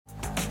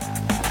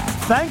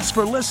Thanks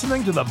for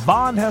listening to the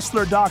Von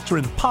Haessler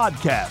Doctrine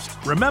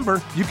podcast.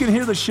 Remember, you can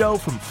hear the show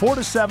from 4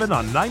 to 7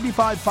 on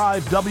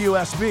 95.5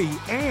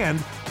 WSB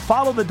and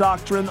follow the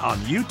Doctrine on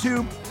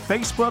YouTube,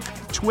 Facebook,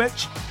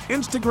 Twitch,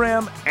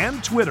 Instagram,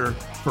 and Twitter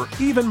for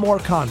even more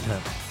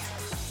content.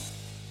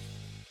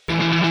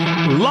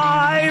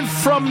 Live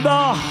from the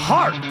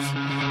heart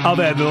of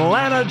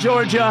Atlanta,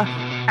 Georgia,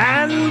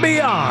 and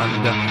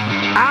beyond,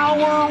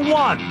 Hour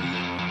 1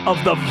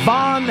 of the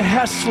Von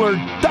Haessler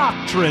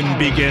Doctrine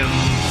begins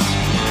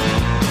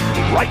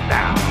right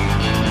now.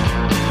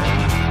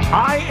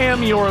 I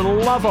am your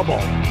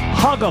lovable,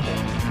 huggable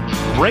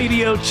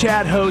radio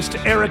chat host,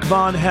 Eric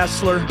Von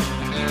Haessler.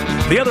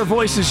 The other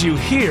voices you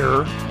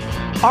hear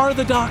are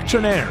the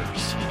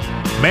Doctrinaires.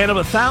 Man of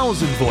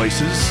 1,000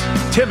 voices,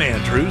 Tim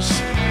Andrews.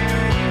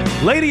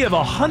 Lady of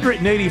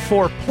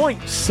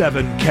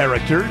 184.7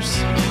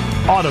 characters,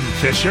 Autumn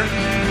Fisher.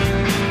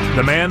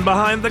 The man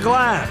behind the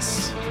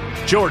glass,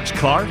 George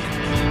Clark.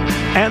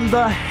 And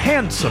the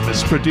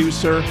handsomest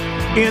producer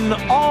in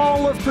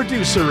all of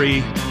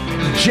producery,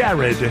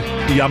 Jared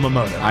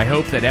Yamamoto. I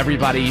hope that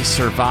everybody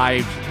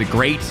survived the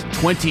great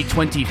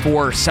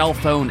 2024 cell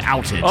phone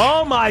outage.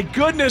 Oh my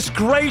goodness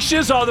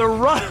gracious, are the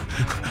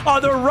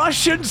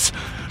Russians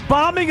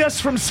bombing us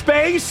from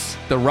space?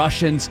 The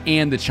Russians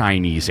and the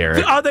Chinese,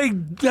 Eric.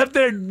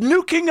 They're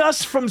nuking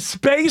us from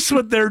space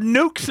with their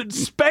nukes in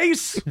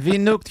space? We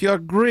nuked your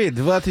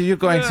grid. What are you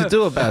going to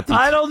do about it?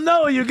 I don't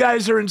know. You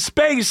guys are in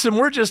space, and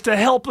we're just a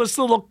helpless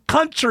little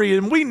country,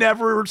 and we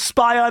never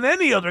spy on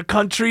any other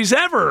countries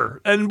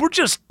ever. And we're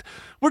just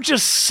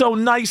so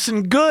nice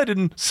and good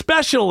and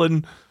special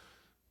and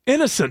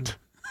innocent.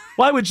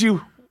 Why would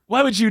you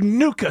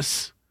nuke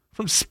us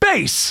from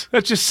space?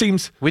 That just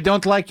seems... We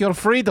don't like your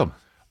freedom.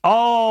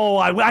 Oh,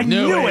 I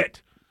knew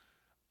it.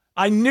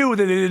 I knew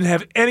that it didn't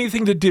have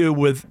anything to do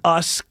with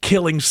us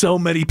killing so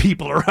many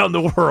people around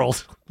the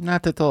world.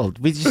 Not at all.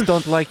 We just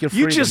don't like your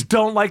freedom. You just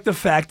don't like the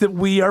fact that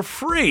we are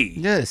free.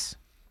 Yes.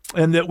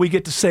 And that we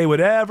get to say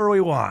whatever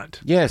we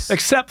want. Yes.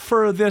 Except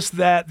for this,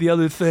 that, the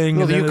other thing.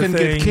 Well, and you can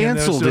get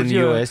canceled in the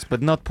U.S.,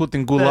 but not put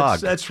in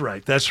Gulag. That's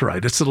right. That's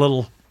right. It's a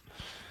little,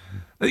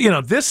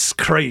 this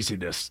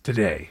craziness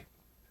today.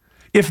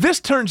 If this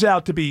turns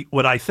out to be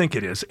what I think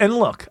it is, and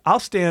look, I'll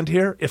stand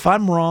here if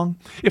I'm wrong.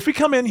 If we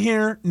come in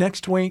here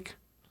next week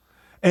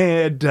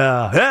and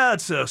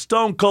it's a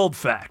stone cold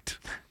fact.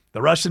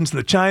 The Russians and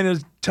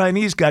the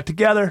Chinese got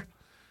together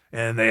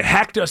and they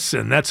hacked us,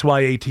 and that's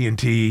why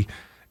AT&T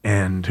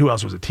and who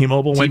else was it?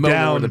 T-Mobile went down.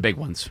 T-Mobile were the big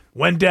ones.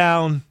 Went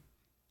down.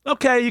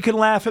 Okay, you can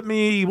laugh at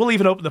me. We'll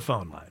even open the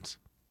phone lines.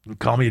 You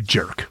call me a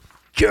jerk.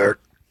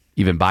 Jerk.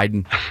 Even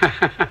Biden.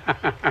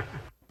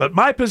 But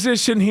my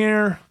position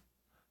here...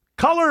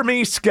 Color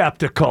me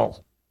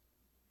skeptical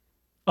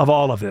of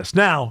all of this.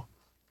 Now,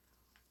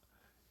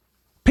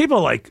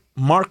 people like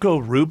Marco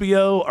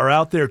Rubio are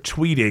out there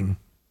tweeting,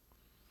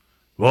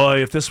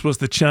 boy, if this was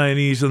the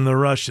Chinese and the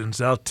Russians,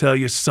 I'll tell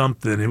you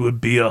something. It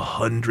would be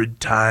 100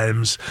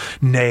 times,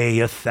 nay,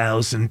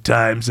 1,000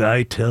 times.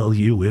 I tell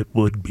you, it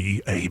would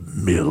be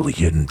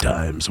 1,000,000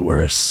 times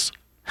worse.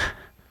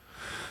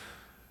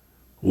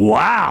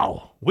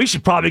 Wow. We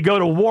should probably go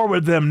to war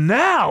with them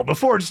now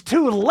before it's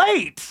too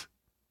late.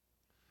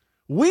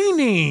 We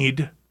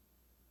need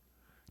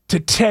to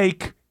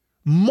take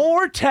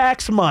more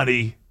tax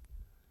money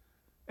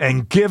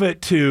and give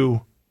it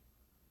to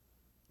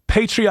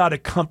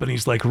patriotic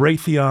companies like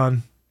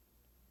Raytheon,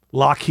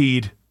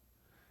 Lockheed,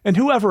 and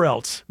whoever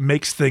else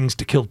makes things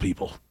to kill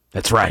people.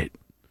 That's right.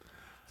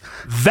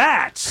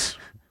 That's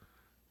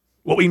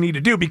what we need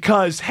to do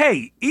because,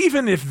 hey,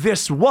 even if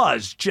this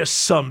was just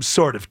some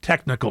sort of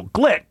technical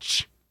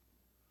glitch,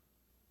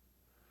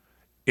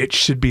 it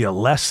should be a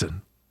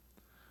lesson.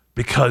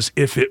 Because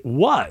if it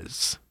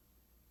was,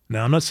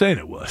 now I'm not saying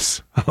it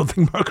was. I don't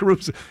think Marco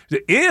Rubio said,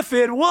 if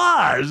it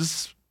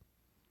was,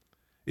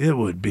 it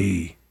would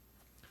be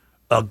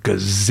a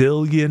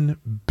gazillion,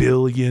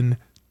 billion,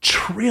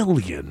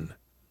 trillion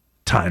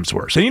times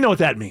worse. And you know what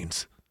that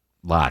means?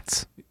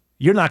 Lots.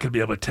 You're not going to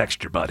be able to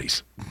text your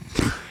buddies.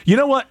 You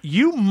know what?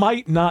 You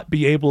might not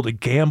be able to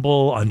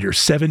gamble on your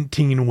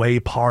 17-way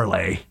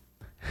parlay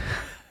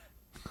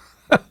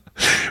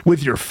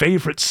with your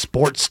favorite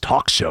sports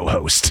talk show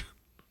host.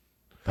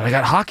 But I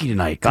got hockey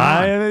tonight. Come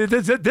on.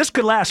 This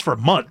could last for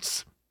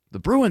months. The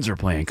Bruins are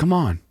playing. Come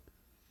on.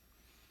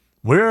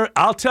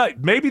 I'll tell you,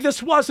 maybe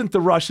this wasn't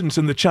the Russians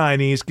and the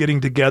Chinese getting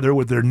together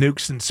with their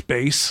nukes in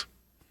space.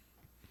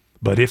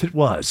 But if it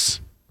was,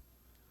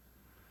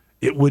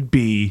 it would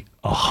be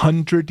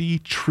 100-y,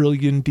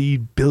 trillion-y,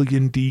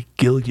 billion-y,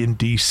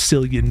 gillion-y,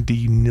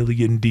 sillion-y,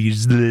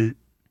 nillion-y,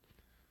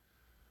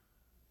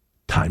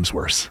 times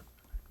worse.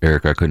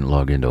 Eric, I couldn't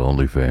log into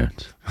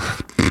OnlyFans.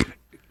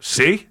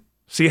 See?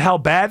 See how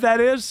bad that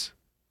is?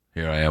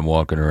 Here I am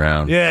walking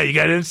around. Yeah, you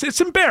got it.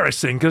 It's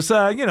embarrassing because,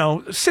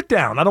 sit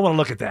down. I don't want to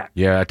look at that.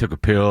 Yeah, I took a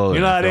pill.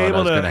 You're not able I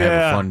was to going to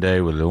have a fun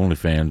day with the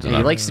OnlyFans. Yeah,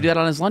 he likes to do that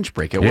on his lunch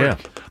break at work.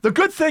 The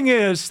good thing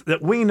is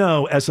that we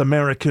know as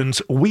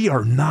Americans, we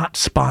are not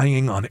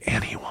spying on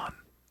anyone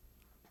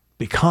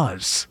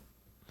because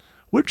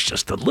We're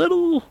just a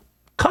little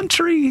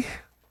country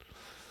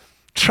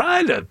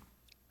trying to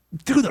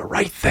do the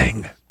right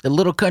thing. The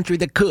little country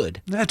that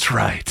could. That's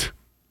right.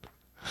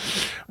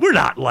 We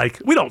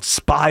don't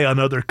spy on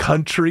other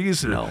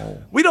countries.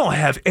 No. We don't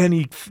have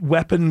any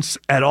weapons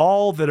at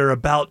all that are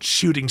about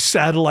shooting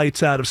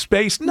satellites out of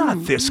space.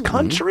 Not this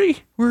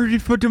country. We're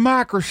for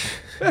democracy.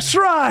 That's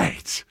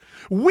right.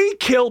 We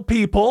kill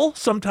people,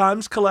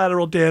 sometimes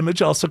collateral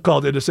damage, also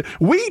called innocent.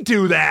 We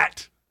do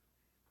that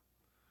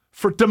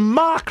for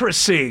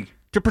democracy.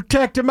 To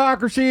protect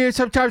democracy, you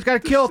sometimes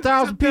got to kill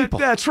 1,000 people.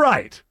 That's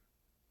right.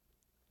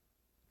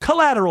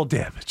 Collateral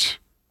damage.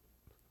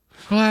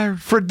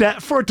 For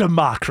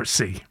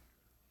democracy.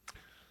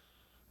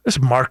 This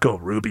is Marco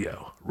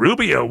Rubio.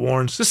 Rubio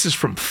warns, this is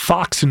from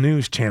Fox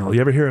News Channel.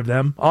 You ever hear of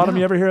them? Autumn,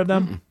 you ever hear of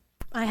them?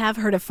 I have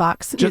heard of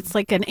Fox. It's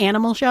like an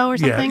animal show or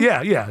something?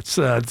 Yeah. It's,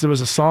 there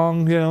was a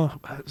song,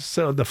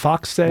 so the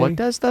fox say. What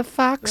does the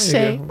fox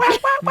say?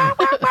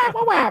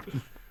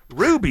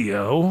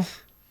 Rubio,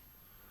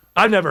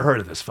 I've never heard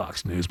of this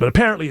Fox News, but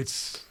apparently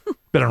it's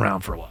been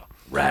around for a while.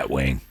 Right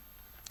wing.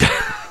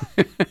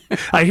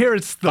 I hear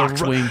it's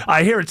Fox-wing.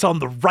 I hear it's on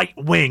the right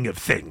wing of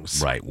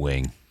things. Right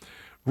wing.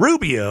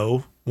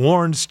 Rubio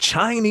warns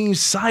Chinese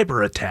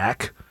cyber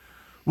attack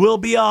will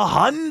be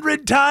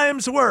 100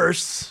 times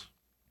worse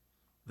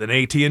than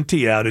AT&T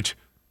outage.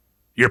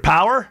 Your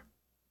power,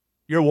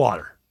 your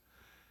water.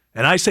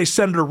 And I say,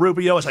 Senator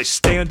Rubio, as I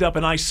stand up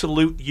and I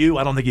salute you.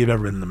 I don't think you've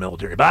ever been in the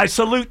military, but I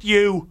salute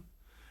you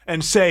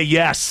and say,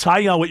 yes,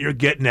 I know what you're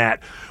getting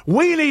at.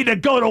 We need to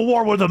go to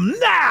war with them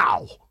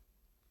now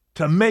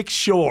to make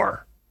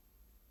sure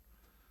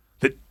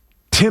that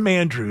Tim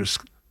Andrews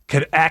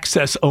can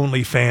access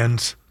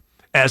OnlyFans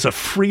as a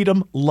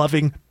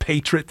freedom-loving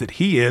patriot that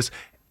he is,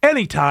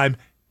 anytime,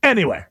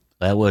 anywhere.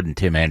 That wasn't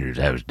Tim Andrews.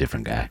 That was a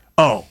different guy.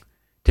 Oh.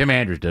 Tim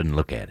Andrews doesn't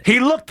look at it. He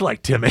looked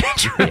like Tim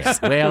Andrews.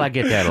 Yeah. Well, I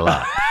get that a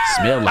lot.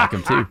 Smelled like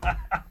him, too.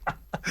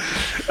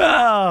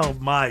 Oh,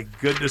 my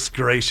goodness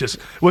gracious.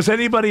 Was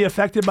anybody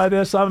affected by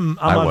this? I'm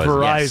on was,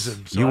 Verizon.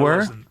 yes. So You I were?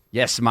 wasn't.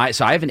 Yes,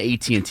 so I have an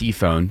AT&T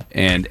phone,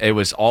 and it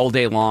was all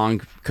day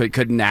long.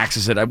 Couldn't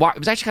access it. It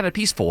was actually kind of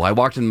peaceful. I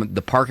walked in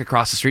the park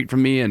across the street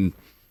from me and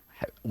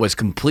was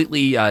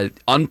completely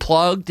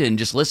unplugged and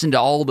just listened to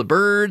all the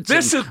birds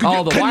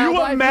all the can wildlife. you It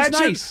was imagine?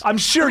 nice. I'm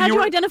sure How'd you you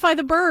were. identify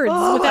the birds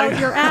without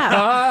your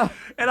app?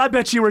 And I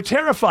bet you were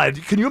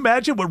terrified. Can you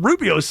imagine what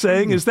Rubio's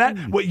saying? Is that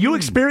what you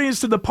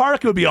experienced in the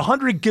park? It would be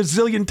 100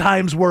 gazillion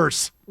times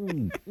worse.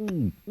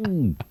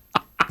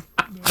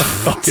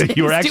 Okay,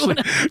 you were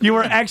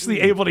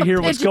actually able to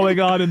hear what's going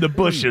on in the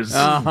bushes.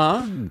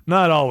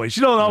 Not always.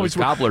 You don't always.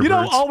 gobbler You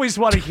don't birds. always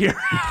want to hear.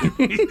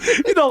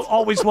 You don't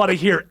always want to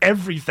hear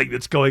everything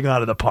that's going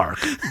on in the park.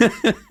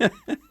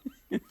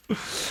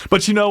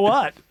 But you know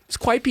what? It's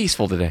quite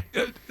peaceful today.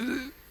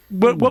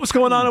 What was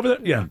going on over there?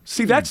 Yeah.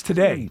 See, that's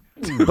today.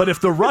 But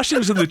if the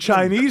Russians and the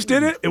Chinese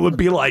did it, it would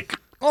be like.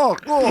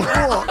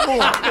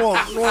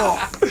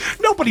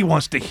 Nobody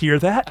wants to hear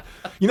that.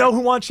 You know who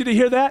wants you to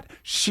hear that?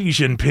 Xi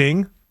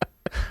Jinping.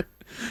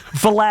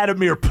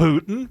 Vladimir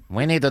Putin.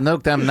 We need to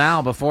nuke them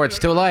now before it's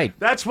too late.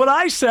 That's what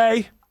I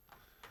say.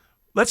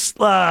 Let's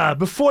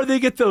before they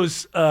get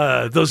those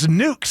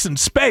nukes in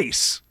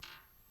space.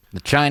 The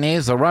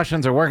Chinese, the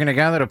Russians are working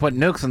together to put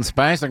nukes in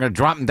space. They're going to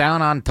drop them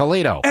down on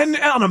Toledo. And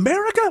on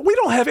America, we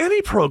don't have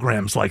any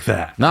programs like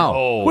that.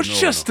 No. We're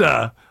just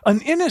an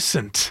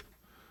innocent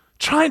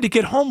trying to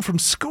get home from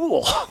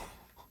school.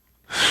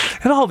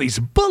 And all these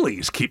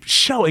bullies keep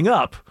showing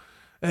up.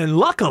 And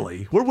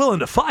luckily, we're willing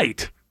to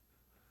fight.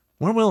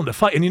 We're willing to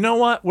fight. And you know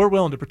what? We're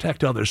willing to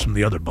protect others from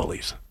the other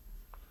bullies.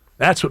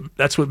 That's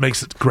what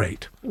makes it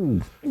great.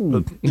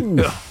 But,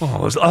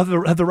 are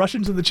the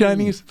Russians and the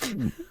Chinese?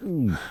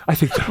 I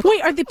think they're...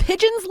 Wait, are the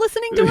pigeons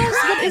listening to us?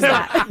 What is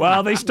that?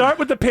 Well, they start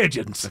with the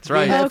pigeons. That's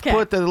right. Okay.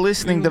 Put the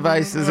listening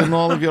devices in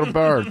all of your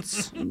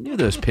birds. I knew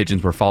those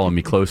pigeons were following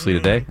me closely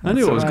today. I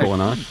knew what was going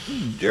on.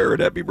 Jared,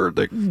 happy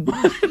birthday.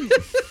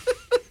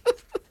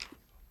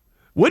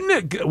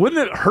 Wouldn't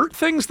it hurt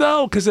things,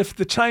 though? Because if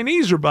the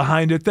Chinese are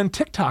behind it, then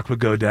TikTok would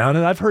go down.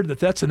 And I've heard that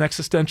that's an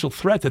existential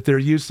threat that they're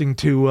using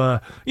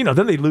to,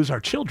 then they lose our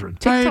children.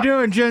 How you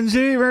doing, Gen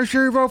Z? Make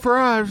sure you vote for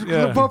us.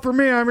 Yeah. Vote for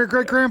me. I'm your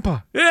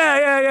great-grandpa.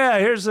 Yeah.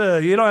 Here's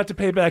you don't have to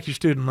pay back your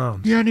student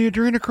loans. You got any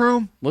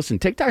adrenochrome? Listen,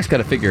 TikTok's got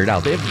to figure it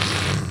out.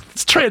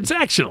 It's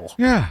transactional.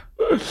 Yeah.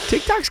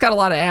 TikTok's got a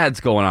lot of ads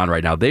going on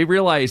right now. They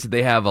realize that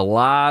they have a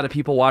lot of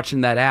people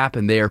watching that app,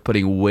 and they are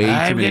putting way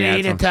too many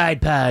ads on.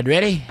 Tide Pod.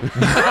 Ready?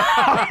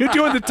 You're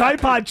doing the Tide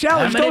Pod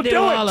challenge. Don't do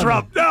it,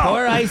 Trump. No.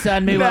 Pour ice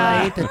on me while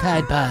I eat the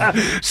Tide Pod.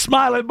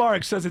 Smiling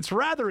Mark says it's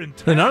rather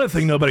intense. Another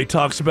thing nobody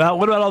talks about.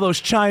 What about all those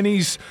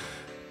Chinese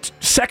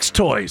sex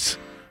toys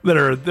that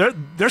are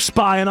they're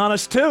spying on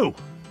us too?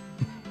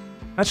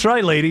 That's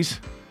right, ladies.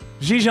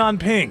 Xi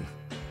Jinping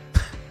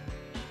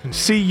can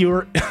see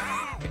your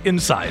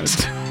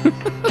insides.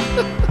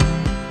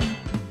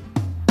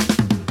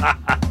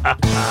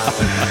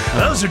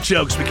 Those are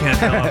jokes we can't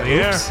tell on the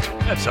air.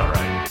 That's all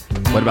right.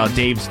 What about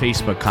Dave's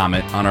Facebook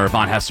comment on our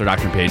Von Haessler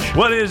Doctrine page?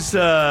 What is,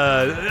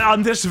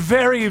 on this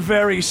very,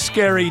 very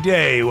scary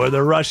day where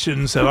the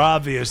Russians have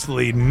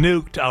obviously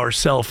nuked our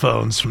cell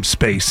phones from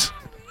space?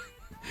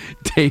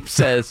 Dave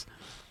says,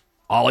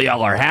 all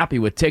y'all are happy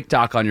with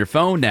TikTok on your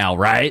phone now,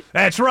 right?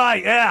 That's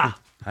right, yeah.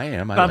 I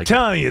am. I'm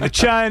telling you, the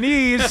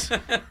Chinese,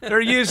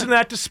 they're using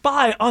that to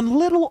spy on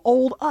little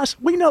old us.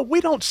 We know we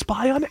don't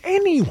spy on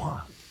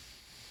anyone.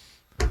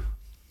 Hey,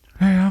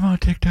 I'm on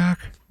TikTok.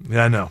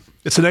 Yeah, I know.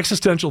 It's an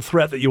existential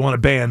threat that you want to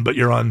ban, but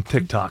you're on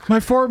TikTok. My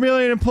 4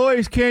 million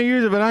employees can't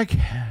use it, but I can.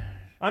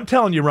 I'm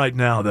telling you right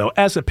now, though,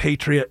 as a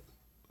patriot,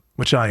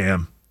 which I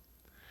am,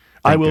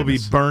 I will be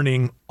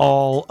burning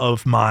all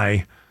of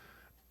my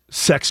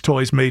sex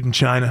toys made in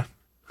China.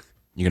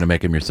 You going to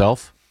make them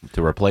yourself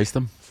to replace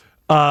them?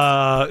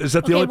 Is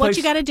that the only place? What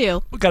you got to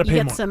do? We gotta you pay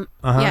get more. some.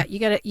 Yeah,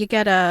 you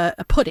get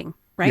a pudding,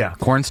 right? Yeah.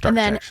 Cornstarch, And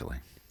then- actually.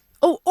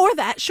 Oh, or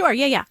that. Sure.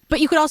 Yeah.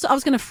 But you could also. I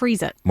was going to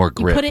freeze it. More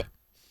grip. You put it.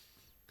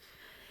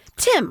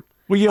 Tim,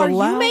 Will you are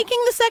allow- you making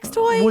the sex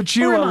toy? Would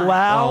you or am I?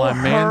 allow I'm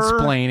her?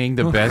 mansplaining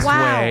the best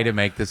Wow. way to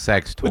make the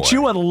sex toy. Would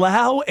you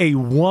allow a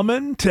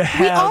woman to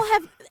have? We all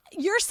have.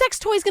 Your sex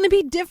toy is going to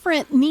be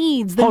different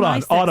needs than Hold my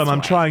on, sex Autumn. toy.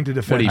 I'm trying to What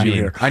defend do you mean?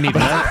 here. I need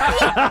less.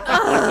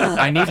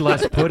 I need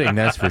less pudding,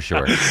 that's for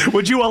sure.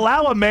 Would you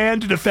allow a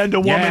man to defend a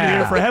woman Yeah.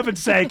 here? For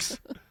heaven's sakes!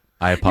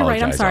 I You're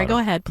apologize. right. I'm sorry. Autumn. Go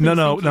ahead.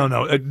 No. please,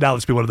 thank you. Now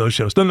let's be one of those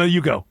shows. No,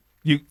 you go.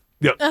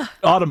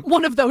 Autumn.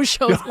 One of those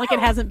shows, like it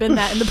hasn't been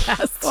that in the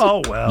past.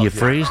 Oh well. You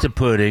freeze the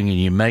pudding and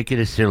you make it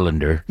a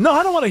cylinder. No,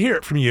 I don't want to hear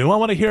it from you. I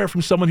want to hear it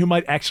from someone who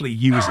might actually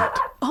use it.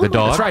 The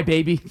dog? That's right,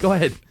 baby. Go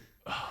ahead.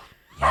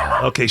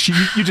 Okay,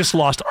 you just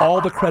lost all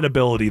the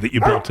credibility that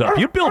you built up.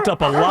 You built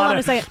up a Hold on lot a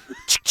of.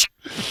 second.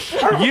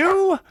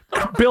 You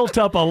built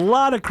up a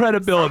lot of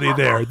credibility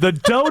there. The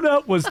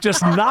donut was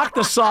just knocked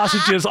the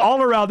sausages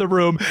all around the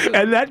room,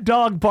 and that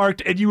dog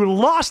barked, and you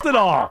lost it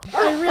all.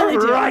 I really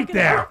do. Right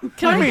there.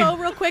 Can I mean, go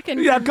real quick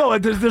and? Yeah, go.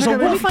 There's a Let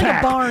me wolf find a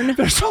pack. barn.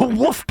 There's a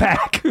wolf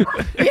pack.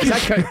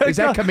 Is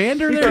that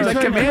Commander there? Is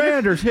that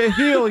Commander?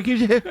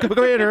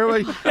 Commander.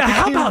 Yeah,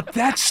 how about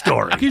that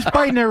story? He's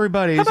biting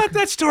everybody. How about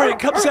that story? It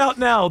comes out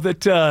now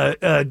that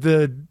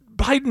the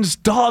Biden's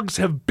dogs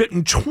have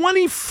bitten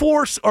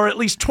 24, or at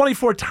least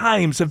 24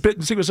 times have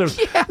bitten Secret Service.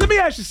 Yeah. Let me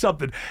ask you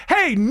something.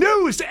 Hey,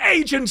 news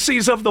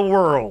agencies of the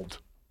world.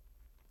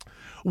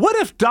 What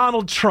if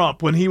Donald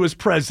Trump, when he was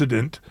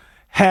president,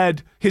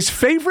 had his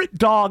favorite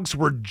dogs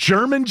were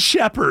German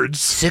Shepherds,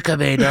 Sick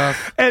of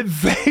Adolf. and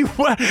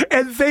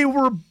they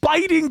were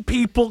biting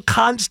people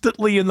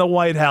constantly in the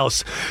White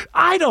House?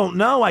 I don't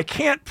know. I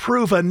can't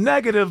prove a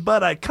negative,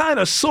 but I kind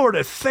of sort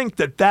of think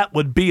that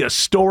would be a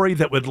story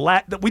that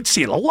we'd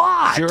see it a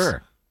lot.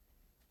 Sure.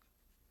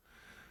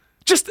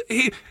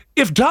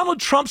 If Donald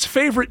Trump's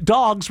favorite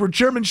dogs were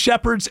German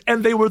Shepherds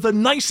and they were the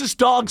nicest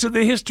dogs in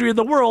the history of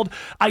the world,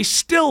 I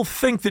still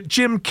think that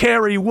Jim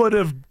Carrey would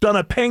have done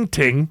a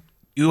painting.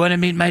 You want to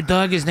meet my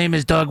dog? His name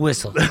is Dog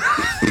Whistle.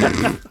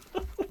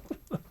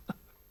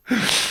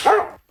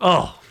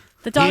 Oh.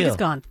 The dog Heel. is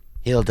gone.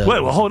 He'll do.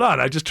 Wait, well, hold on.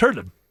 I just heard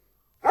him.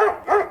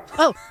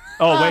 Oh.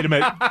 Oh, wait a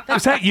minute.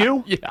 Is that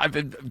you? Yeah, I've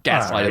been All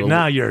gaslighted. right, a little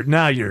now bit.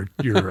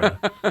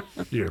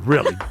 you're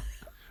really.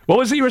 What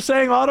was it you were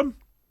saying, Autumn?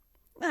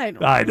 I know.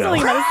 I know.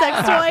 Something about a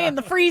sex toy in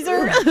the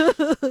freezer.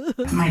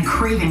 My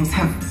cravings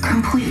have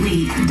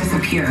completely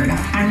disappeared.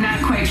 I'm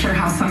not quite sure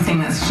how something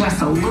that's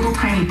just a little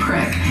tiny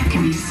prick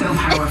can be so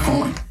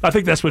powerful. I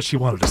think that's what she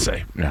wanted to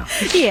say. Yeah.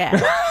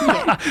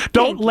 Yeah.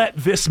 Don't let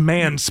this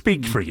man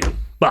speak for you.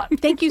 But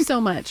Thank you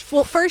so much.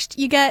 Well, first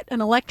you get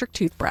an electric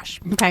toothbrush.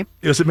 Okay.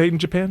 is it made in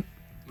Japan?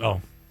 Oh,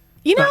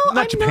 You know, not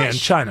I'm Japan, not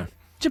China.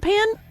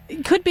 Japan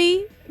could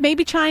be,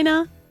 maybe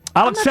China.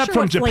 I'll I'm not accept sure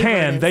from what flavor it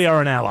Japan. is. They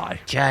are an ally.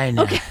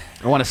 China. Okay.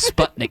 I want a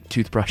Sputnik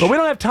toothbrush. But we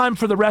don't have time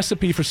for the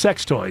recipe for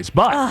sex toys.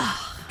 But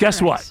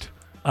guess what?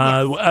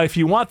 If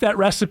you want that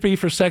recipe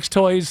for sex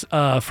toys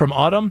from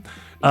Autumn,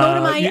 Go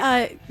to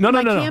my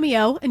no.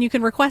 Cameo and you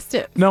can request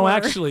it. No, for-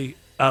 actually,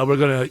 we're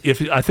gonna.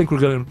 I think we're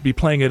gonna be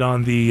playing it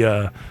on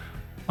the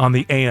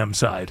AM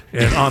side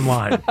and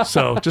online.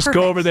 So just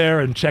go over there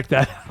and check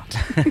that out.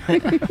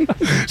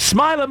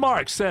 Smiley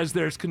Mark says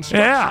there's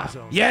construction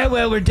zones. Yeah,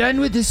 well, we're done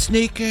with the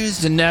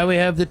sneakers, and now we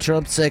have the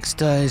Trump sex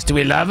toys. Do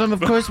we love them? Of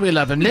course we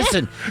love them.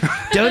 Listen,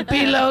 don't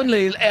be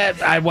lonely.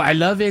 I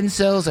love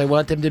incels. I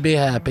want them to be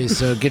happy.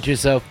 So get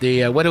yourself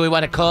the, what do we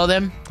want to call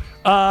them?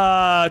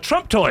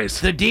 Trump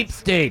toys. The deep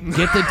state.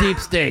 Get the deep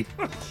state.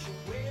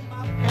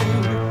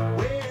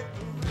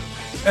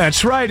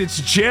 That's right.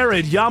 It's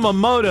Jared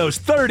Yamamoto's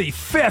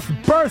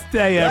 35th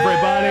birthday,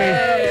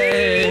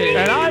 everybody.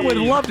 And I would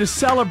love to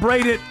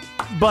celebrate it,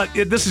 but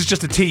this is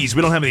just a tease.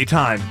 We don't have any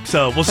time,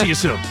 so we'll see you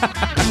soon.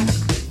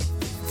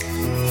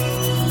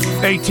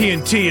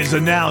 AT&T has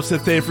announced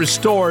that they've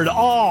restored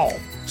all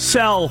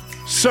cell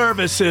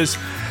services.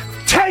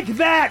 Take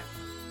that,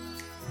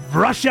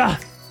 Russia.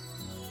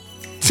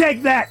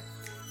 Take that,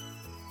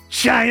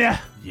 China.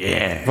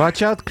 Yeah.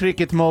 Watch out,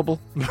 Cricket Mobile.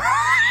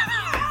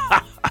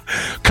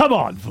 Come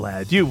on,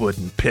 Vlad. You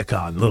wouldn't pick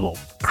on little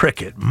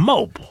Cricket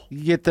Mobile.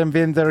 You get them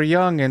when they're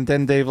young, and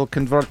then they will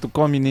convert to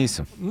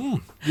communism.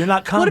 You're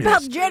not What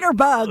about communist.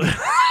 Jitterbug?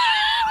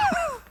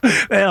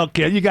 They don't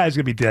care. You guys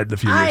are going to be dead in a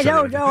few years. I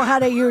don't anyway. know how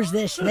to use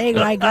this thing.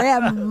 My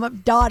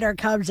granddaughter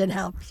comes and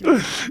helps me.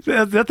 Is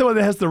that the one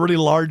that has the really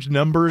large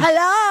numbers?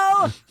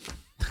 Hello?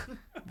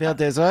 Well,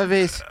 there's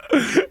always...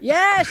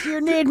 Yes,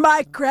 you need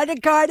my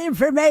credit card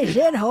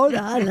information. Hold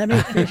on, let me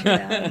fish it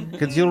out.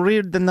 Could you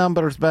read the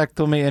numbers back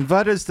to me? And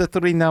what is the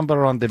 3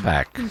 number on the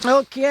back?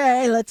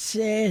 Okay, let's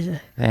see.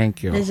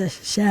 Thank you. There's a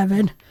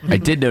 7. I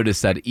did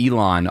notice that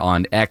Elon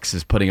on X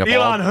is putting up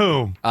Elon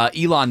who?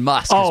 Elon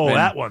Musk. Oh,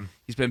 that one.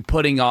 He's been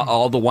putting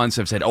all the ones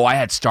that have said, I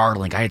had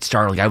Starlink.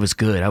 I was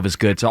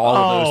good. So all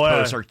of those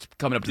posts are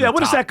coming up to the top.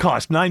 What does that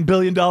cost? $9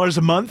 billion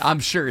a month?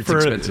 I'm sure it's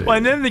expensive. Well,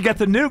 and then they got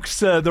the nukes.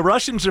 The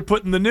Russians are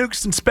putting the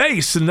nukes in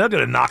space, and they're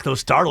going to knock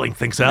those Starlink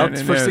things out.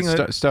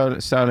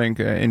 Starting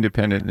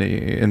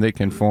independently, and they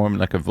can form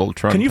like a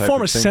Voltron. Can you type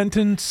form a of thing.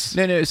 sentence?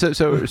 No. So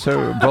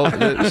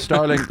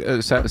Starlink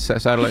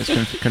satellites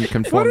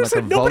can form What is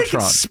like it? a Nobody Voltron.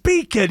 can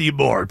speak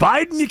anymore.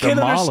 Biden, you can't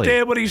Molly.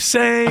 understand what he's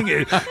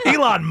saying.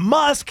 Elon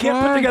Musk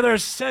can't put together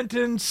a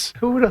sentence.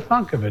 Who would have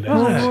thunk of it?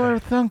 I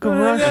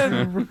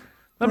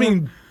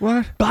mean,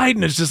 What?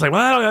 Biden is just like,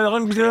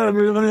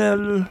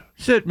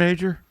 Sit,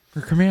 Major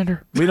or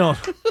Commander. we don't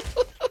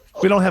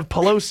have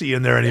Pelosi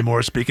in there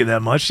anymore speaking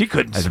that much. She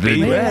couldn't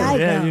speak. Where did I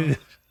go? you-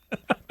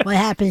 What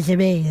happens to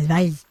me?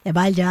 Am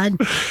I done?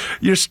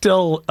 You're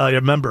still a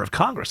member of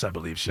Congress, I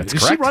believe. Is she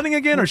correct. running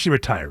again, or is she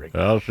retiring?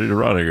 Well, she's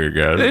running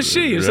again. Is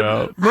she? Is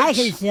I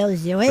can still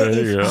do it.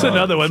 It's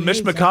another one. Mitch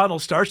McConnell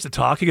starts to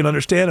talk. You can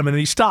understand him, and then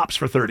he stops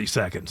for 30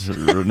 seconds.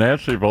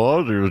 Nancy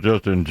Pelosi was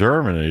just in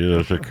Germany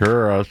to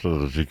secure us to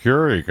the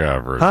security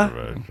conference.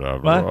 Huh?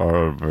 What?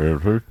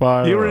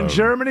 What? You were in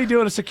Germany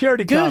doing a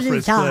security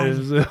Guten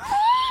conference.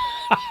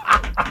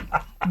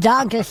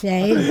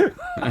 Dankeschön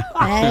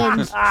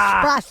and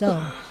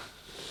Sprassel.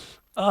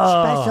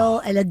 Special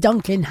and a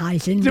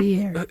Dunkenheisen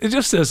beer.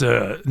 Just as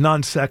a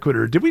non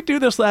sequitur, did we do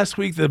this last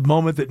week? The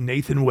moment that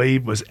Nathan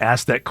Wade was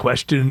asked that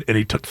question and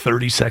he took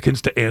 30 seconds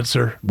to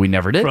answer We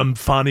never did. from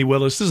Fonnie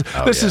Willis.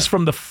 This is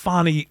from the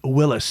Fonnie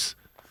Willis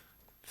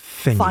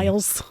thing.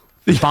 Files.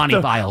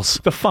 Bonnie Files.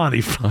 The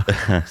Fonnie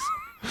Files.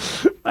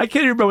 I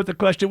can't even remember what the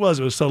question was.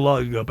 It was so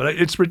long ago, but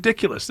it's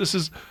ridiculous.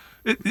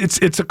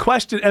 It's a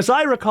question. As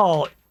I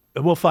recall,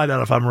 we'll find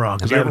out if I'm wrong.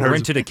 Have you ever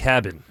rented a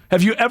cabin?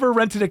 Have you ever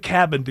rented a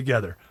cabin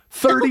together?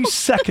 30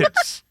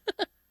 seconds.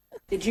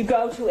 Did you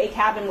go to a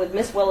cabin with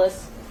Miss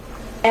Willis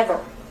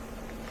ever?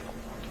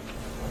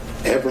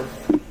 Ever?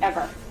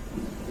 Ever.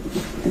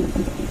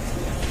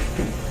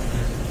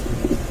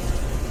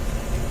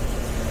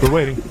 We're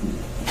waiting.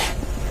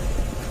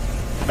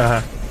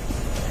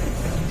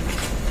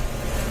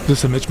 Is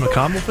this a Mitch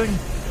McConnell thing?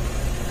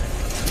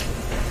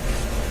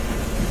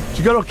 Did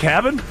you go to a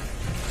cabin?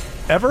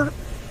 Ever?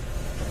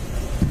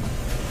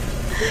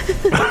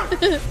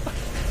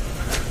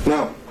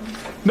 No.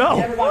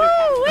 No.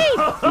 Oh, wait.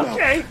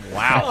 Okay.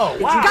 Wow. Oh,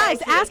 wow.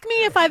 Guys, ask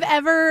me if I've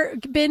ever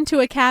been to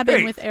a cabin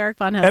Hey, with Eric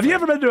Von Haessler. Have you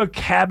ever been to a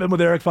cabin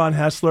with Eric Von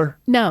Haessler?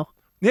 No.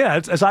 Yeah,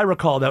 as I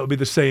recall, that would be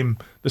the same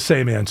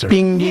answer.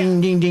 Ding, ding,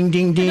 ding, ding,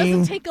 ding, It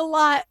doesn't take a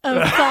lot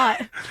of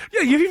thought.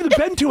 Yeah, you've even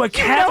been to a You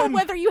cabin. know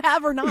whether you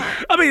have or not.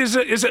 I mean, is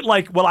it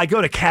like, well, I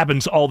go to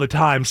cabins all the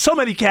time. So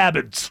many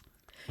cabins.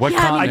 What Yeah,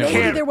 I mean, kind maybe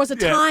can't- there was a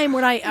yeah. time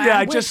when I Yeah, I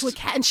went just to a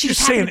cat and she just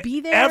just happened saying to be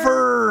there.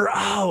 ever.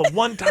 Oh,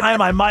 one time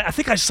I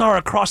think I saw her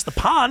across the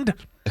pond.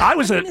 I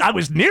was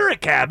near a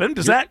cabin.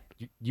 Does that?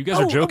 You guys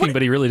are joking,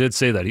 but he really did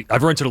say that.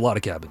 I've rented a lot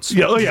of cabins.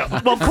 Yeah. Oh,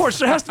 yeah. Well, of course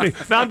there has to be.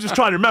 Now I'm just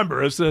trying to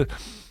remember. It's the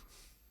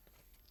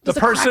Was a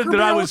person Cracker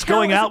that I Barrel was count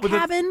going as a out with.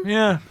 cabin?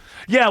 Yeah.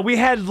 Yeah, we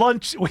had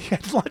lunch. We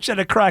had lunch at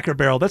a Cracker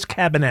Barrel. That's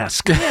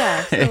cabin-esque.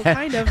 Yeah, so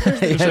kind of. There's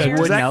the Yeah, chairs.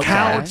 wooden That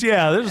outside. counts.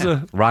 Yeah, there's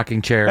a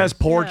Rocking chair. has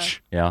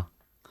porch. Yeah.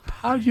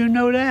 How'd you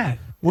know that?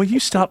 Will you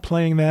stop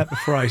playing that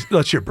before I?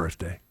 That's your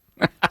birthday.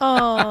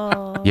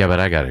 Oh. Yeah,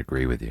 but I got to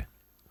agree with you.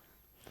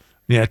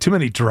 Yeah, too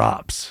many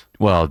drops.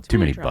 Well, too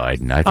many drops.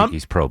 Biden. I think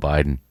he's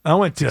pro-Biden. I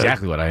went to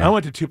Exactly what I am. I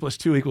went to 2 +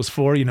 2 =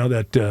 4. You know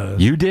that.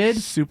 You did?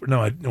 Super.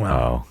 No,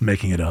 Oh.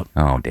 making it up.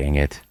 Oh, dang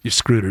it. You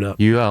screwed it up.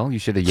 You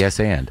should have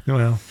yes and.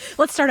 Well,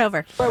 Let's start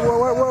over.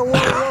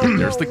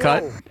 There's the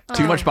cut.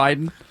 Too much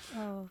Biden.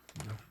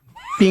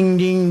 Ding,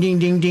 ding, ding,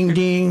 ding, ding,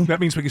 ding. that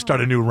means we can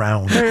start a new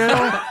round.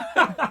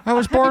 I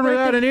was born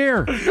without an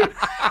ear.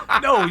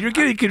 No, you're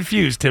getting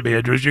confused, Tim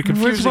Andrews. You're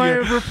confusing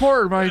it.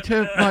 report? My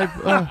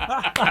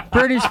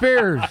Britney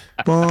Spears.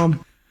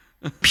 Boom.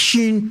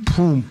 Pshin,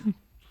 boom.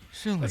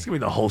 That's gonna be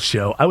the whole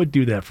show. I would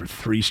do that for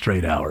 3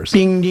 straight hours.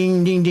 Ding,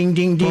 ding, ding, ding,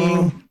 ding,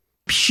 ding.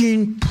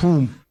 Pshin,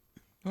 boom.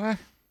 What?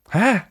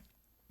 Huh?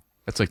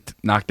 That's like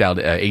knocked out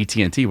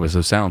AT&T was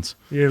those sounds.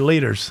 Your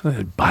leaders.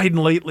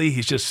 Biden lately,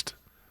 he's just.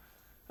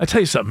 I tell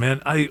you something,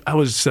 man. I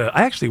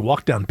actually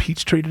walked down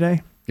Peachtree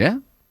today. Yeah.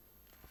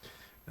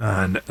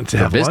 And to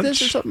have business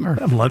lunch, or something? Or?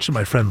 Have lunch with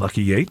my friend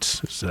Lucky Yates.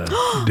 Who's,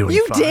 doing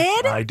You fine.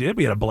 did? I did.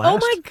 We had a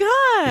blast. Oh my He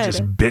God.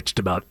 just bitched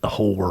about the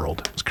whole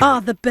world. It was great.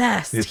 Oh, the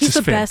best. It's He's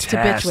just the best to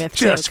bitch with,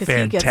 too. Just 'cause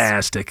he gets-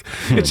 fantastic.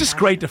 It's just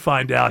great to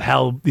find out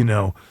how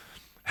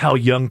how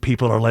young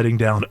people are letting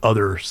down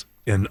others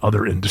in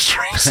other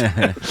industries.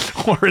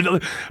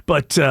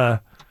 But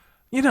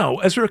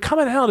as we were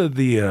coming out of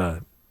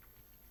the,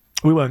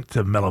 we went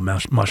to Mellow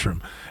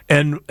Mushroom,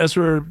 and as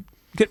we were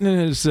getting in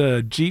his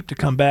Jeep to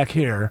come back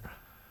here,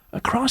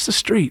 across the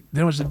street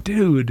there was a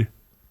dude.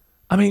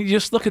 I mean, you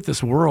just look at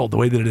this world the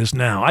way that it is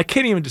now. I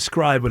can't even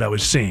describe what I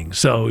was seeing.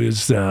 So it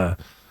was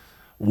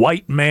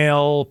white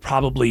male,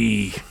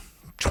 probably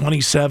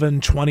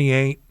 27,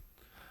 28,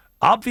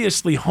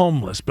 obviously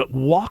homeless, but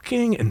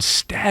walking and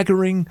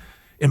staggering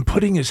and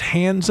putting his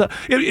hands up.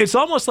 It's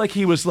almost like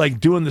he was like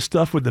doing the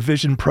stuff with the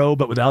Vision Pro,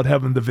 but without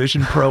having the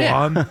Vision Pro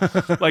on.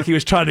 Like he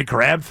was trying to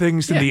grab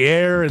things in the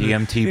air. And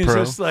DMT Pro.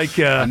 Just like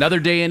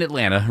Another day in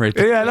Atlanta, right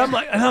there. Yeah,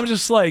 and I'm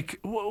just like,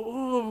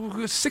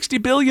 60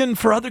 billion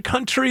for other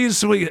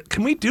countries.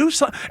 Can we do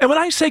something? And when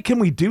I say can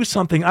we do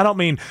something, I don't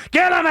mean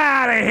get them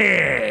out of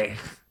here.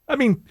 I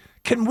mean,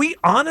 can we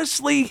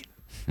honestly?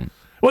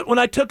 When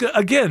I took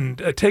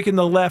taking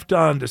the left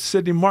on to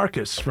Sidney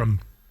Marcus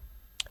from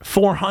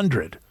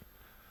 400.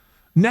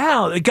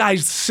 Now the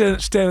guy's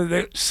standing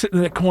there, sitting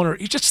in that corner.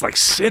 He's just like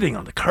sitting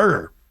on the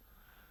curb.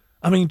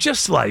 I mean,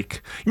 just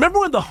like, remember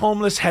when the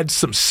homeless had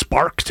some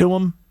spark to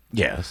them?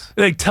 Yes.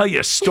 They tell you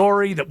a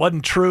story that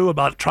wasn't true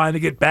about trying to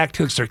get back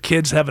to their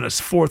kids having a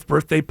 4th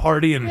birthday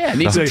party, and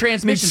need some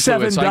transmission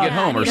fluid so I get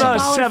home or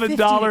something.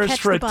 $7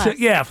 for a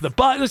for the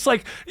bus. It's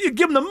like you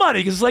give them the money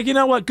because it's like, you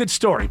know what, good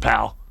story,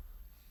 pal.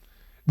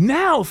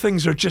 Now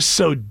things are just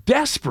so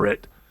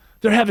desperate.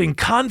 They're having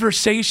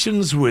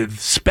conversations with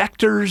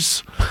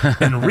specters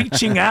and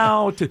reaching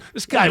out.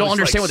 This guy don't was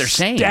understand like what they're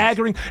saying.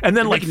 Staggering, and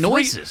then They're like making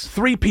noises.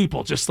 Three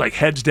people just like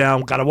heads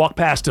down. Got to walk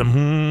past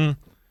him.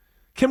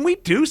 Can we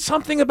do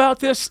something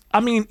about this?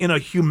 I mean, in a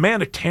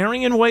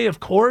humanitarian way,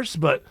 of course,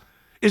 but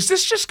is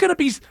this just going to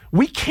be?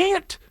 We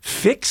can't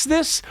fix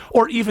this,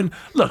 or even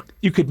look.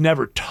 You could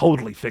never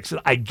totally fix it.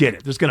 I get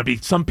it. There's going to be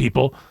some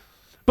people.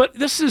 But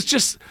this is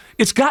just,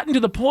 it's gotten to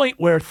the point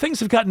where things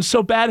have gotten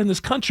so bad in this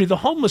country. The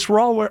homeless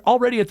were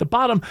already at the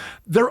bottom.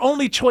 Their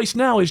only choice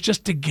now is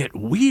just to get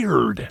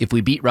weird. If we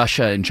beat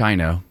Russia and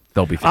China,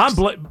 they'll be fixed.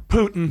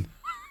 Putin.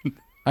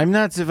 I'm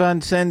not the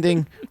one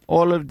sending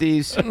all of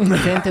these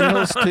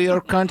fentanyls to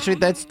your country.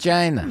 That's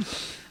China.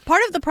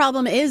 Part of the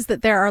problem is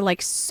that there are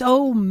like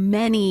so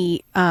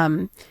many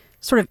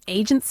sort of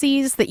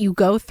agencies that you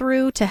go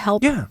through to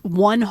help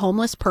one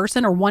homeless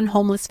person or one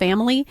homeless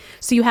family.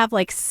 So you have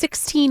like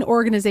 16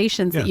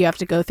 organizations that you have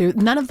to go through.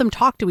 None of them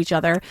talk to each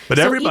other. But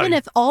so everybody, even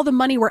if all the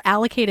money were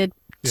allocated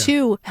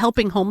to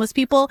helping homeless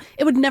people,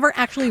 it would never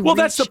actually reach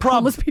that's the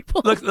problem. Homeless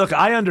people. Look,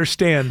 I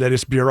understand that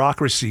it's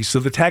bureaucracy,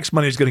 so the tax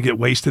money is going to get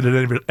wasted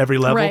at every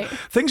level. Right.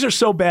 Things are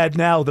so bad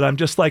now that I'm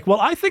just like, well,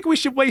 I think we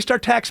should waste our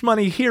tax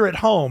money here at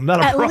home, not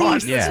At abroad.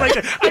 least. It's like,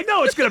 I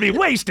know it's going to be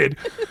wasted.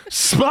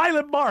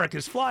 Silent Mark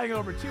is flying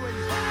over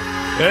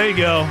 285. There you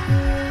go.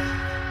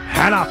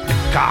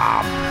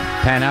 Panopticon.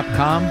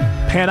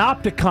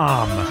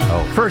 Panopticon.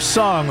 Oh. First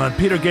song on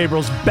Peter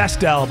Gabriel's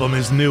best album,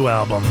 his new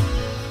album,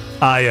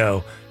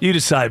 I.O. You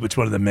decide which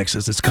one of the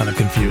mixes. It's kind of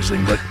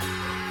confusing, but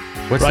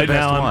What's right the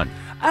best now, one?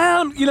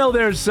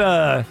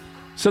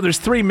 there's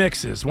 3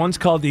 mixes. One's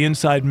called the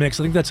Inside Mix.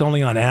 I think that's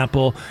only on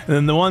Apple. And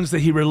then the ones that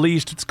he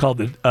released, it's called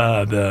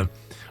the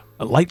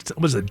light.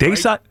 Was it Day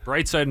Side?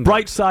 Bright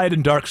Side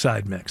and Dark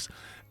Side mix.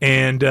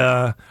 And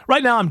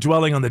right now I'm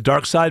dwelling on the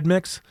Dark Side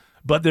mix.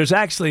 But there's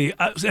actually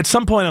at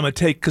some point I'm gonna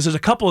take, because there's a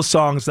couple of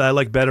songs that I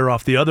like better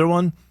off the other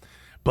one.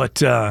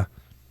 But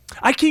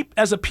I keep,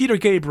 as a Peter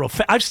Gabriel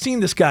fan, I've seen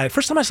this guy.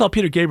 First time I saw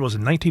Peter Gabriel was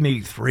in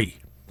 1983.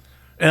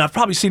 And I've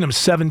probably seen him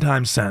 7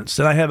 times since.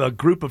 And I have a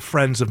group of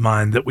friends of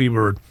mine that we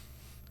were,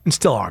 and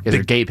still are.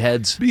 They're Gabe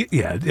heads?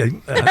 Yeah,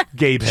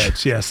 Gabe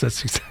heads. Yes,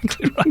 that's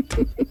exactly right.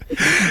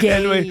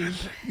 Anyway,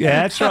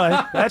 yeah, that's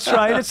right. That's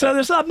right.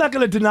 I'm not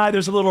going to deny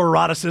there's a little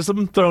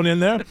eroticism thrown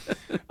in there.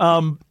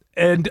 So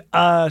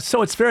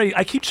it's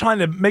I keep trying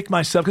to make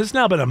myself, because it's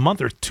now been a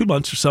month or 2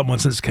 months or something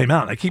since it came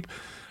out. And I keep,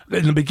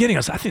 in the beginning,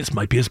 I think this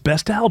might be his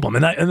best album.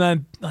 And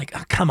I'm like,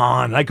 oh, come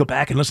on. And I go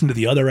back and listen to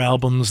the other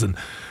albums, and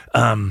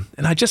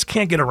I just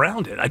can't get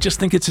around it. I just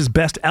think it's his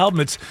best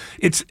album.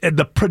 It's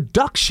the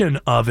production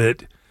of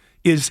it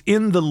is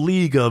in the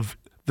league of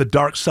The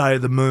Dark Side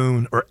of the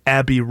Moon or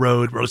Abbey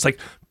Road, where it's like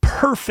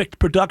perfect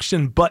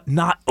production, but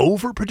not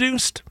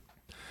overproduced.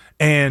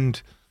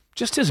 And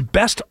just his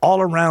best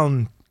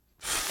all-around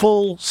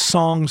full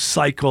song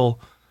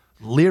cycle,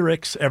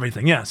 lyrics,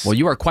 everything. Yes. Well,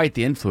 you are quite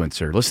the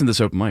influencer. Listen to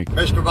this open mic.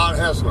 Mr. Von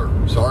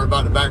Haessler, sorry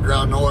about the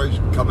background noise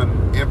coming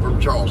in from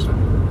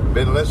Charleston.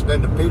 Been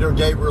listening to Peter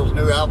Gabriel's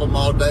new album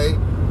all day.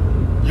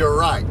 You're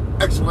right.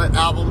 Excellent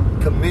album.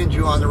 Commend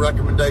you on the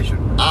recommendation.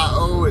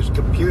 I.O. is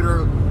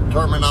computer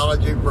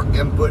terminology for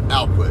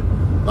input-output,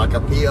 like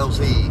a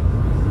PLC.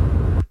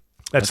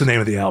 That's the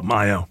name of the album,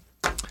 I.O.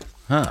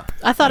 Huh.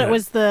 I thought it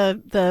was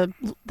the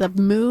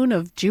moon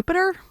of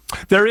Jupiter.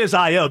 There is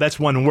I-O, that's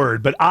one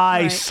word, but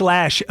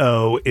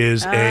I/O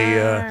is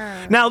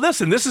a... Now,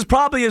 listen, this is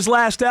probably his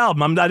last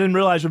album. I didn't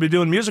realize we'd be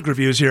doing music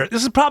reviews here.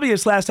 This is probably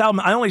his last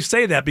album. I only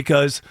say that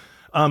because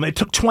it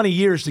took 20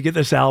 years to get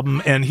this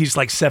album, and he's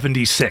like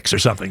 76 or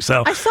something.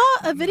 So I saw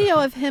a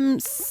video of him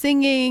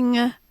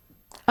singing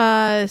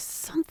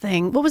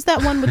something. What was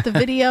that one with the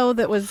video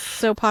that was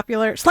so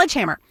popular?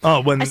 Sledgehammer. Oh,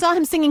 when I saw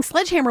him singing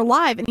Sledgehammer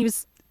live, and he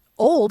was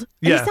old,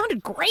 and he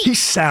sounded great. He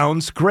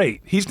sounds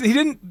great. He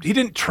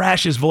didn't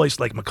trash his voice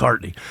like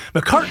McCartney.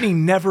 McCartney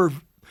never.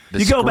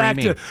 You go back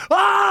to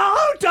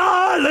 "Oh,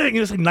 darling,"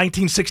 it was like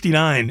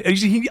 1969. And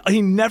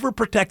he never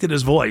protected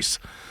his voice.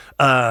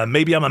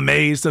 Maybe I'm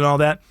amazed and all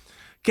that.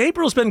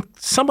 Gabriel's been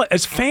somewhat,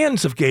 as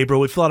fans of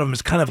Gabriel, we've thought of him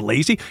as kind of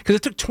lazy because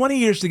it took 20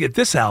 years to get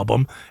this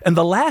album, and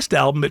the last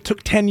album, it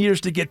took 10 years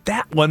to get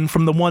that one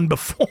from the one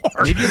before.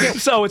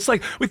 So it's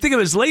like, we think of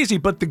him as lazy,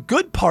 but the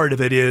good part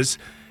of it is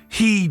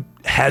he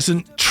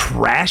hasn't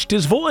trashed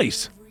his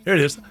voice. Here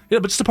it is. Yeah,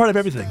 but it's a part of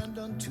everything. And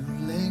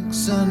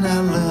I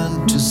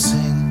learned to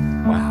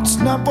sing. Wow. It's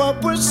not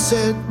what was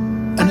said,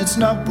 and it's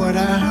not what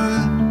I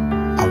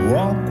heard. I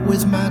walk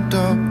with my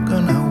dog,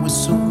 and I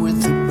whistle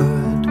with the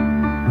bird.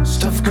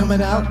 Stuff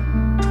coming out,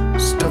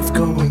 stuff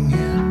going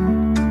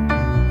in.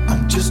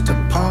 I'm just a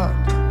part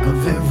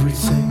of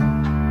everything.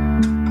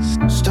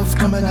 Stuff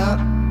coming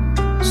out,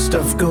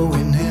 stuff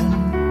going in.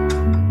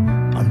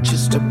 I'm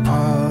just a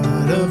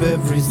part of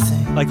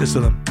everything. Like this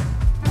to them.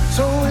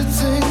 So we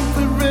think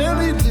we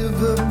really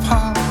live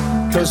apart,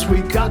 'cause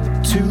we got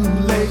 2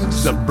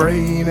 legs, a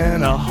brain,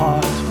 and a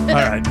heart. All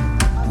right.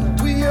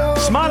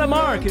 Smarter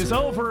Mark is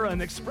over an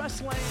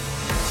express lane.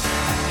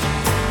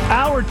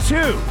 Hour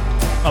 2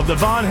 of the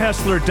Von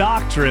Haessler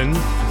Doctrine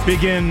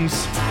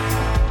begins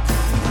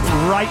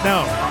right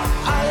now.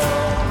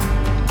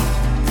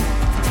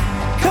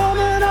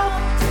 Coming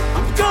up,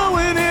 I'm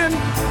going in.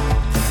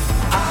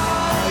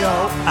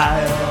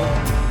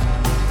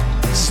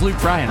 This is Luke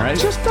Bryan, right?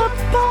 Just a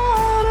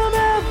part of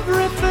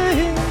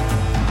everything.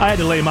 I had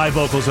to lay my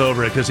vocals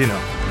over it because,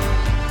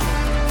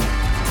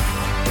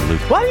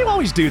 why do you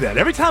always do that?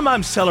 Every time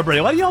I'm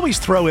celebrating, why do you always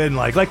throw in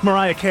like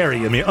Mariah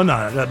Carey? I mean, oh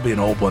no, that'd be an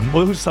old one.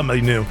 Well, who's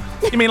somebody new?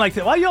 You mean like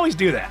that? Why do you always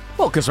do that?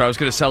 Well, because I was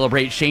going to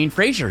celebrate Shane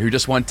Frazier, who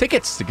just won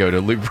tickets to go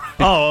to Luke Bryan.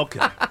 Oh,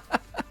 okay.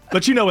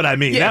 But you know what I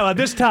mean. Yeah. Now,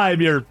 this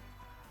time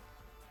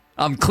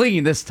I'm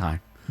clean this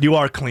time. You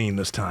are clean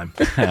this time.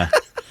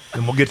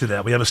 And we'll get to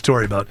that. We have a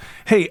story about,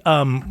 hey,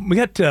 we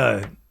got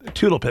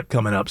Toodle Pip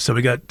coming up, so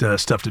we got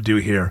stuff to do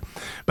here.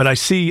 But I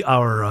see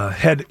our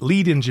head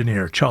lead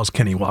engineer, Charles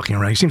Kinney, walking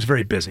around. He seems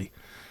very busy,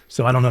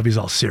 so I don't know if he's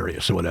all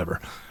serious or whatever.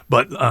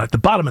 But at the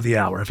bottom of the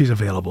hour, if he's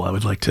available, I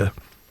would like to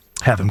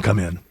have him come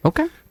in.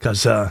 Okay.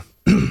 Because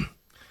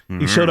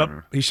he showed up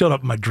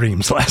in my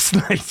dreams last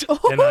night.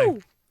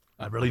 And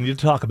I really need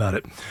to talk about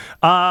it.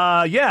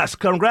 Yes,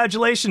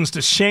 congratulations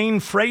to Shane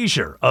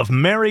Frazier of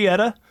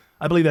Marietta.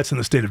 I believe that's in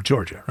the state of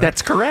Georgia, right?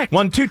 That's correct.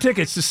 Won 2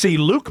 tickets to see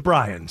Luke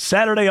Bryan,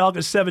 Saturday,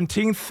 August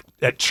 17th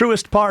at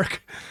Truist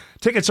Park.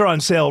 Tickets are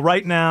on sale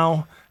right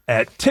now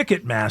at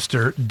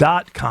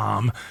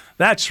Ticketmaster.com.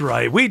 That's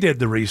right. We did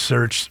the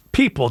research.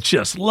 People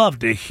just love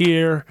to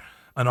hear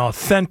an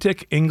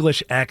authentic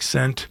English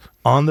accent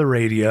on the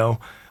radio.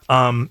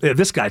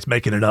 This guy's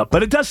making it up,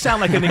 but it does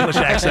sound like an English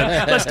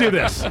accent. Let's do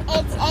this.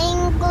 It's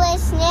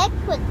English Nick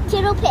with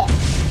Toodle Pip.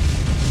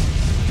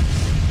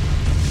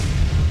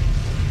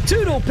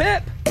 Toodle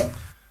Pip.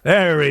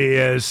 There he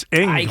is.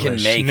 English I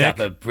can make Nick. up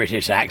a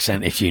British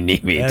accent if you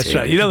need me to. That's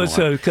right. You know, it's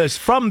because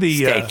from the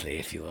stately,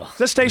 if you will. Is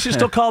that station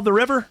still called The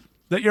River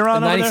that you're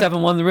on?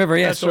 97.1 The River,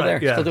 yeah, That's still right.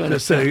 there. Yeah. Still doing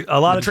it. A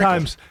lot of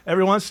times,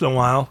 every once in a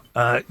while,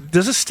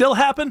 does this still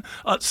happen?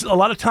 A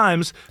lot of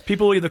times,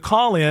 people will either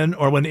call in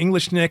or when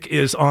English Nick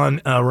is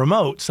on a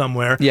remote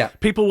somewhere,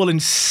 people will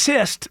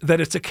insist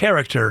that it's a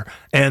character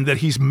and that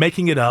he's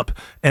making it up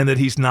and that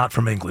he's not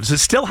from England. Does it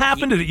still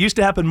happen? Did it used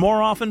to happen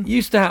more often?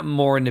 Used to happen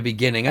more in the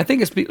beginning. I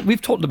think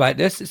we've talked about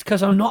this. It's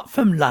because I'm not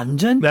from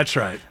London. That's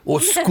right.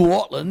 Or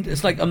Scotland.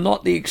 It's like I'm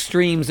not the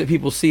extremes that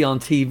people see on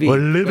TV. Or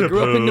I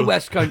grew up in the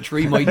West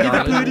Country, my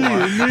darling.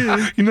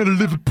 You're not a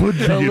Liverpool.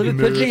 You don't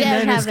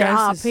have the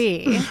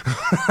RP.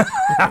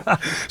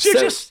 So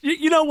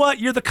you know what?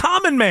 You're the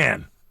common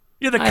man.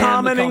 You're the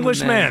common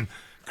English man.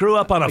 Grew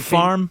up on a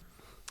farm.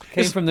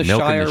 Came from the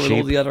Shire with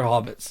all the other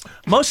hobbits.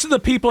 Most of the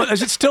people,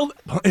 is it still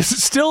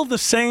the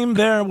same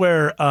there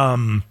where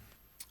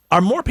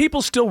are more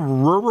people still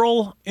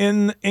rural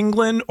in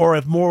England or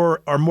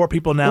are more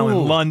people now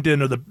in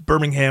London or the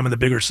Birmingham and the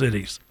bigger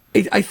cities?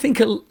 I think,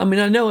 I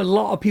know a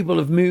lot of people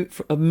have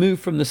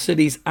moved from the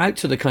cities out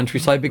to the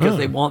countryside because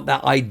they want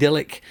that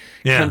idyllic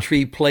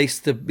country place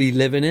to be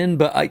living in,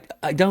 but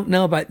I don't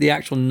know about the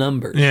actual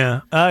numbers.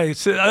 Yeah.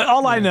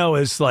 All I know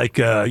is like,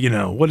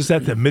 what is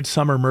that, the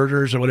Midsummer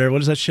Murders or whatever?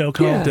 What is that show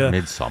called?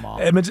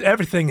 Midsummer.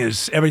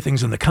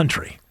 Everything's in the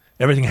country.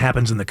 Everything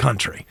happens in the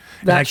country.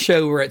 That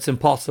show where it's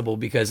impossible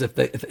because if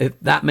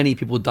that many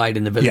people died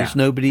in the village,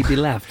 nobody'd be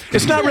left.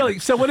 It's not really.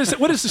 So what is it?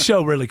 What is the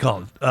show really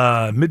called?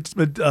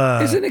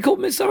 Isn't it called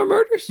Midsummer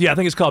Murders? Yeah, I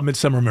think it's called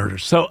Midsummer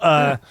Murders. So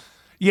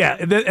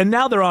and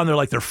now they're on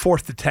their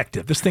fourth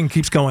detective. This thing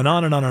keeps going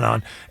on and on and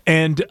on,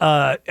 and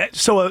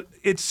so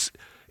it's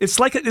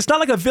not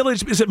like a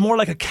village. Is it more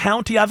like a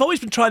county? I've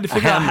always been trying to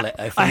figure out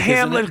a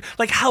hamlet.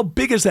 Like, how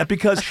big is that?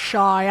 Because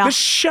this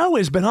show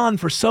has been on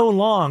for so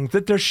long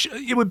that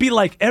it would be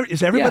like,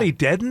 is everybody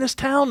dead in this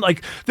town?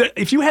 Like,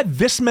 if you had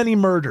this many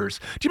murders,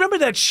 do you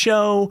remember that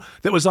show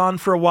that was on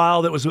for a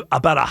while that was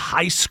about a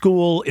high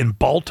school in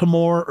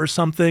Baltimore or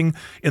something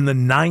in the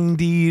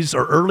 90s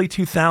or early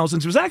 2000s?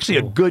 It was actually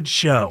a good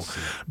show,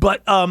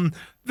 but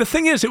the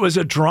thing is, it was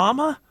a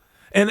drama.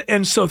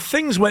 And so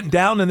things went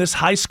down in this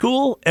high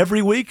school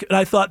every week, and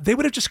I thought they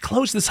would have just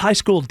closed this high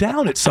school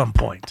down at some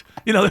point.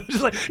 You know, it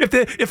was like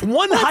if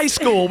one high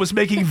school was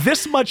making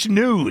this much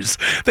news,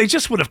 they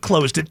just would have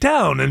closed it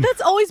down. And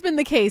that's always been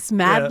the case.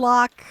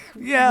 Matlock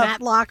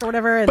or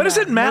whatever. But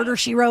isn't Murder,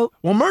 She Wrote?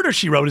 Well, Murder,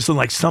 She Wrote is in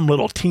like some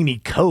little teeny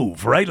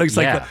cove, right? Like, it's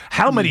like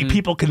how many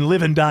people can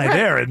live and die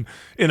there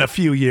in a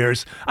few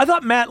years? I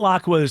thought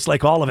Matlock was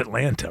like all of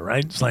Atlanta,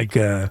 right? It's like,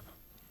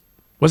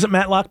 wasn't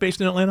Matlock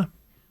based in Atlanta?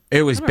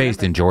 It was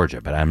based in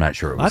Georgia, but I'm not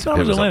sure it was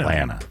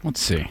Atlanta.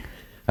 Let's see.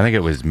 I think it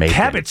was Macon.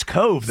 Cabot's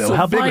Cove, though.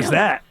 How big was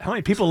that? How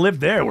many people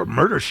lived there where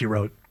Murder, She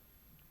Wrote?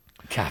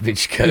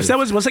 Cabbage Cove.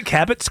 Was it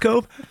Cabot's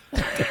Cove?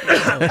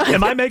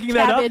 Am I making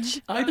that up?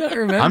 I don't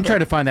remember. I'm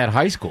trying to find that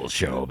high school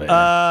show. But,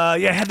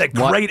 it had that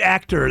great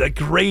actor. That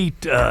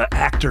great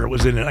actor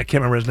was in it. I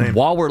can't remember his name.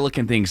 While we're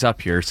looking things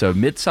up here, so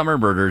Midsummer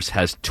Murders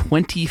has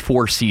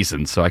 24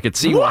 seasons, so I could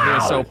see why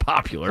it's so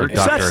popular. So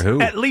Doctor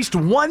Who. At least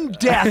one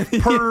death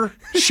per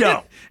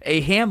show.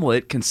 A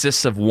hamlet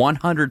consists of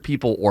 100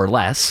 people or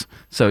less.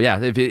 So yeah,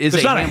 if it is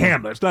it's not a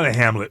hamlet. It's not a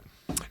hamlet.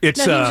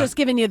 It's he was just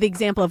giving you the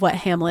example of what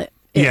hamlet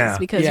is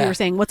because you were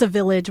saying what's a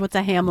village, what's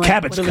a hamlet.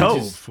 Cabot's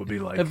Cove would be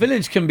like a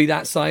village can be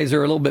that size or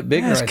a little bit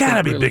bigger. It's got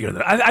to be bigger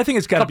than I think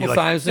it's got to be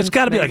like it's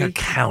got to be like a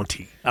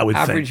county. I would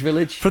average think.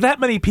 Village for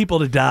that many people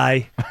to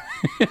die.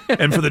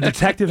 And for the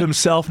detective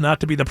himself not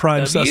to be the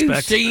prime suspect.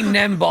 You've seen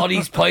them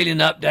bodies piling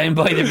up down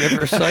by the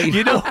riverside.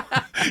 You know,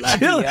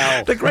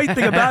 the great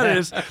thing about it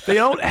is they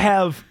don't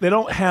have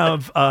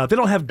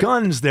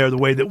guns there the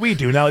way that we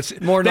do. Now it's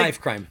more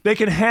knife crime. They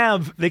can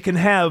have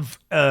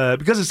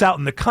because it's out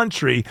in the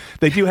country.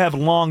 They do have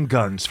long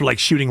guns for like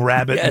shooting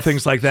rabbit and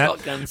things like that.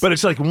 Shotguns. But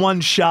it's like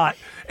one shot,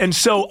 and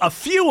so a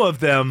few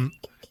of them.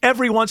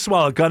 Every once in a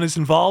while, a gun is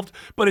involved,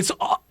 but it's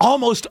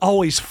almost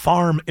always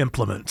farm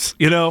implements.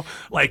 You know,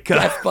 like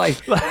death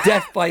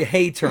by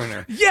hay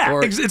turner. Yeah,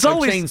 it's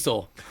always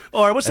chainsaw.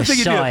 Or what's the thing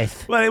you do?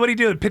 Well, what do you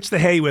do? Pitch the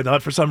hay with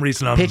for some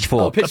reason.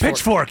 Pitchfork. A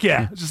pitchfork.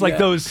 Yeah, just like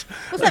those.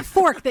 What's that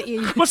fork that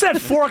you? What's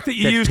that fork that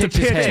you use to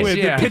pitch with?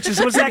 Yeah.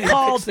 Pitches. What's that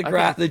called?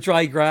 The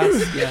dry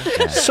grass.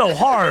 Yeah. So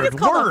hard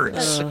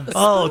words.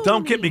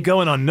 Don't get me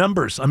going on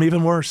numbers. I'm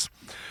even worse.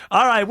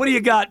 All right, what do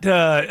you got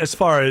as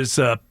far as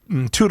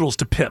Toodles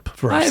to Pip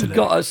for us today? I've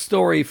got a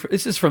story.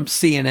 This is from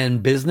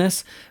CNN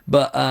Business,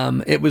 but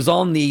it was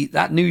on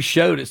that new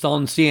show that's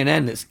on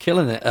CNN that's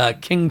killing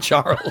it, King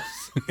Charles.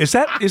 Is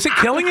it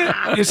killing it?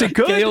 Is it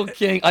good? Gayle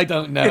King, I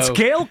don't know. It's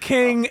Gayle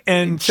King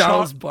and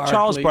Charles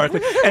Barkley.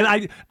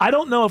 And I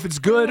don't know if it's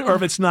good or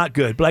if it's not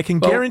good, but I can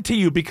guarantee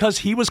you, because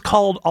he was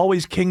called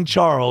always King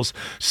Charles,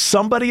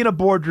 somebody in a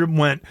boardroom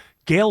went,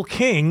 Gayle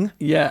King?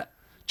 Yeah.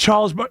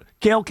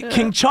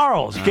 King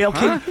Charles. Gayle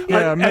King.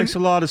 Yeah, it makes a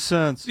lot of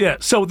sense. Yeah,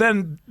 so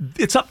then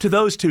it's up to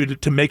those two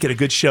to make it a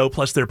good show,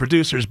 plus their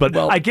producers. But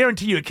I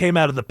guarantee you it came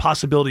out of the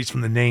possibilities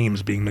from the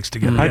names being mixed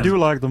together. I do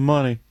like the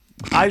money.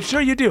 I'm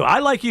sure you do. I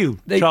like you,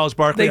 Charles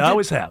Barkley. I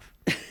always have.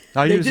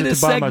 I use it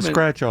to buy my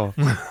scratch-off.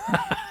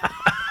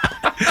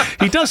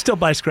 He does still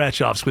buy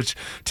scratch-offs, which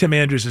Tim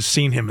Andrews has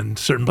seen him in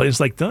certain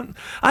places.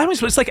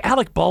 It's like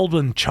Alec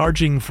Baldwin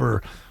charging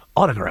for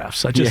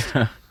autographs.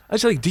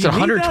 It's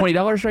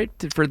 $120, right,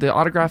 for the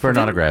autograph? For an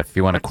autograph, if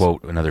you want to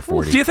quote another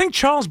 40. Do you think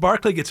Charles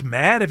Barkley gets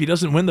mad if he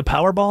doesn't win the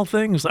Powerball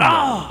thing? He's like,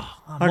 I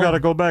got to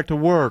go back to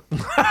work.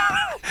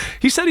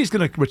 He said he's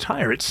going to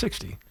retire at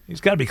 60.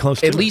 He's got to be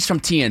close to at least from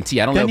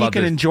TNT. I don't know about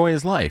Then he can enjoy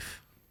his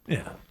life.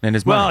 Yeah. And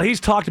his money. Well,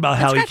 he's talked about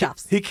how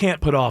he can't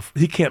put up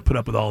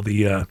with all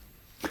the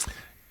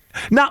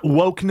not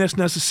wokeness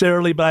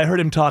necessarily, but I heard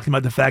him talking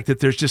about the fact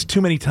that there's just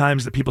too many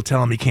times that people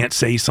tell him he can't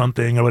say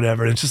something or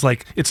whatever, and it's just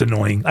like, it's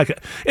annoying.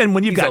 And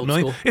when you've got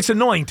annoying, it's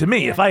annoying to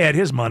me. If I had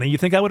his money, you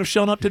think I would have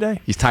shown up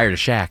today? He's tired of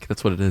Shaq.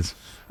 That's what it is.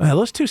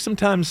 Those two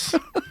sometimes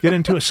get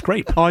into a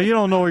scrape. Oh, you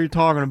don't know what you're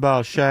talking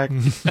about, Shaq.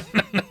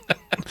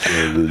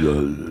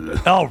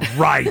 All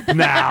right,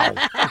 now.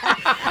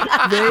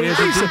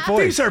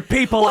 These are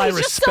people I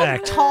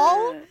respect. So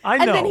tall. I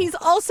know. And then he's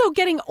also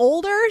getting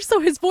older, so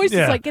his voice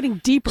is like getting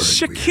deeper.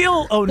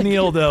 Shaquille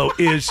O'Neal, though,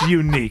 is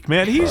unique,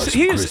 man. He's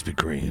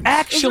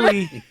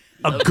actually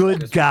a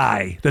good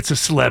guy that's a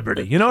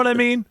celebrity. You know what I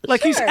mean?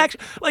 Like he's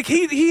actually like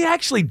he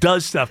actually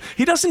does stuff.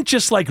 He doesn't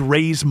just like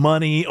raise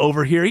money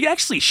over here. He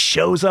actually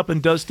shows up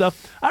and does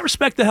stuff. I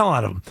respect the hell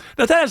out of him.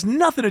 Now that has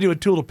nothing to do with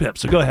Toodle Pip.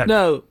 So go ahead.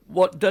 No,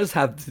 what does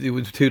have to do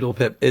with Toodle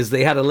Pip is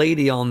they had a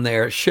lady on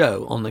their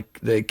show, on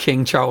the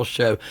King Charles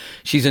show.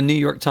 She's a New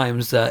York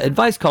Times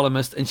advice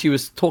columnist, and she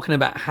was talking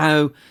about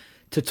how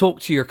to talk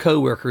to your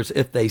coworkers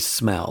if they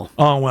smell.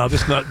 Oh well,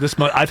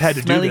 I've had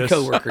to Smelly do this.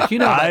 coworkers, you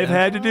know. I've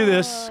had to do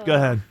this. Go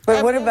ahead.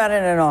 But what about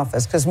in an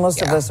office? Because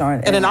most of us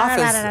aren't. In an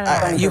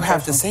office, you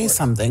have to say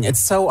something. It's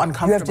so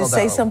uncomfortable. You have to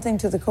say something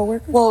to the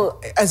coworker.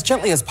 Well, as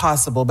gently as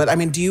possible. But I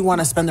mean, do you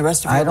want to spend the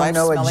rest of your life? I don't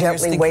know a smelling your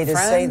gently stinky way to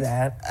say friend?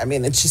 that. I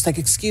mean, it's just like,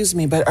 excuse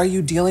me, but are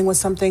you dealing with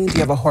something? Do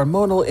you have a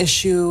hormonal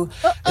issue?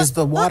 Is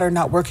the water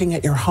not working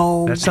at your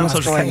home? That sounds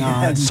What's going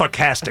on?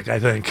 sarcastic, I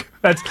think.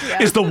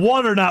 Is the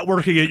water not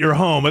working at your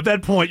home? At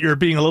that point, you're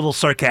being a little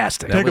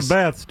sarcastic. Take a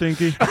bath,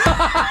 Stinky.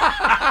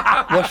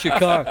 Wash your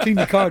car. Clean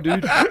your car,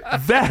 dude.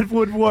 That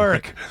would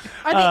work.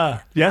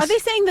 Yes? Are they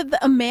saying that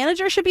a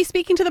manager should be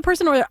speaking to the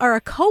person or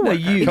a coworker? No,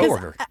 you. Because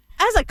Coworker.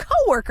 As a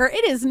coworker,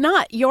 it is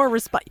not your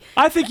response.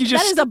 I think you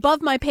just... That is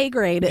above my pay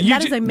grade.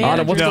 That is a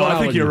manager. No, I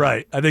think you're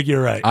right.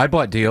 I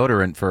bought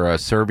deodorant for a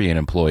Serbian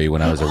employee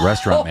when I was a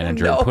restaurant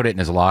manager and put it in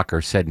his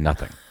locker, said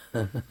nothing.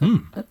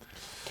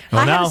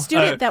 I had a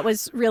student that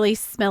was really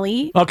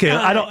smelly. Okay,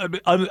 I don't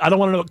want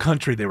to know what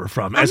country they were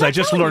from, as I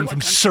just learned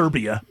from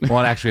Serbia. Well,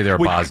 actually, they're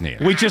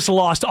Bosnian. We just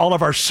lost all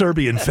of our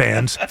Serbian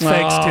fans.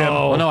 Thanks, Tim.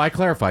 Well, no, I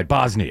clarified.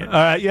 Bosnian. All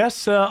right,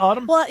 yes,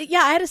 Autumn? Well, yeah,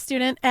 I had a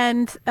student,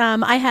 and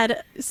I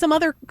had some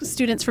other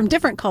students from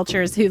different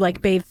cultures who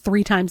like bathe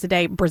 3 times a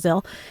day,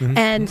 Brazil,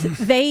 and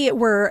they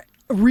were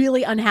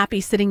really unhappy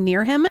sitting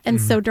near him.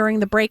 And so during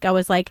the break, I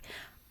was like,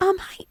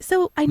 hi,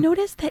 so I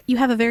noticed that you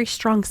have a very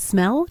strong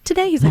smell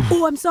today. He's like,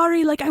 oh, I'm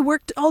sorry. Like, I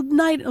worked all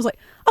night. And I was like,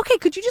 okay,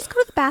 could you just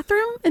go to the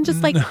bathroom and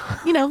just like,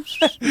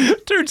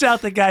 Turns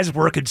out the guy's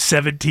working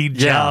 17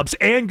 jobs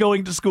and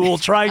going to school,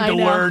 trying to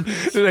learn.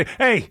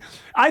 Hey,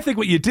 I think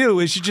what you do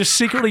is you just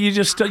secretly,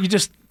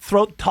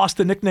 toss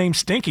the nickname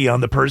Stinky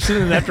on the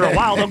person, and after a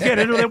while, they'll get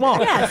it or they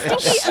won't. Yeah,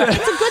 Stinky, it's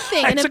a good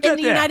thing. And in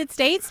the United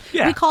States,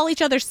 we call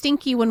each other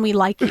Stinky when we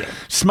like you.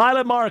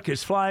 Smiley Mark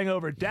is flying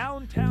over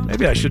downtown.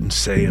 Maybe I shouldn't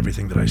say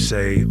everything that I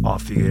say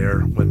off the air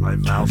when my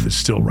mouth is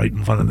still right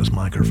in front of this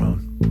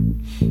microphone.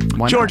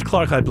 George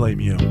Clark, I blame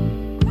you.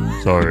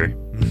 Sorry.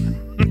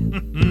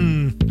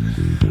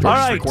 George's All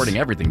right. recording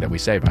everything that we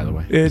say, by the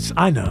way.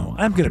 I know.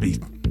 I'm going to be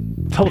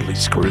totally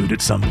screwed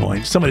at some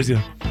point. Somebody's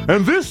going to...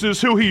 And this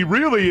is who he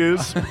really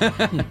is. What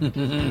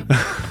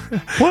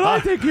I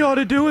think you ought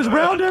to do is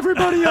round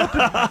everybody up.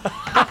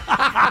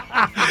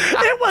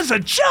 It was a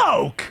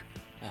joke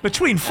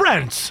between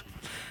friends.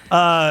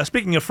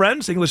 Speaking of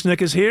friends, English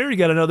Nick is here. You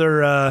got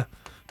another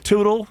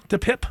Toodle to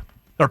Pip?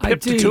 Or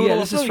Pip to Toodle? Yeah,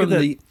 this is from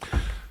the...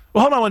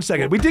 Well, hold on one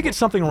second. We did get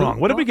something wrong.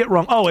 What did we get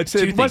wrong? Oh, it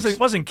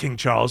wasn't King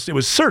Charles. It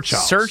was Sir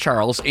Charles. Sir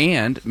Charles,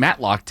 and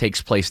Matlock takes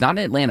place not in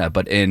Atlanta,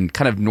 but in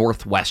kind of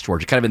northwest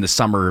Georgia, kind of in the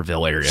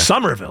Somerville area.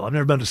 Somerville? I've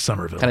never been to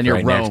Somerville. Kind of near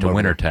right Rome. next to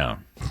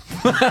Wintertown.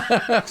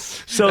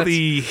 So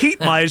the heat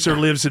miser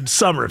lives in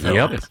Somerville.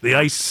 Yep. The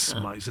ice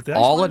miser.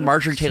 All in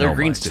Marjorie Taylor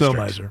Greene's district.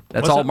 Snow miser.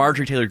 That's all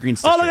Marjorie Taylor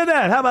Greene's Oh, district. look at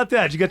that. How about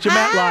that? You got your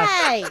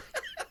Matlock.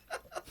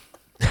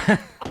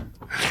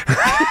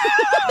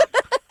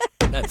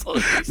 That's all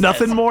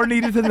Nothing more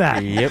needed than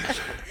that. Yep.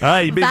 All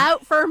right.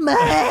 Vote for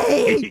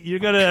me. You're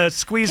going to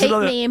squeeze Keep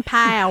another... me in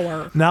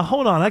power. Now,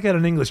 hold on. I got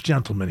an English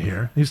gentleman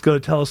here. He's going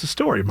to tell us a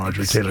story,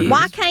 Marjorie Taylor.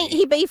 Why can't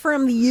he be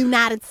from the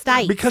United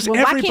States? Because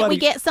why can't we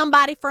get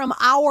somebody from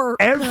our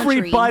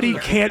Everybody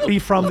country? can't be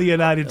from the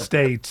United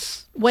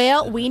States.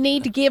 Well, we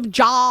need to give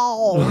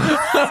jobs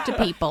to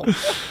people. All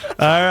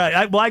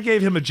right. I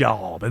gave him a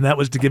job, and that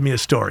was to give me a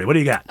story. What do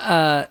you got?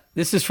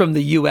 This is from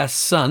the U.S.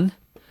 Sun.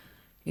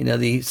 You know,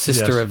 the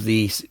sister of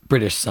the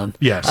British Sun.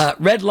 Yes.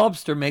 Red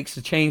Lobster makes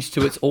a change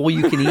to its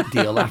all-you-can-eat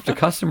deal after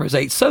customers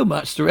ate so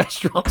much the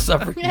restaurant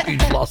suffered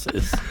huge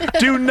losses.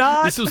 Do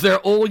not... This was their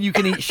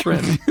all-you-can-eat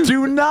shrimp.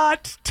 Do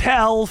not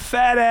tell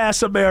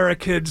fat-ass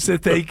Americans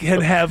that they can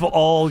have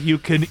all you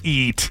can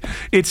eat.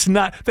 It's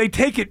not... They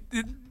take it...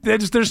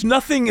 There's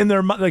nothing in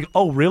their mind... Like,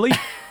 oh, really?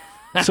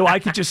 So I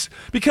could just...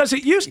 Because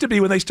it used to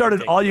be when they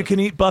started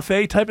all-you-can-eat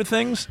buffet type of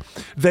things,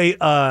 they...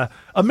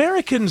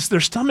 Americans, their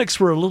stomachs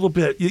were a little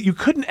bit... You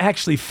couldn't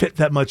actually fit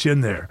that much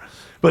in there.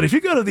 But if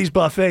you go to these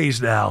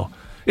buffets now,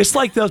 it's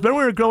like those... Remember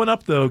when we were growing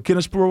up, the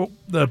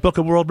the Book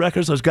of World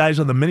Records, those guys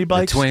on the mini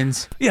bikes? The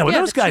twins. Yeah, when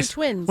Yeah, those the two guys...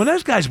 twins. When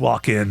those guys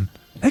walk in,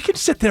 they can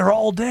sit there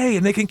all day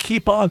and they can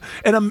keep on.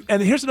 And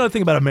here's another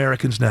thing about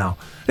Americans now.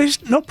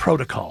 There's no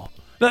protocol.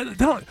 They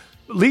don't...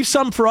 Leave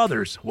some for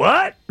others.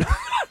 What?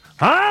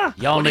 Huh?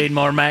 Y'all need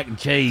more mac and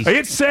cheese.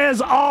 It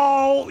says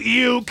all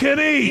you can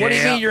eat. What do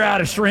you mean you're out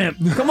of shrimp?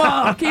 Come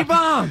on, keep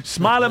on.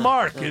 Smiley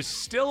Mark is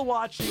still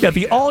watching. Yeah,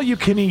 the all you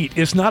can eat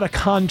is not a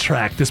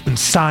contract that's been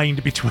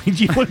signed between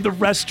you and the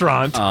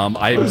restaurant.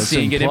 I'm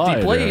seeing an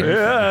empty plate.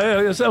 Yeah,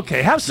 it's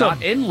okay. Have some.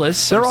 Not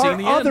endless. There I'm are seeing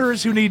the end.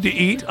 others who need to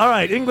eat. All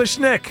right, English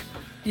Nick.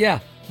 Yeah.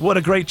 what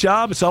a great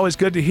job. It's always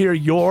good to hear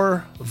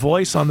your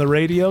voice on the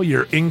radio,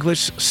 your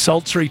English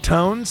sultry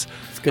tones.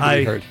 It's good to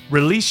be heard.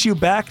 Release you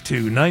back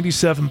to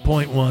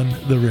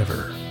 97.1 The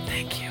River.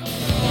 Thank you.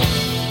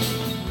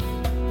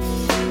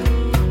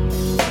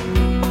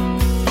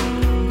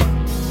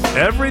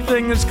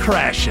 Everything is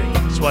crashing.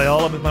 That's why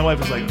all of it, my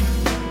wife is like,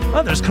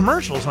 oh, there's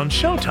commercials on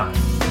Showtime.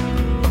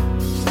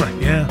 It's like,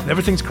 yeah,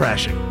 everything's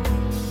crashing.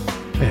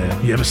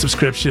 Yeah, you have a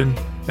subscription.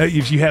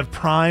 If you have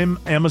Prime,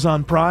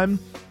 Amazon Prime,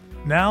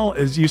 now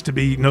it used to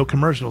be no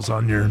commercials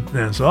on your.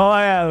 So, oh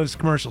yeah, there's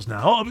commercials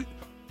now. Oh, you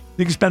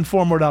can spend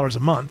 $4 more a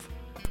month.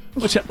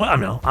 Which, well, I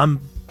mean,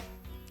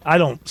 I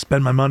don't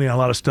spend my money on a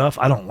lot of stuff.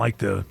 I don't like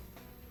to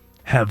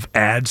have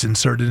ads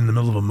inserted in the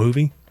middle of a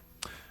movie.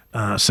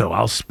 So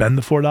I'll spend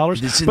the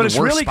 $4. But it's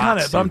really kind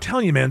of. I'm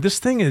telling you, man, this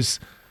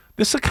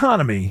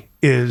economy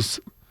is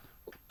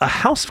a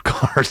house of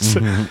cards.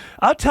 Mm-hmm.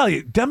 I'll tell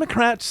you,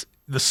 Democrats.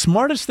 The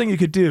smartest thing you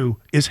could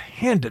do is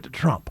hand it to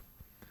Trump,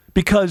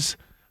 because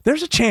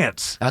there's a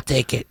chance. I'll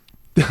take it.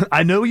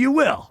 I know you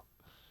will,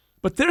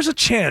 but there's a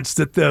chance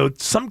that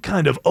some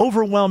kind of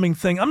overwhelming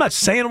thing. I'm not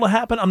saying it'll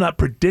happen. I'm not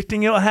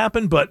predicting it'll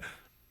happen, but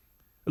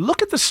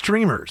look at the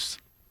streamers.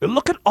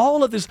 Look at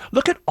all of this.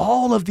 Look at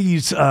all of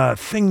these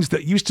things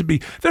that used to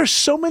be. There's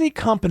so many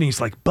companies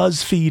like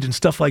BuzzFeed and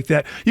stuff like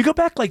that. You go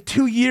back like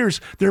 2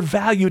 years, they're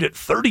valued at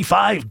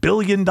 $35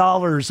 billion,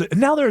 and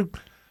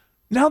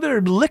now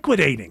they're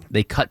liquidating.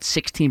 They cut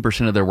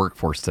 16% of their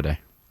workforce today.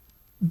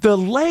 The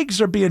legs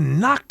are being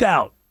knocked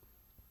out.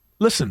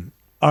 Listen,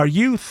 are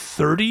you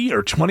 30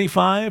 or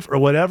 25 or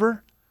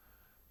whatever?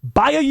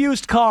 Buy a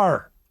used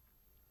car.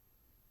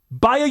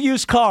 Buy a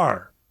used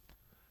car.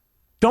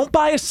 Don't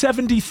buy a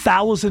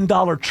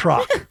 $70,000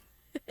 truck.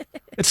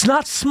 It's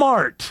not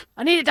smart.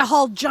 I need it to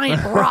haul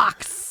giant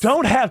rocks.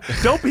 Don't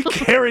be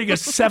carrying a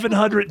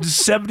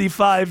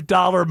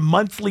 $775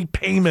 monthly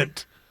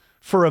payment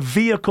for a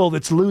vehicle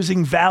that's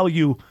losing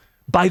value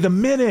by the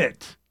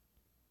minute.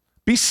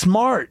 Be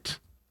smart.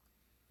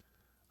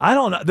 I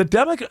don't know. The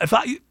Democrat, if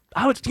I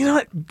would, you know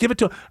what, give it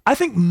to him. I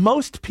think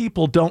most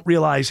people don't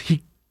realize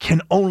he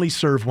can only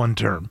serve one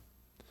term.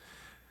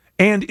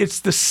 And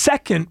it's the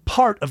second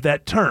part of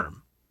that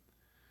term.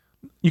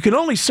 You can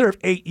only serve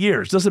 8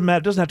 years. Doesn't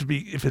matter. Doesn't have to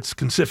be if it's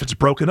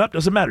broken up.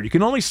 Doesn't matter. You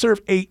can only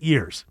serve 8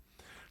 years.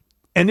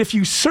 And if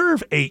you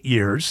serve 8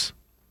 years,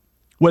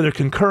 whether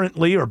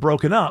concurrently or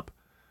broken up,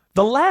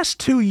 the last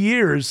 2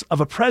 years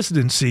of a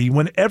presidency,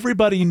 when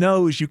everybody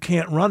knows you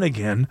can't run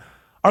again,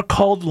 are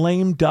called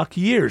lame duck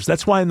years.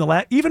 That's why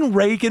even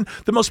Reagan,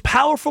 the most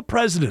powerful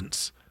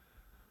presidents,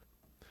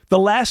 the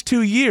last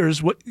 2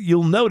 years, what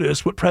you'll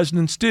notice what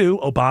presidents do,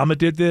 Obama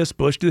did this,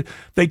 Bush did,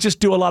 they just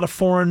do a lot of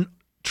foreign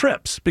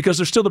trips because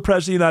they're still the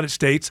president of the United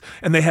States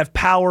and they have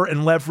power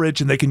and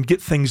leverage and they can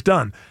get things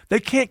done. They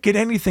can't get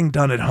anything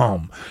done at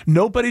home.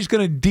 Nobody's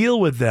going to deal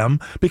with them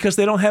because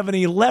they don't have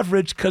any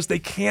leverage, because they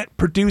can't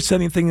produce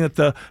anything at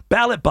the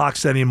ballot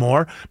box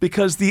anymore,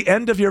 because the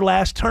end of your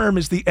last term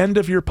is the end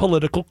of your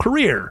political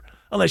career,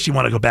 unless you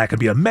want to go back and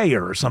be a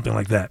mayor or something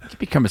like that. You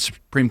become a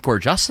Supreme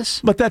Court justice.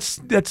 But that's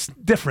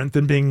different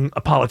than being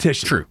a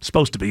politician. True.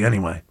 Supposed to be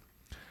anyway.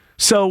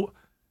 So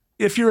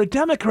if you're a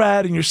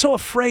Democrat and you're so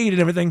afraid and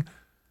everything,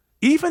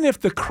 even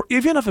if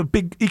a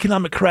big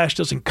economic crash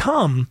doesn't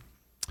come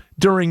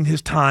during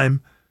his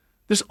time,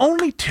 there's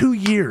only 2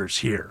 years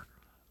here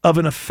of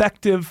an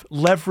effective,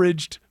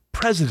 leveraged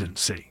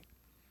presidency.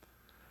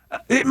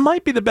 It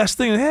might be the best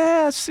thing.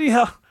 Let's see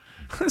how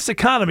this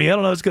economy. I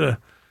don't know.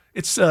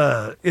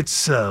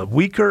 It's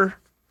weaker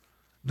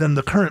than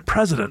the current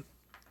president.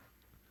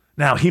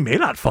 Now he may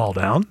not fall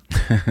down,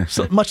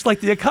 so much like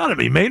the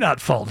economy may not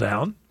fall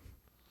down.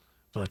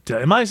 But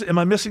am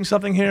I missing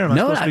something here? Am I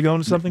supposed to be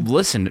going to something?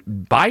 Listen,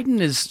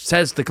 Biden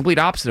says the complete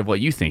opposite of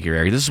what you think here,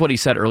 Eric. This is what he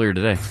said earlier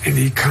today. And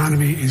the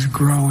economy is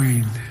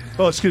growing.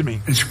 Oh, excuse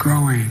me. It's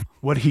growing.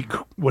 What he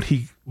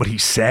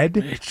said?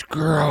 It's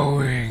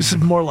growing. This is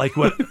more like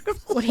what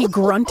what he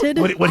grunted.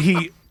 What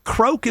he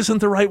croak isn't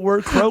the right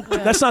word. Croak.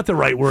 That's not the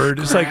right word.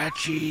 It's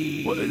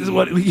Scratchy.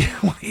 like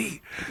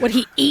what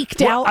he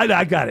eked out.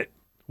 I got it.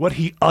 What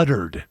he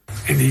uttered.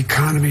 And the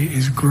economy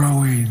is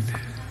growing.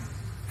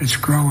 It's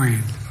growing.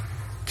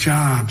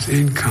 Jobs,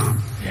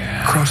 income,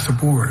 across the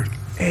board.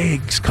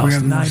 Eggs cost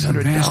 $900. We have the most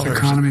advanced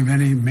economy of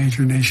any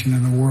major nation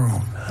in the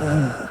world.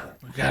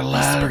 We got a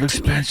lot of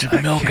expensive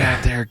milk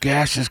out there.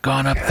 Gas has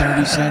gone up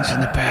 30 cents in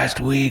the past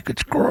week.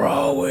 It's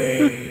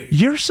growing.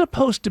 You're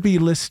supposed to be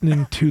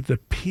listening to the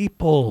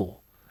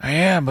people. I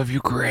am of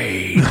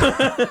Ukraine.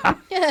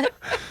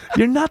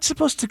 You're not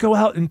supposed to go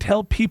out and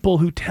tell people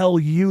who tell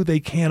you they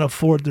can't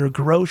afford their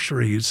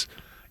groceries.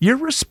 Your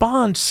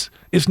response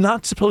is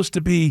not supposed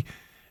to be,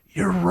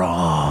 "You're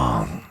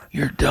wrong.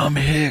 You're dumb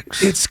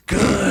hicks." It's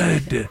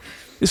good.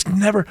 It's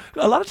never.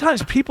 A lot of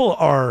times people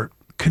are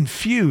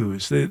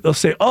confused. They'll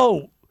say,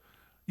 "Oh,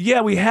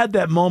 yeah, we had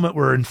that moment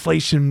where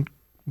inflation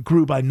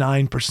grew by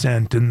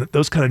 9% and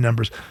those kind of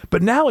numbers,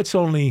 but now it's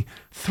only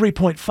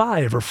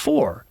 3.5 or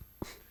 4."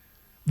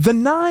 The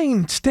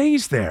 9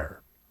 stays there.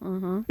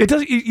 It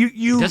doesn't.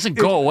 It doesn't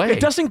go away. It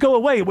doesn't go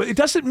away. It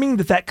doesn't mean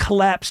that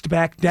collapsed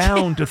back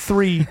down to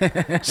 3.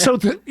 So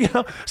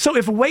so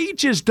if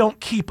wages don't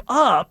keep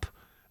up,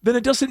 then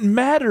it doesn't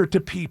matter to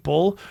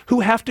people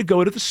who have to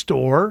go to the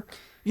store,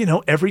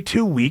 every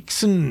 2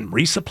 weeks and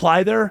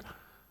resupply their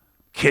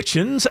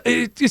kitchens.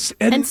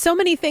 And so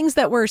many things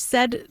that were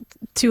said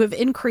to have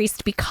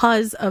increased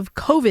because of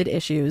COVID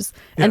issues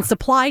and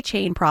supply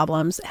chain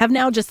problems have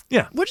now we're just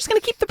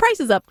going to keep the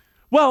prices up.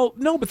 Well,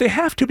 no, but they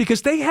have to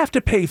because they have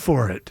to pay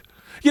for it.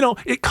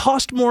 It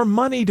cost more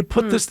money to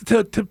put this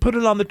to put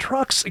it on the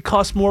trucks. It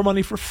costs more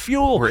money for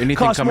fuel. Or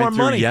anything coming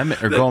through Yemen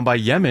or going by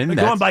Yemen.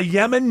 Going by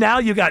Yemen now,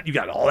 you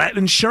got all that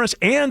insurance,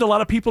 and a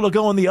lot of people are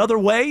going the other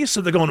way, so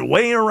they're going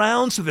way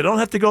around, so they don't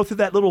have to go through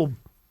that little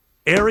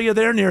area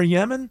there near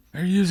Yemen.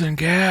 They're using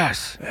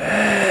gas.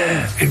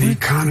 And the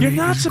economy You're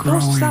not is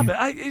supposed growing. to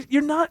stop it.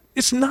 You're not.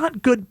 It's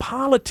not good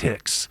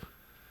politics.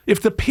 If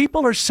the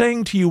people are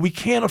saying to you, we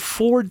can't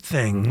afford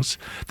things,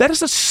 that is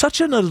such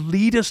an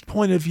elitist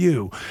point of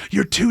view.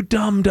 You're too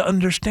dumb to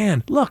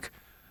understand. Look,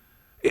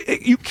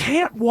 you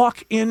can't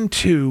walk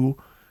into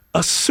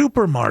a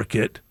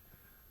supermarket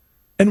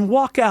and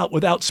walk out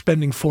without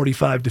spending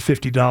 $45 to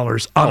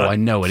 $50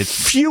 on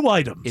few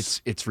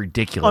items. It's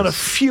ridiculous. On a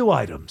few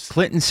items.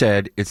 Clinton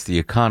said it's the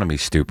economy,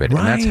 stupid,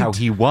 and that's how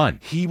he won.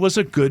 He was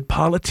a good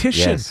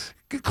politician. Yes.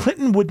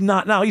 Clinton would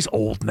not. Now he's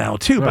old now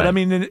too, but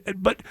Right.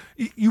 but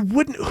you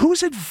wouldn't.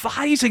 Who's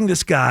advising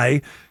this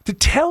guy to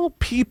tell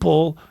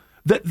people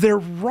that they're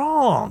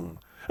wrong?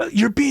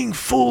 You're being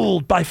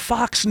fooled by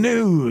Fox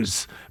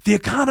News. The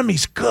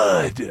economy's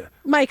good.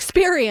 My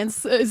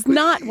experience is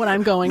not what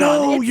I'm going on.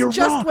 No, It's you're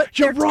just wrong. what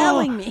You're they're wrong.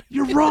 telling me.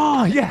 You're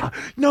wrong. Yeah.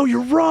 No,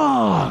 you're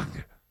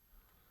wrong.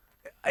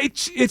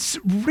 It's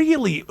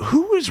really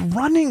who is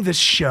running this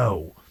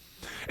show,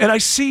 and I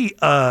see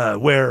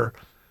where.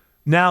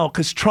 Now,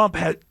 because Trump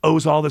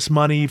owes all this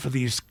money for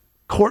these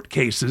court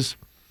cases,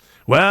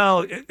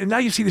 well, and now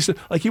you see this,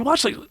 like you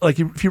watch,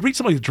 if you read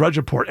something like the Drudge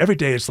Report, every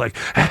day it's like,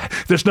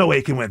 there's no way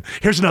he can win.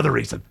 Here's another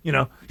reason.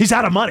 He's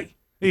out of money.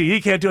 He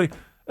can't do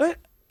it.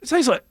 It's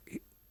like,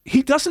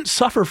 he doesn't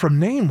suffer from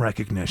name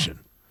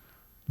recognition.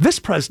 This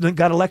president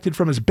got elected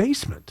from his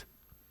basement.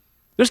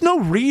 There's no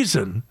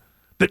reason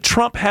that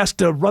Trump has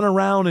to run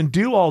around and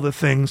do all the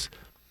things.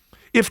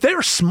 If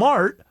they're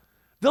smart,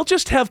 they'll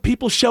just have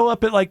people show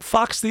up at like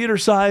Fox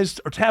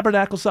Theater-sized or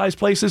Tabernacle-sized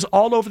places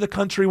all over the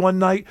country one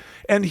night,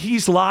 and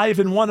he's live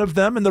in one of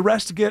them, and the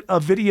rest get a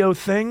video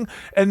thing,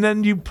 and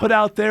then you put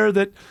out there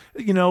that,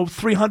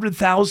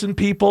 300,000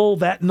 people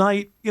that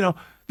night.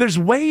 There's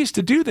ways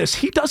to do this.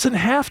 He doesn't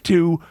have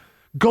to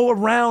go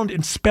around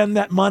and spend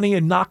that money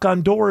and knock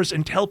on doors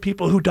and tell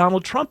people who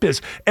Donald Trump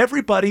is.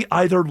 Everybody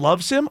either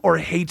loves him or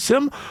hates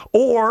him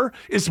or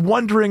is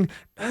wondering,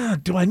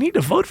 do I need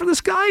to vote for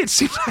this guy? It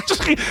seems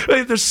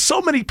like there's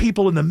so many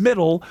people in the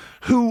middle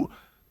who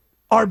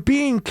are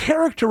being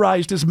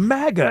characterized as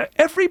MAGA.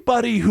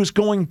 Everybody who's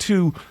going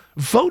to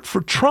vote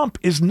for Trump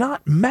is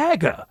not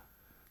MAGA.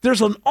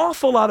 There's an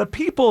awful lot of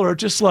people who are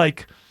just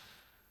like,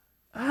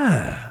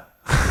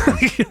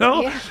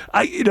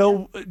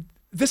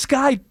 this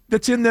guy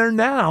that's in there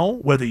now,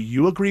 whether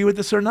you agree with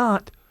this or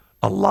not,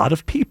 a lot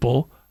of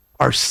people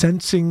are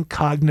sensing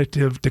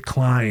cognitive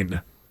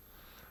decline.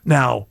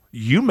 Now,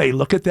 you may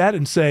look at that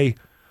and say,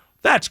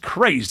 that's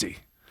crazy.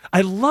 I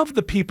love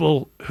the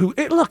people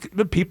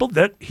the people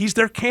that he's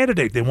their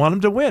candidate. They want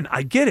him to win.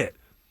 I get it.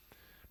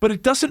 But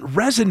it doesn't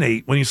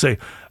resonate when you say,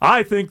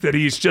 I think that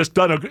he's just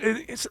done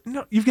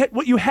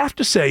what you have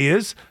to say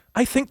is,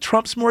 I think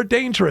Trump's more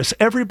dangerous.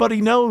 Everybody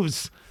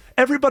knows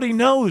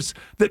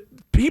that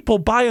people,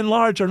 by and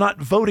large, are not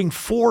voting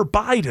for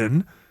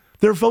Biden.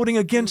 They're voting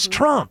against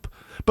Trump.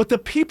 But the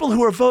people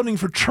who are voting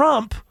for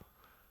Trump,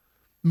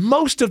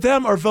 most of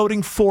them are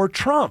voting for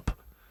Trump.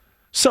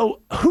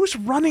 So who's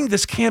running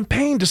this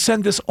campaign to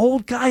send this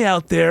old guy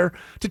out there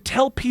to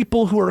tell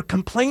people who are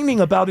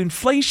complaining about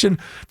inflation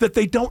that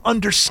they don't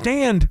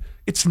understand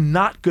it's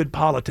not good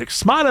politics?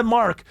 Smart and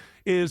Mark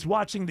is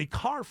watching the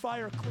car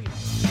fire cleanup.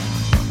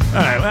 All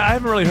right, I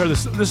haven't really heard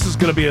this. This is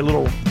going to be a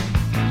little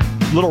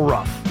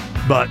rough,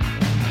 but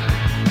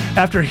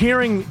after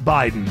hearing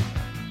Biden,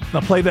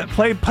 now play.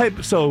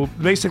 So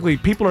basically,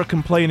 people are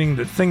complaining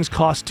that things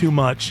cost too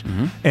much,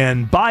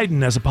 and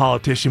Biden, as a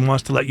politician,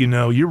 wants to let you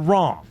know you're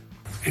wrong.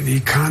 And the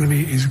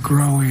economy is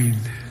growing.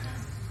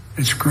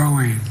 It's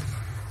growing.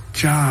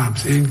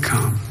 Jobs,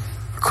 income,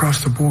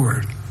 across the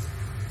board.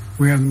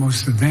 We have the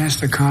most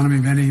advanced economy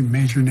of any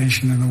major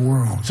nation in the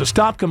world. So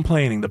stop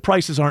complaining. The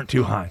prices aren't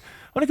too high.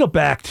 I want to go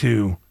back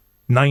to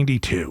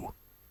 92.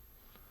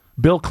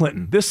 Bill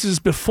Clinton. This is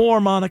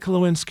before Monica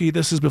Lewinsky.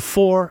 This is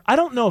before. I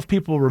don't know if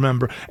people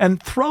remember.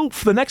 And for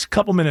the next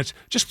couple minutes,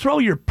 just throw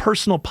your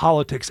personal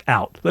politics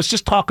out. Let's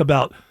just talk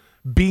about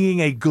being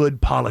a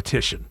good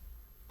politician.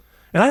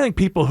 And I think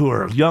people who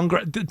are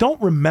younger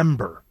don't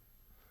remember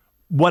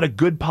what a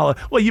good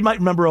politician. Well, you might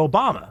remember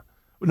Obama.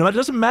 No, it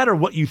doesn't matter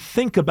what you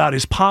think about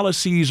his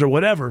policies or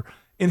whatever.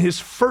 In his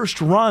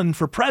first run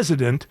for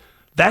president,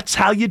 that's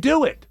how you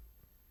do it.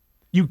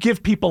 You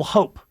give people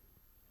hope.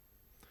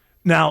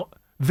 Now,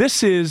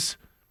 this is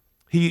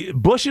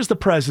Bush is the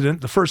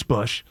president, the first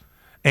Bush,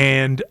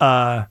 and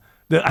I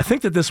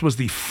think that this was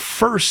the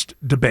first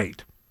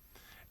debate.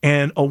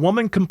 And a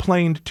woman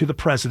complained to the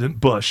president,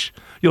 Bush.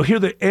 You'll hear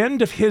the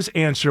end of his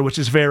answer, which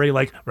is very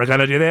like, we're going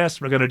to do this,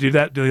 we're going to do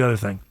that, do the other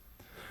thing.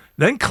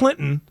 Then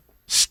Clinton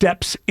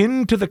steps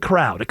into the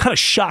crowd. It kind of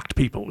shocked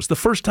people. It was the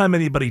first time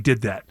anybody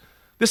did that.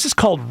 This is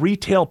called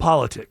retail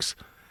politics.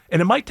 And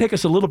it might take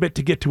us a little bit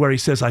to get to where he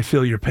says, I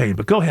feel your pain.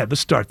 But go ahead,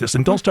 let's start this.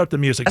 And don't start the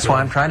music. That's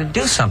why I'm trying to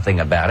do something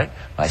about it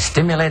by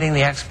stimulating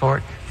the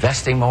export,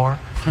 investing more,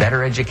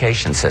 better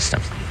education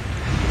systems.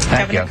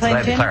 Thank you. I'm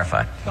glad to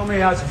clarify. Tell me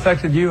how it's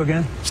affected you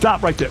again.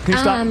 Stop right there. Can you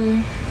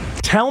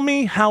stop? Tell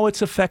me how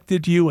it's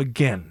affected you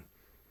again.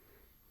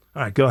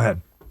 All right, go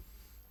ahead.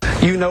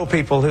 You know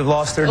people who've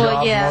lost their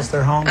jobs and lost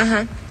their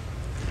homes?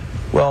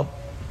 Well,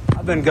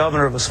 I've been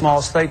governor of a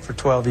small state for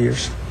 12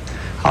 years.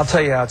 I'll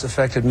tell you how it's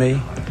affected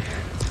me.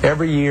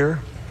 Every year,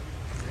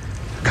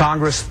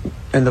 Congress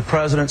and the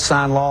president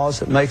sign laws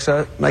that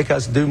make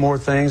us do more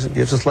things and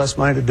gives us less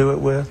money to do it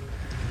with.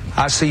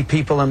 I see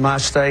people in my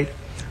state,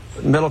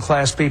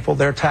 middle-class people,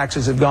 their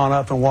taxes have gone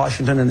up in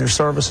Washington and their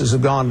services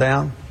have gone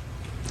down,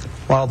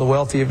 while the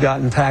wealthy have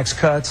gotten tax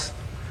cuts.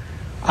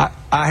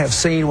 I have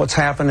seen what's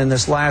happened in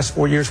this last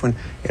 4 years. When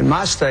in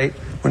my state,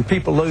 when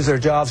people lose their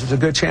jobs, there's a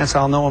good chance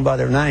I'll know them by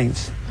their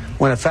names.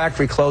 When a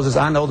factory closes,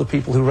 I know the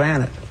people who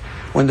ran it.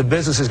 When the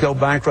businesses go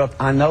bankrupt,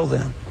 I know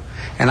them.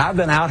 And I've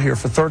been out here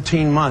for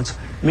 13 months,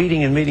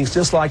 meeting in meetings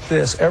just like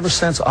this ever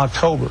since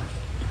October,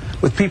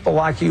 with people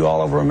like you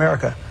all over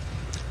America.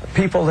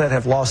 People that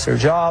have lost their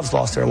jobs,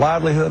 lost their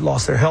livelihood,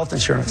 lost their health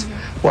insurance.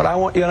 What I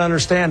want you to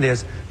understand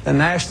is the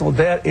national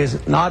debt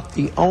is not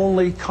the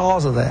only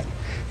cause of that.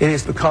 It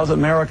is because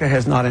America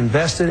has not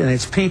invested in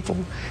its people.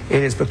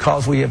 It is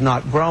because we have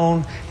not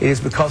grown. It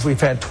is because we've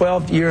had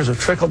 12 years of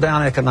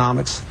trickle-down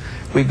economics.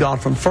 We've gone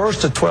from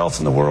 1st to 12th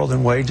in the world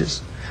in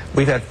wages.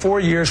 We've had 4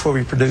 years where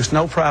we produced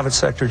no private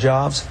sector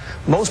jobs.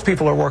 Most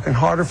people are working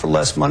harder for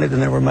less money than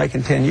they were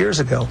making 10 years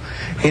ago.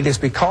 It is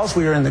because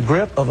we are in the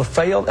grip of a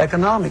failed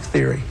economic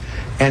theory.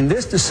 And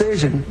this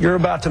decision you're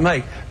about to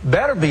make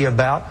better be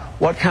about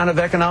what kind of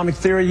economic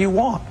theory you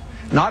want.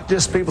 Not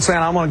just people saying,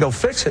 I'm going to go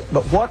fix it,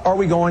 but what are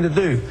we going to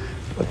do?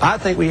 What I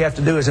think we have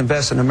to do is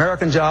invest in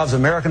American jobs,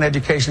 American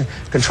education,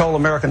 control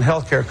American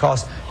health care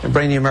costs, and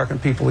bring the American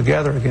people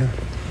together again.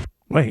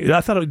 Wait,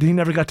 I thought he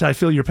never got to I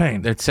feel your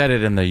pain. It said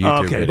it in the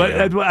YouTube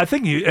video. But I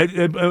think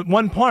at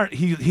one part,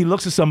 he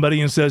looks at somebody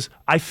and says,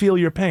 I feel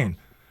your pain.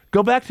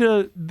 Go back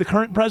to the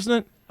current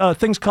president.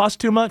 Things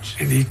cost too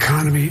much. And the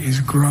economy is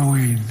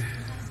growing.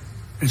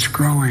 It's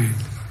growing.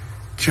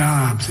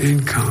 Jobs,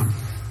 income,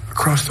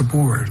 across the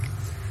board.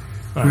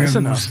 We have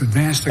the most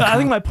advanced economy. I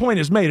think my point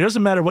is made. It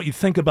doesn't matter what you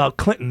think about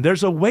Clinton.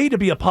 There's a way to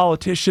be a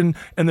politician,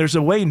 and there's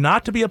a way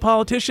not to be a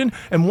politician.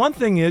 And one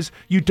thing is,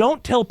 you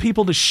don't tell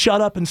people to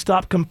shut up and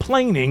stop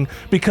complaining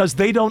because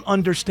they don't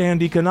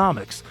understand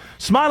economics.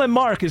 Smiling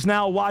Mark is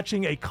now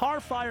watching a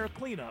car fire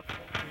cleanup.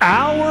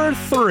 Hour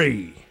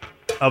 3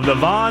 of the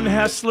Von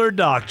Haessler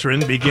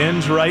Doctrine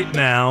begins right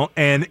now,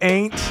 and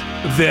ain't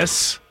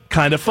this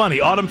kind of funny?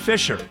 Autumn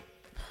Fisher.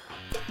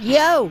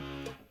 Yo.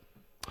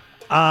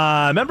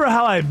 Remember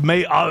how I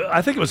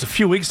think it was a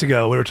few weeks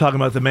ago, we were talking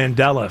about the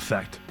Mandela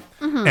effect.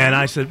 Mm-hmm. And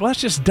I said, well,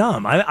 that's just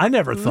dumb. I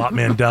never thought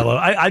Mandela.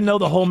 I know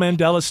the whole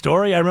Mandela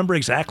story. I remember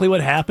exactly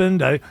what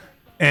happened.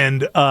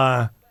 And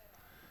I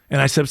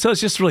said, so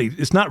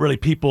it's not really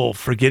people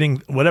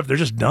forgetting whatever. They're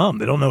just dumb.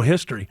 They don't know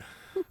history.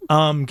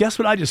 Guess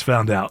what I just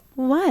found out?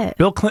 What?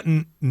 Bill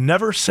Clinton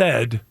never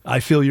said, I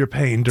feel your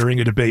pain during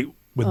a debate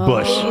with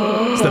Bush.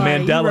 It's the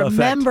Mandela effect. You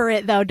remember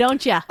it, though,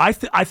 don't you? I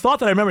thought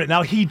that I remembered it.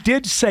 Now, he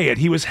did say it.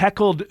 He was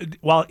heckled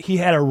while he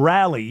had a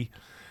rally,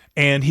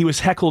 and he was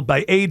heckled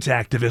by AIDS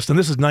activists, and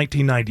this is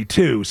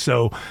 1992,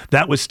 so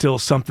that was still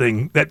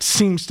something that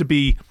seems to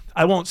be,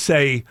 I won't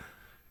say,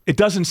 it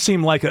doesn't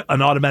seem like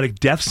an automatic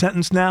death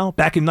sentence now.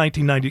 Back in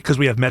 1990, because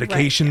we have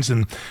medications, right.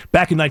 And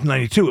back in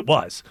 1992 it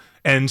was.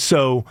 And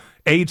so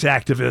AIDS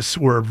activists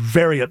were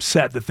very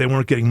upset that they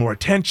weren't getting more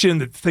attention,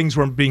 that things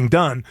weren't being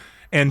done,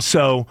 and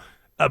so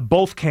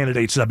both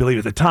candidates, I believe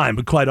at the time,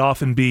 would quite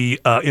often be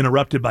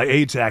interrupted by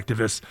AIDS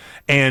activists.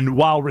 And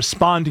while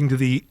responding to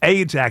the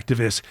AIDS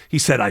activists, he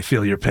said, I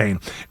feel your pain.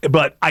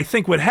 But I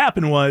think what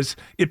happened was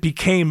it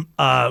became,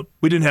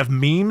 we didn't have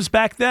memes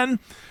back then,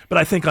 but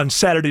I think on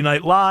Saturday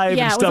Night Live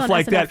and stuff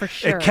like that,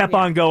 sure, it kept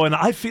on going,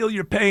 I feel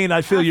your pain,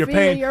 I feel your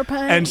pain.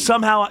 And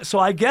somehow, so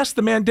I guess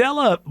the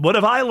Mandela, what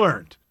have I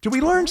learned? Do we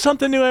learn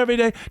something new every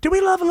day? Do we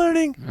love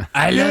learning?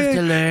 I love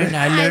to learn.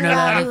 I learn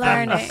a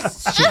lot of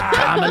things.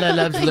 Kamala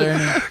loves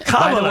learning.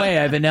 By the way,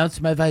 I've announced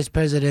my vice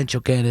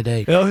presidential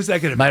candidate. Oh, who's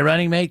that going to be? My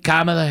running mate,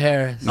 Kamala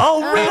Harris.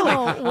 Oh, really?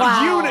 Oh,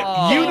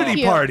 wow.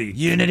 Unity Party.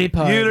 Unity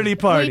Party. Unity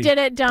Party. We did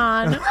it,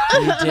 Don.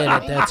 You did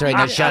it. That's right.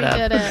 Now shut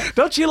up.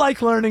 Don't you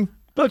like learning?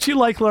 Don't you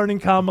like learning,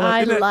 Kamala?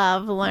 I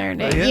love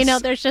learning. Yes. You know,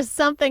 there's just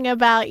something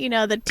about,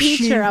 the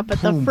teacher up at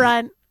the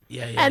front.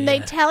 And they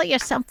tell you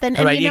something.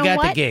 All right, and you know got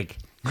what? the gig.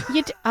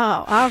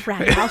 Oh, all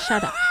right. I'll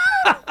shut up.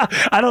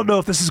 I don't know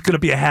if this is going to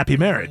be a happy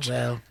marriage.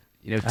 Well,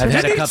 I've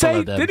had a couple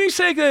of them. Didn't he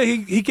say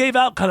he gave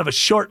out kind of a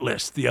short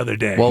list the other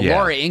day? Well,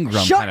 Laura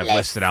Ingraham kind of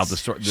listed out the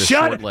short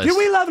list. Do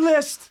we love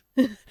lists?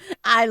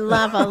 I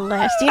love a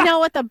list. You know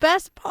what the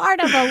best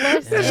part of a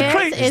list is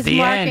the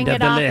marking end of it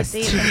the off list.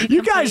 at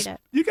the end.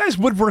 You guys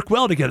would work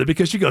well together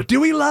because you go, do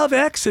we love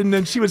X? And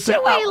then she would say,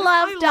 Do we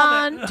love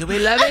Don? Do we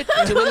love it?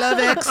 Do we love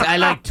X? I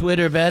like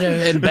Twitter better,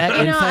 and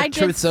in fact,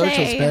 Truth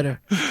Social's better.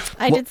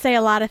 I did say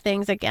a lot of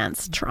things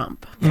against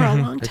Trump for a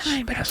long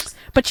time.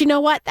 But you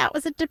know what? That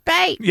was a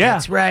debate. Yeah,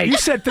 that's right. You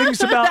said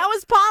things about... That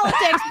was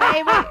politics,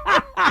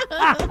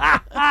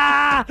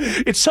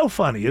 baby. It's so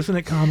funny, isn't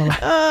it, Kamala?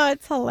 Oh,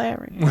 it's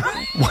hilarious.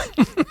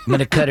 I'm going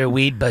to cut her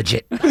weed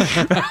budget.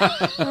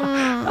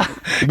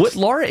 What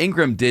Laura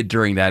Ingraham did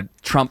during that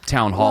Trump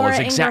town hall Laura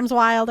Ingram's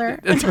wilder.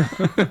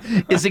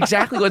 is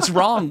exactly what's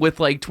wrong with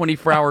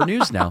 24-hour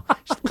news now.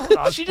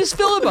 She just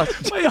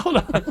filibusters. Wait, hold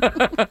on.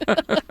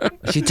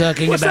 Is she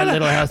talking about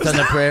Little House on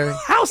the Prairie?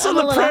 House on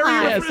the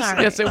Prairie?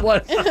 Yes, it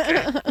was.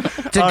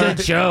 It's a good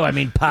show. I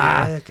mean,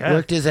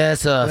 worked his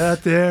ass off.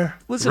 Out there.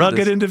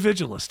 Rugged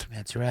individualist.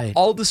 That's right.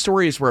 All the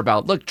stories were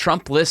about, look,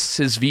 Trump lists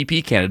his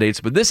VP candidates,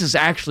 but this is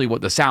actually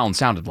what the sound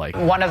sounded like.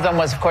 One of them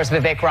was, of course,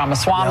 Vivek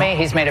Ramaswamy.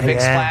 He's made a big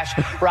splash.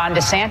 Ron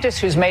DeSantis,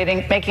 who's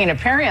making an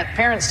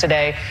appearance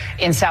today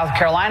in South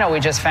Carolina, we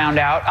just found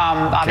out.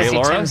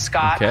 Obviously, Tim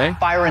Scott,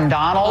 Byron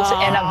Donalds,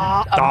 and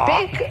a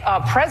big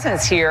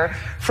presence here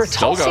for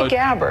Tulsi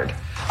Gabbard.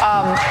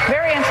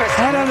 Very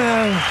interesting. I don't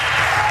know.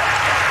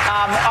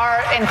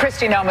 And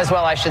Kristi Noem as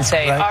well, I should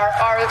say.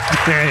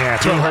 Right.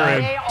 Too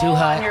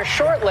high on your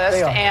short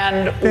list,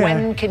 and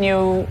when can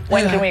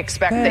we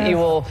expect that you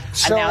will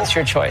announce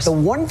your choice? The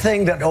one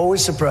thing that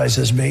always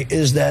surprises me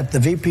is that the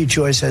VP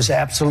choice has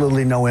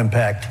absolutely no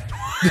impact.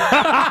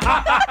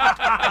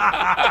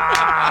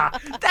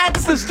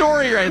 That's the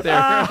story right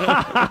there.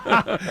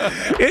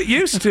 It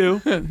used to.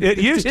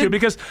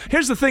 Because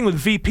here's the thing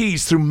with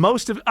VPs through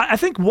most of... I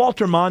think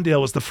Walter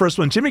Mondale was the first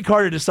one. Jimmy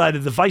Carter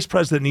decided the vice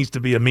president needs to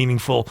be a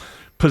meaningful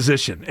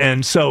position.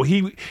 And so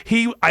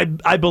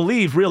I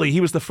believe, really,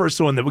 he was the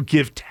first one that would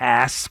give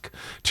task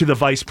to the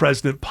vice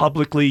president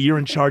publicly. You're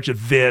in charge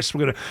of this.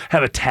 We're going to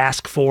have a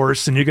task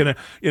force, and you're going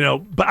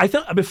to, But I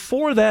thought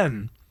before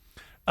then...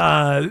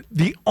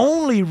 the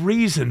only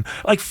reason,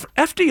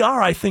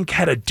 FDR, I think,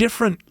 had a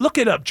different, look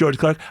it up, George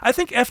Clark. I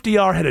think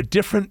FDR had a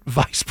different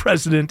vice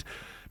president,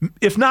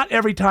 if not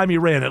every time he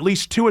ran, at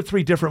least 2 or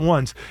 3 different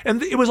ones.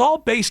 And it was all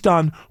based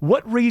on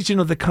what region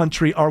of the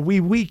country are we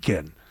weak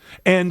in.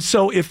 And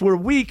so if we're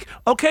weak,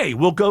 okay,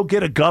 we'll go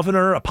get a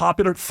governor, a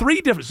popular, 3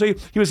 different. So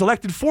he was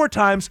elected 4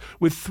 times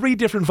with 3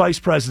 different vice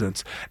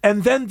presidents.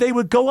 And then they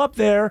would go up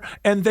there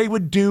and they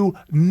would do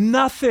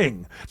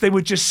nothing. They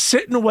would just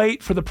sit and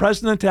wait for the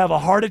president to have a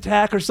heart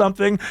attack or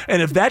something.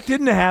 And if that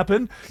didn't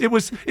happen, it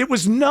was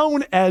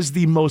known as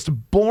the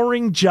most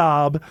boring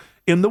job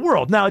in the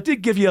world. Now, it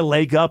did give you a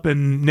leg up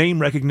in name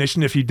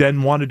recognition if you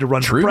then wanted to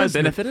run for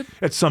president. Benefited?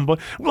 At some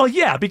point. Well,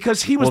 yeah,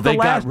 because he was the last...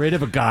 Well, they got rid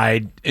of a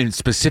guy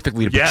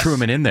specifically to put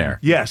Truman in there.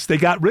 Yes, they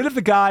got rid of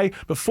the guy.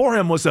 Before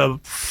him was a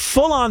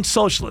full-on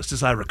socialist,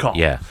 as I recall.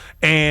 Yeah.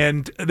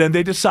 And then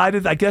they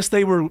decided, I guess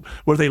were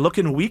they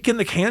looking weak in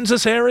the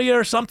Kansas area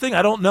or something?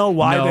 I don't know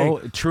why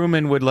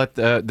Truman would let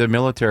the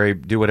military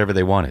do whatever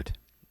they wanted.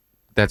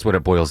 That's what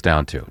it boils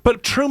down to.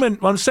 But Truman,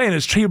 what I'm saying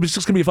is, he was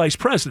just going to be vice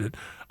president.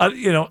 I'm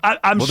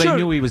sure. They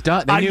knew he was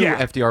dying. They knew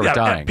FDR was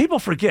dying. People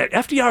forget.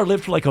 FDR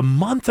lived for like a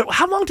month.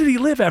 How long did he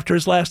live after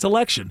his last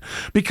election?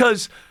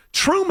 Because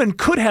Truman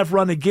could have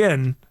run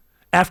again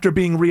after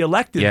being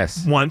reelected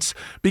once,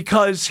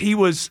 because he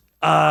was,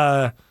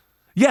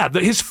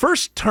 his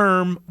first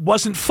term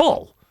wasn't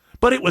full,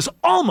 but it was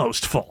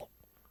almost full.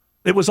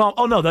 It was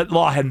that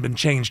law hadn't been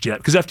changed yet,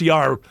 because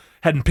FDR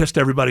hadn't pissed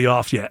everybody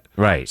off yet.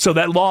 Right. So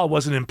that law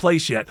wasn't in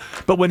place yet.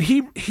 But when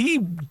he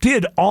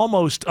did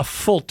almost a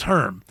full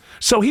term,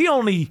 so he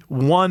only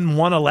won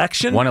one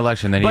election. One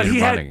election, then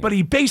he running. But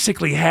he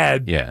basically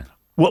had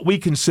what we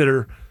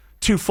consider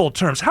 2 full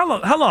terms.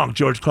 How long,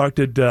 George Clark,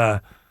 did...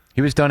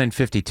 he was done in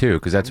 52,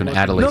 because that's when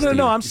Adelaide...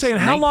 No, I'm saying,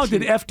 how long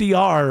did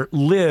FDR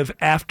live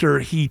after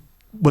he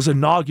was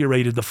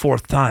inaugurated the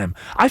 4th time?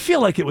 I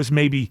feel like it was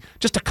maybe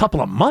just a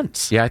couple of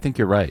months. Yeah, I think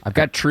you're right. I've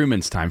got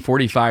Truman's time,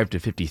 45 to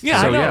 53.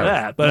 Yeah, I know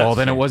that. But well,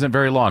 then it wasn't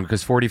very long,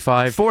 because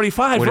 45 would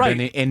have been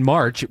in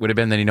March, it would have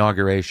been the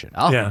inauguration.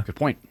 Oh, good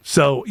point.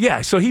 So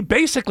he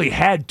basically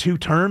had 2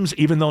 terms,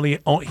 even though he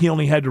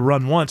only had to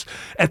run once.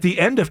 At the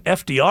end of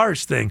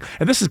FDR's thing,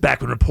 and this is back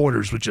when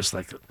reporters were just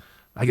like,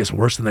 I guess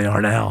worse than they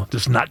are now,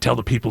 just not tell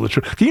the people the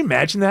truth. Can you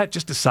imagine that?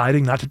 Just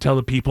deciding not to tell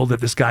the people that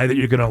this guy that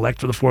you're going to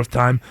elect for the 4th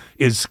time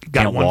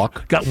got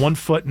 1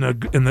 foot in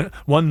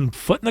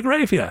the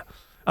grave. Yeah,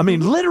 I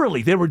mean,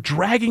 literally, they were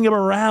dragging him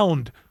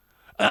around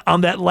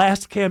on that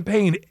last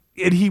campaign,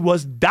 and he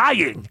was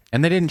dying.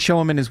 And they didn't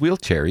show him in his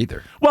wheelchair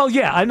either. Well,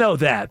 yeah, I know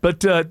that,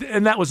 but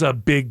and that was a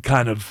big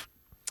kind of.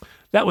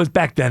 That was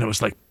back then. It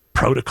was like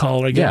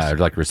protocol, I guess. Yeah,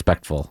 like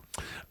respectful.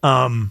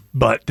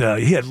 But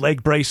he had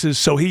leg braces,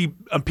 so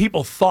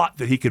people thought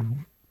that he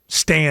could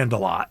stand a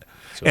lot.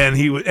 and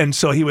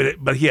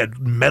but he had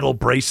metal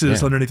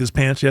braces underneath his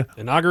pants. Yeah,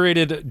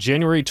 inaugurated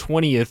January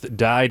 20th,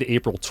 died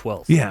April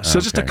 12th. Yeah, so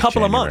just a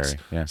couple of months.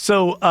 Yeah.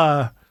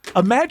 So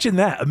imagine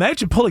that.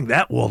 Imagine pulling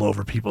that wool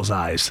over people's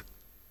eyes.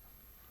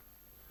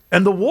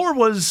 And the war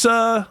was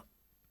the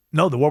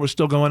war was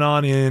still going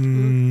on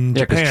in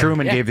Japan. Because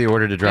Truman gave the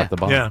order to drop the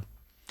bomb. Yeah.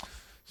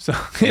 So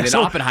and in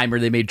Oppenheimer,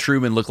 they made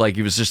Truman look like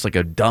he was just like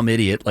a dumb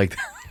idiot. Like,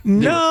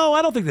 no,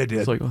 I don't think they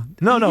did. Like,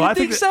 no, I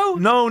think so.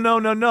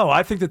 No.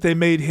 I think that they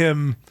made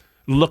him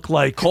look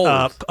like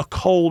a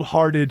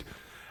cold-hearted.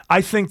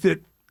 I think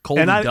that cold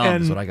and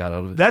dumb is what I got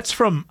out of it. That's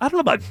from I don't know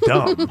about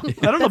dumb.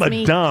 I don't know about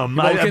dumb.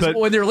 Well,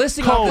 when they're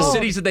listing off the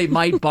cities that they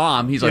might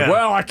bomb, he's like,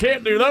 "Well, I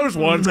can't do those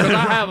ones because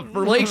I have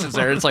relations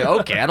there." It's like,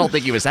 okay, I don't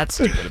think he was that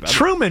stupid about it.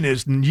 Truman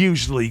is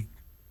usually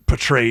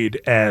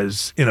portrayed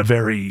as in a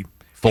very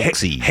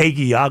folksy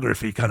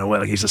hagiography kind of way,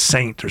 like he's a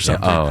saint or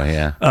something. Oh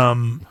yeah.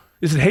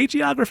 Is it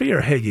hagiography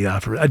or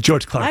hagiography?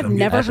 George Clark. I've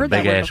never heard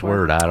that big ass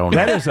word. I don't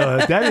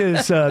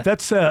know.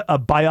 That's a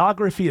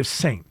biography of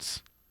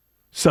saints.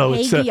 So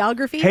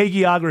hagiography?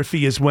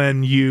 Hagiography is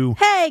when you.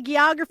 Hey,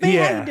 geography.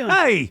 Yeah. How you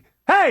doing?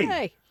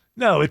 Hey.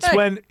 No, it's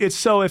when it's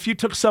so if you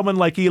took someone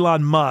like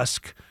Elon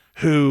Musk,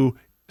 who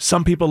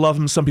some people love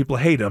him, some people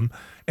hate him,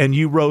 and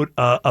you wrote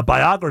a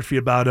biography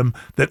about him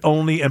that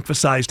only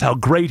emphasized how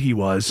great he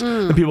was,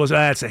 and people say,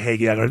 "That's a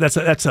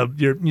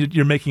hagiography.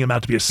 You're making him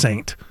out to be a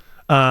saint."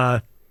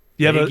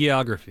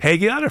 Hagiography.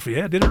 Hagiography.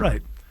 Yeah, I did it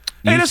right.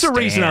 Hey, there's a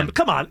reason.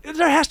 Come on,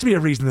 there has to be a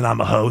reason that I'm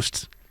a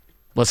host.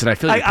 Listen, I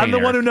feel your pain, I'm the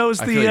one who knows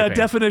the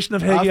definition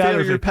of hagiography. I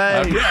feel your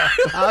pain.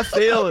 I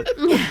feel it.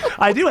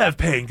 I do have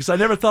pain because I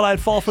never thought I'd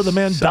fall for the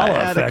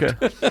Mandela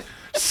effect.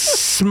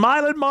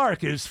 Smiling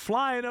Mark is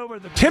flying over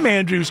the... Tim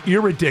Andrews,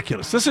 you're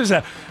ridiculous. This is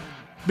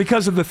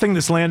because of the thing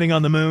that's landing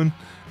on the moon.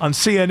 On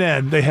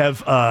CNN, they have,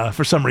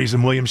 for some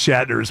reason, William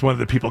Shatner is one of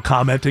the people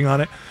commenting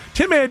on it.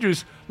 Tim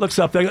Andrews looks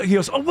up there. He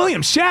goes, "Oh,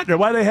 William Shatner,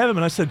 why do they have him?"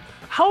 And I said,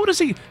 "How old is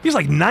he?" He's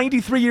like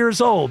 93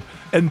 years old.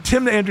 And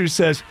Tim Andrews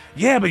says,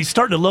 "Yeah, but he's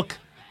starting to look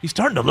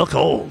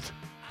old."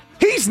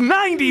 He's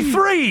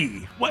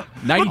 93. What?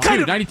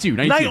 92.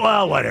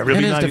 Well, whatever.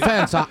 In his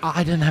defense,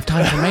 I didn't have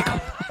time for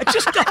makeup.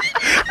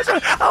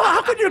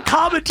 How could your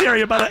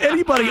commentary about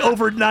anybody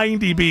over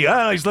 90 be?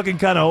 Oh, he's looking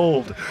kind of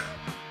old.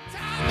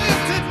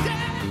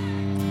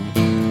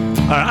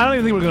 All right, I don't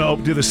even think we're going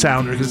to do the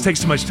sounder because it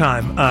takes too much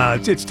time.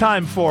 It's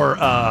time for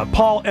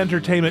Paul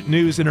Entertainment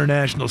News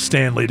International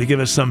Stanley to give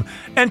us some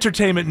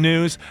entertainment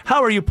news.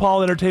 How are you,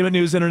 Paul Entertainment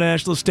News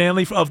International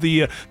Stanley, of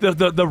the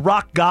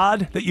rock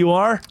god that you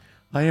are?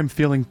 I am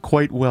feeling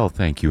quite well,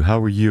 thank you. How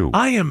are you?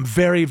 I am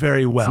very,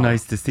 very well. It's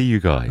nice to see you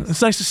guys.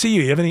 It's nice to see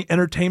you. You have any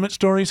entertainment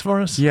stories for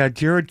us? Yeah,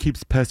 Jared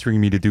keeps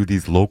pestering me to do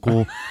these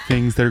local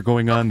things that are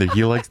going on that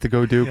he likes to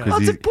go do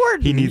because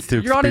he needs to.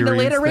 You're on an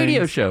Atlanta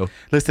radio show.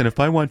 Listen, if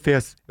I want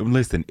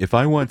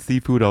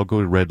seafood, I'll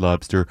go to Red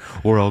Lobster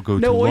or I'll go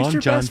to Long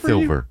John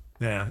Silver.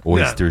 Yeah.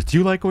 Oysters. Do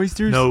you like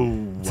oysters?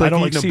 No. It's like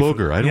eating a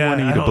booger. I don't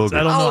want to eat a booger.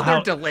 I don't know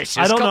how, they're delicious.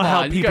 I don't know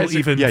how people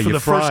even, for the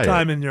first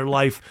time in your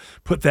life,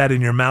 put that in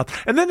your mouth.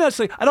 And then that's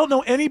like, I don't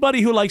know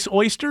anybody who likes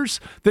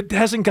oysters that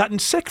hasn't gotten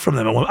sick from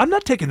them. I'm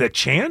not taking that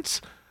chance.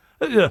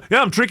 Yeah,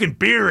 I'm drinking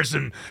beers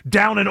and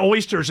downing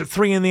oysters at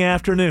 3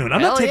 p.m.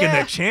 I'm not taking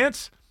that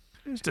chance.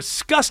 It's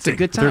disgusting.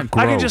 It's a good time.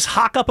 I can just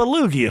hock up a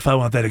loogie if I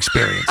want that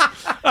experience.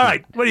 All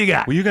right, what do you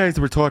got? Well, you guys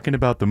were talking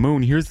about the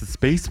moon. Here's the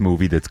space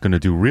movie that's going to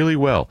do really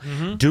well.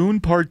 Mm-hmm.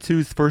 Dune Part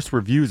 2's first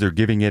reviews are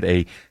giving it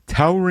a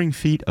towering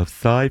feat of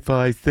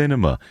sci-fi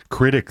cinema,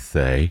 critics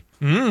say.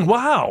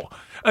 Wow.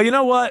 You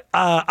know what?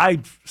 I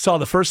saw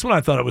the first one.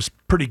 I thought it was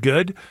pretty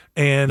good.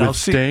 And I'll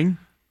see. Sting?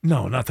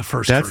 No, not the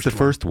first. That's the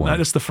first one.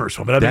 That's the first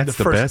one. But I mean that's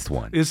the the first, best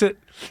one. Is it?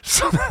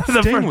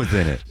 Sting was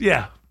in it.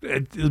 Yeah. He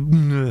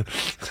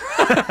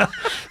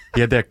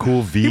had that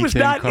cool V. He was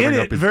not in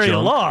it very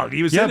long.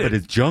 He was in it. But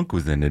his junk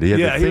was in it. He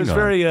had the thing he was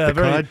very, on.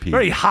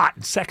 very hot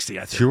and sexy.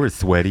 I think. Sure,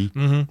 sweaty.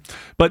 Mm-hmm.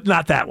 But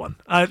not that one.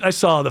 I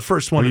saw the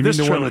first one of this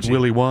trilogy. The one with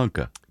Willy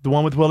Wonka. The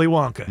one with Willy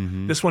Wonka.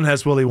 Mm-hmm. This one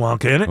has Willy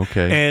Wonka in it.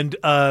 Okay. And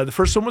the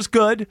first one was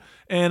good,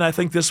 and I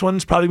think this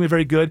one's probably going to be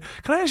very good.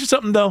 Can I ask you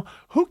something, though?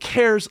 Who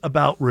cares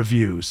about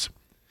reviews?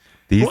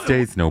 These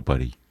days,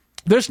 nobody.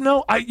 There's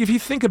no... if you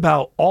think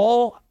about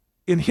all...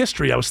 In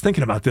history, I was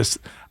thinking about this,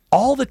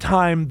 all the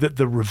time that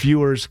the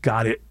reviewers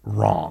got it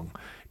wrong.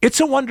 It's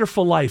a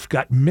Wonderful Life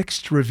got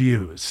mixed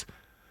reviews.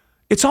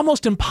 It's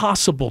almost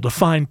impossible to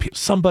find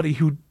somebody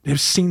who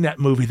has seen that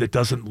movie that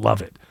doesn't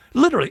love it.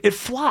 Literally, it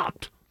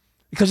flopped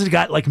because it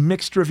got like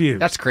mixed reviews.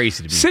 That's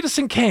crazy to me.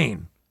 Citizen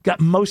Kane got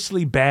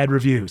mostly bad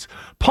reviews.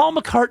 Paul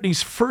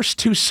McCartney's first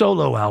 2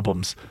 solo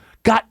albums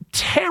got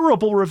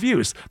terrible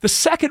reviews. The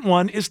second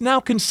one is now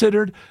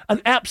considered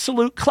an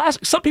absolute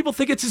classic. Some people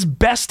think it's his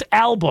best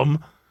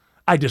album.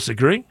 I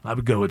disagree. I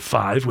would go with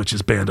 5, which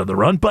is Band on the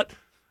Run, but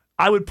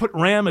I would put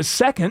Ram as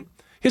second.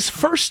 His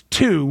first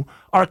 2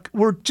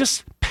 were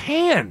just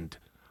panned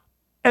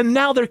And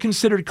now they're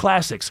considered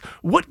classics.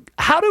 Why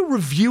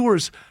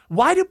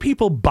do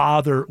people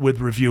bother with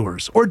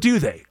reviewers? Or do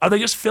they? Are they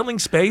just filling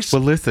space?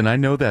 Well, listen, I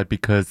know that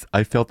because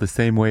I felt the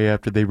same way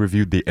after they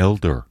reviewed The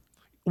Elder.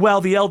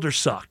 Well, The Elder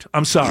sucked.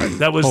 I'm sorry.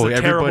 That was the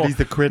terrible. Everybody's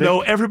the critic?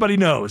 No, everybody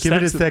knows. Give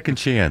it a second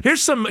chance.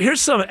 Here's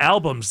some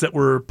albums that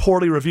were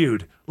poorly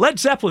reviewed. Led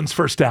Zeppelin's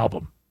first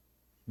album.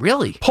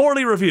 Really?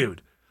 Poorly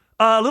reviewed.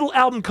 A little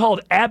album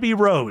called Abbey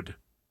Road.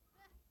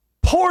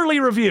 Poorly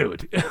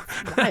reviewed.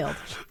 Wild.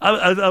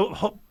 I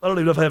don't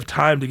even know if I have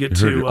time to get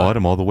to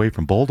Autumn all the way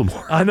from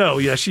Baltimore. I know.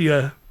 Yeah, she.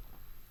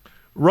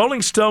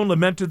 Rolling Stone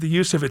lamented the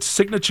use of its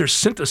signature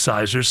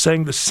synthesizers,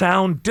 saying the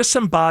sound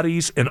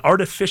disembodies and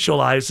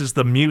artificializes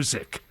the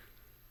music.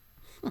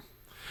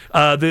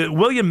 The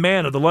William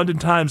Mann of the London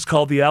Times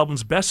called the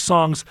album's best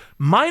songs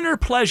minor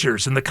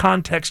pleasures in the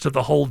context of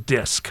the whole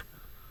disc.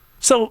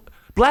 So,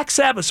 Black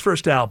Sabbath's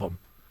first album,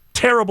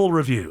 terrible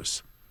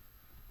reviews.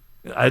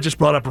 I just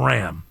brought up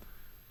Ram.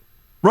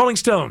 Rolling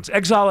Stones,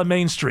 Exile on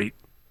Main Street.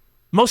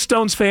 Most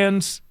Stones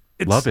fans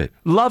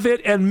love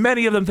it, and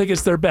many of them think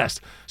it's their best.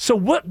 So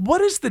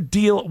what is the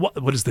deal?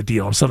 What is the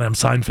deal? I'm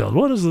Seinfeld.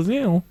 What is the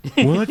deal?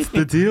 What's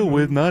the deal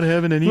with not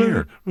having an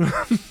ear?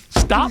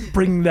 Stop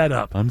bringing that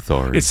up. I'm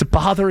sorry. It's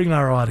bothering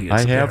our audience.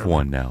 I have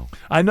one now.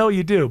 I know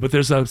you do, but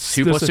there's a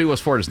 2 + 2 =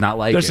 4 does not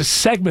like there's it. a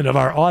segment of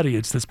our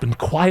audience that's been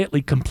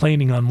quietly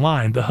complaining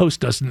online. The host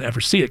doesn't ever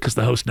see it because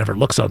the host never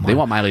looks online. They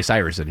want Miley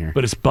Cyrus in here,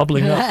 but it's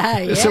bubbling up.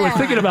 Yeah. So we're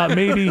thinking about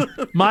maybe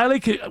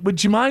Miley.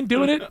 Would you mind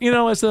doing it?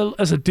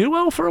 As a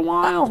duo for a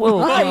while?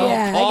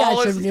 Yeah, I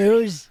got some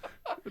news.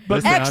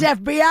 But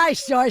ex-FBI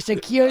source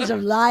accused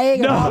of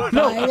lying. No,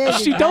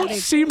 she don't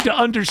seem to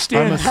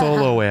understand. I'm a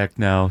solo act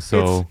now,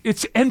 so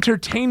it's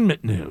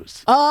entertainment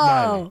news.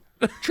 Oh,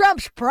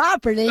 Trump's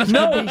property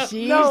can be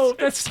seized. No,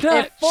 that's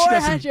not.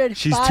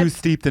 She's too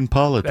steeped in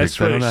politics. That's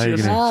right. I don't know how you're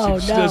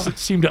gonna. She doesn't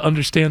seem to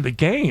understand the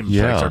game.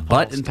 Yeah, her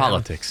butt in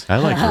politics. I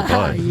like her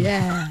butt.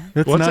 Yeah,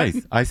 that's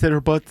nice. I said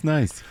her butt's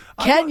nice.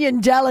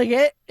 Kenyan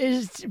delegate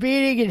is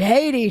meeting in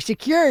Haiti.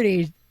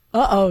 Security.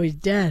 He's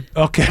dead.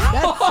 Okay.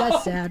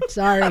 That's sad.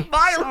 Sorry.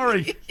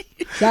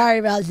 Sorry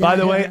about that. By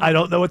the way, I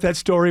don't know what that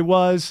story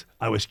was.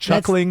 I was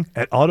chuckling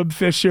at Autumn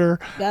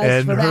Fisher.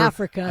 That's from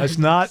Africa. It's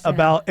not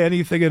about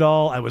anything at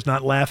all. I was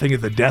not laughing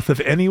at the death of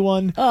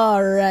anyone.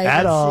 All right.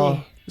 At all.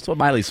 See. That's what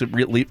Miley's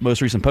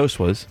most recent post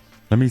was.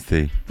 Let me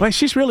see. Well,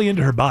 she's really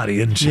into her body,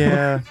 isn't she?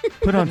 Yeah.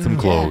 Put on some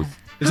clothes.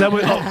 Is that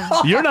what?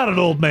 Oh, you're not an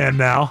old man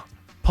now.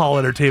 Paul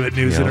Entertainment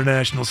News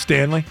International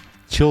Stanley.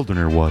 Children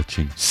are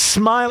watching.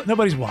 Smile.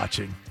 Nobody's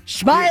watching.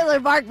 Smiler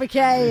Mark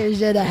McKay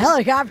is in a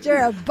helicopter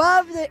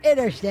above the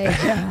interstate.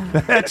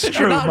 That's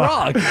true. Not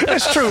wrong.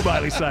 That's true,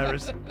 Miley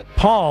Cyrus.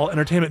 Paul,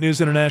 Entertainment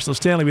News International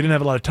Stanley, we didn't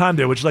have a lot of time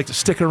there. Would you like to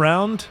stick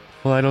around?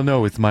 Well, I don't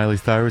know. Is Miley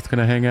Cyrus going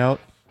to hang out?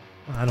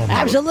 I don't know.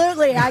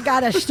 Absolutely. I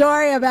got a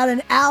story about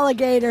an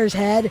alligator's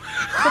head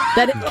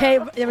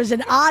it was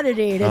an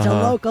oddity. It's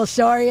a local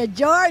story in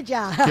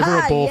Georgia. Give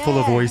her a bowl full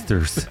of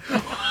oysters.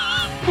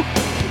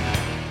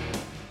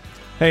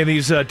 Hey,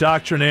 these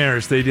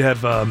doctrinaires,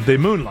 they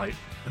moonlight.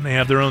 And they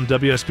have their own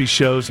WSB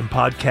shows and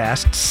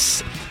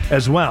podcasts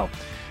as well.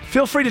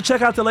 Feel free to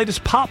check out the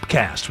latest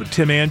Popcast with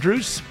Tim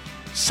Andrews,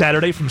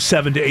 Saturday from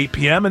 7 to 8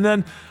 p.m. And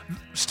then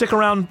stick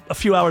around a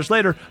few hours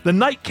later, the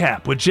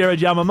Nightcap with Jared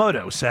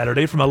Yamamoto,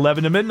 Saturday from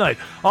 11 to midnight.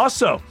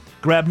 Also,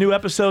 grab new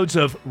episodes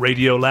of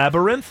Radio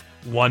Labyrinth,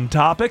 One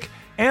Topic,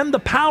 and the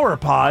Power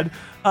Pod,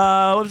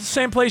 the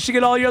same place you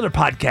get all your other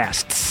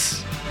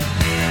podcasts.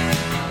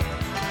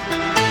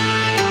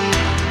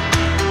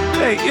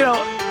 Hey,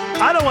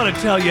 I don't want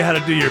to tell you how to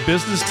do your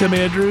business, Tim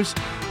Andrews,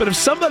 but if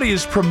somebody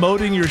is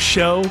promoting your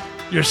show,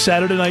 your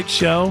Saturday night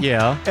show,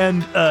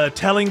 and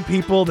telling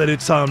people that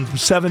it's on from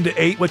 7 to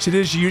 8, which it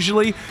is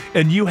usually,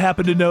 and you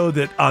happen to know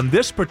that on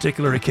this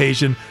particular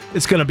occasion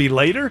it's going to be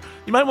later,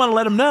 you might want to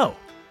let them know.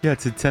 Yeah,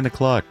 it's at 10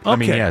 o'clock. Okay. I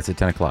mean, it's at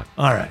 10 o'clock.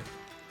 All right.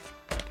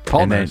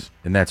 Paul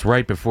and that's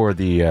right before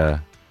the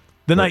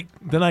night.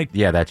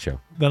 Yeah, that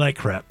show. The night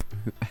crap.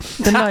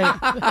 The night.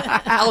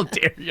 How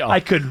dare y'all? I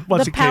could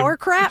once the power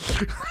crap.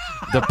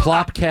 The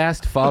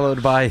Plopcast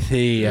followed by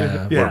the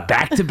we're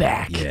back to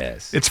back.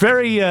 Yes. It's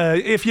very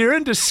if you're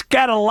into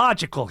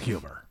scatological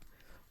humor.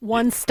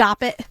 One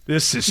stop it.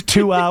 This is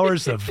 2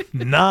 hours of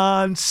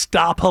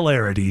non-stop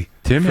hilarity.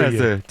 Tim has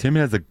a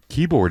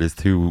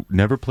keyboardist who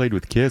never played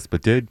with Kiss,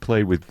 but did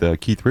play with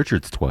Keith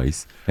Richards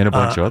twice and a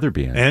bunch of other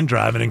bands. And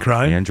Driving and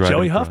Crying.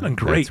 Joey Huffman,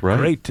 great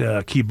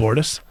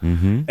keyboardist,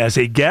 as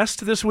a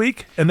guest this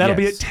week, and that'll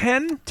be at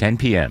 10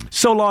 p.m.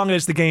 So long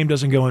as the game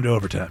doesn't go into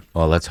overtime.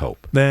 Well, let's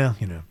hope. Well,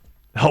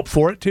 hope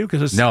for it too,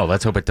 because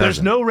let's hope it doesn't.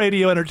 There's no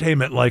radio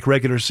entertainment like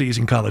regular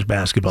season college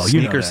basketball.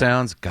 Sneaker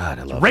sounds, God,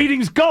 I love it.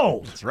 Ratings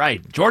gold. That's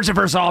right. Georgia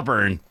versus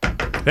Auburn.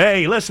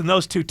 Hey, listen,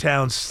 those two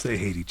towns, they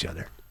hate each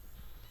other.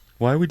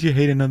 Why would you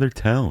hate another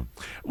town?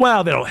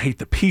 Well, they don't hate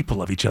the people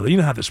of each other. You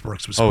know how this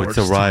works with sports.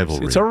 Oh, it's a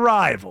rivalry. Teams. It's a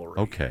rivalry.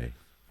 Okay.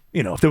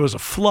 If there was a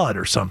flood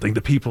or something,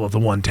 the people of the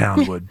one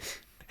town would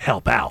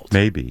help out.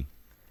 Maybe.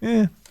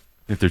 Yeah.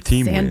 If their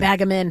team Sandbag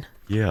them in.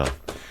 Yeah.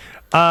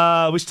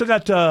 We still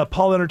got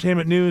Paul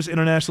Entertainment News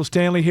International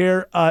Stanley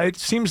here. It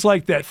seems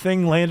like that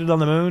thing landed on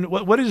the moon.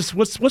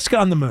 What's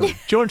on the moon?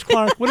 George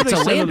Clark. What did It's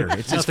they a say? lander.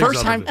 It's his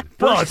first time.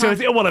 Well,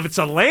 if it's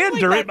a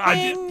lander, it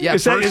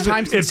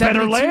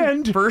better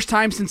land. First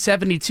time since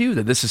 72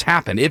 that this has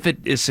happened. If it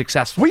is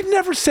successful, we've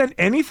never sent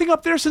anything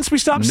up there since we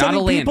stopped Not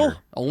sending a lander.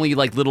 people. Only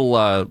like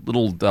little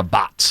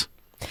bots.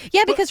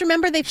 Yeah, because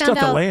remember they found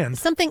not the out land.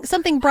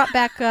 something brought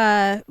back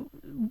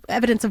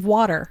evidence of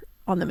water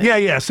on the moon.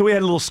 Yeah. So we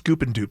had a little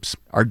scoop and dupes.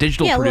 Our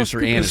digital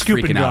producer Ann is Scoop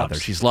and freaking out drops. there.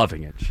 She's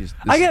loving it.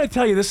 I got to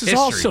tell you, this is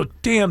all history. so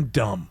damn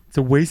dumb. It's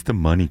a waste of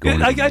money going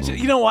to the moon.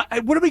 You know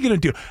what? What are we going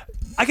to do?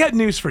 I got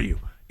news for you.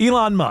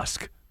 Elon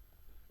Musk.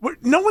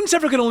 No one's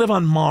ever going to live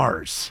on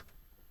Mars.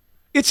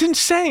 It's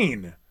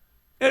insane.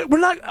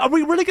 Are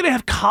we really going to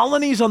have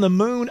colonies on the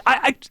moon?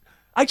 I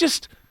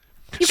just...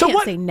 You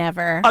can't say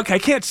never. Okay, I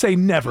can't say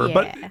never,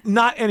 but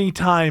not any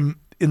time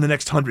in the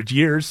next 100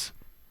 years.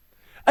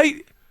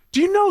 Do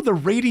you know the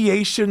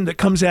radiation that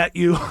comes at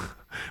you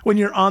when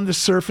you're on the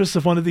surface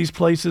of one of these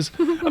places?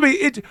 I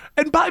mean,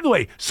 and by the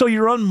way, so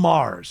you're on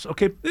Mars,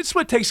 okay? This is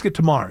what it takes to get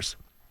to Mars.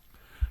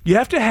 You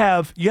have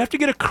to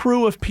get a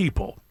crew of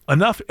people,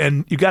 enough,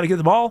 and you got to get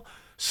them all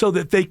so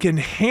that they can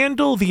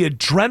handle the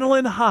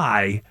adrenaline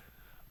high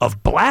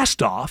of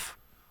blast off,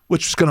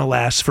 which is going to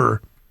last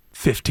for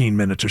 15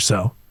 minutes or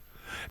so.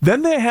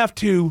 Then they have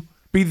to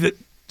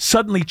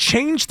suddenly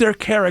change their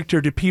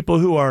character to people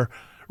who are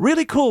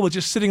really cool with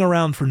just sitting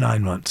around for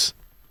 9 months.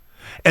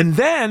 And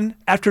then,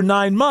 after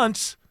 9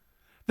 months,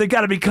 they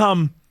got to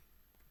become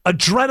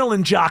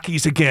adrenaline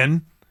jockeys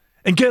again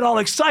and get all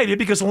excited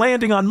because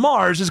landing on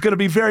Mars is going to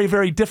be very,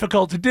 very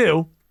difficult to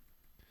do.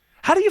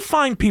 How do you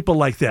find people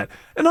like that?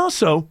 And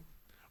also,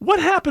 what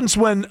happens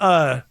when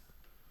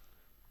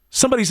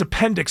somebody's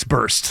appendix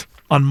bursts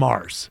on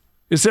Mars?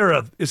 Is there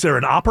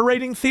an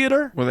operating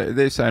theater? Well,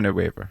 they signed a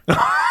waiver.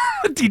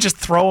 Do you just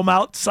throw them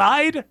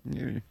outside?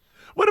 Yeah.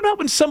 What about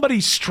when somebody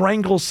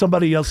strangles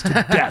somebody else to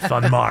death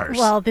on Mars?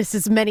 Well, this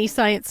is many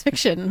science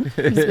fiction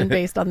has been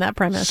based on that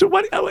premise. So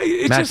what?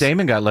 Matt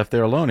Damon got left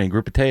there alone and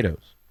grew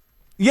potatoes.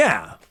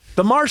 Yeah,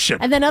 The Martian.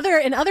 And then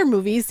in other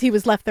movies, he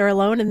was left there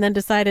alone and then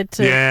decided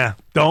to. Yeah,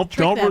 don't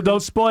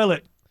spoil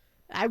it.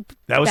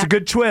 That was a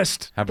good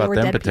twist. How about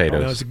them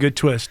potatoes? That was a good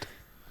twist.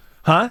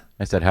 Huh?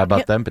 I said, how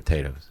about them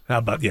potatoes? How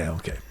about,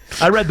 okay.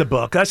 I read the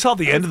book. I saw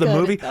the end of the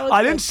movie.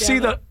 I didn't see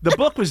the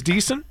book was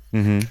decent.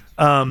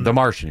 Mm-hmm. The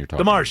Martian you're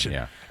talking about. The Martian.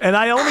 Yeah. And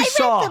I only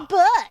saw the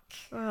book.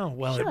 Oh,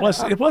 well, it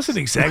wasn't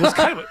exactly.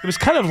 It was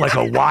kind of like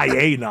a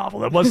YA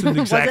novel. It wasn't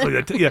exactly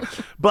that. Yeah.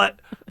 But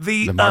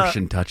The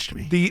Martian touched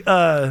me.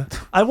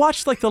 I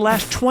watched like the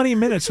last 20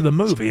 minutes of the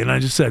movie and I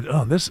just said,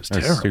 "Oh, this is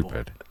That's terrible.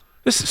 stupid.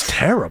 This is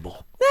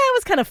terrible." It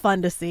was kind of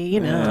fun to see,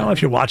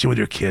 If you're watching with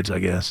your kids, I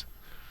guess.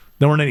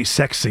 There weren't any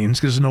sex scenes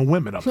because there's no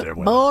women up there.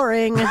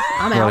 Boring.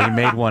 I'm out. Well, he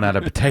made one out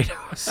of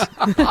potatoes.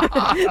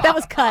 That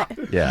was cut.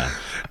 Yeah.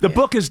 The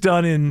book is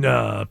done in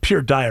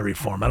pure diary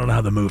form. I don't know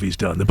how the movie's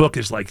done. The book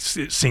is like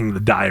seeing the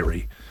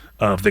diary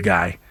of the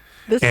guy.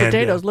 This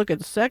potato's looking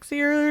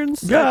sexier and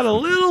got a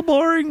little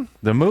boring.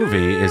 The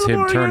movie is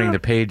him turning the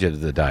page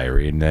of the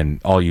diary, and then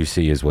all you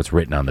see is what's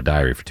written on the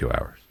diary for 2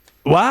 hours.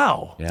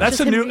 Wow, Yeah. that's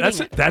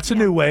a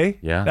new way.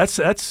 Yeah,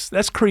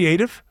 that's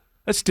creative.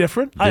 That's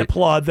different. I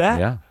applaud that.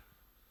 Yeah.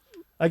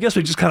 I guess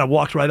we just kind of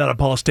walked right out of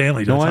Paul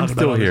Stanley. No, I'm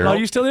still here. Are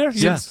you still here?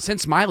 Yeah.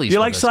 Since Miley's. You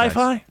like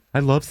sci-fi? I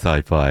love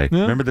sci-fi.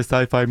 Yeah. Remember the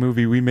sci-fi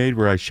movie we made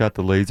where I shot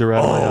the laser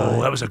out of my eye?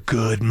 Oh, that was a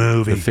good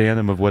movie. The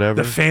Phantom of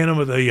whatever. The Phantom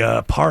of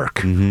the Park.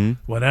 Mm-hmm.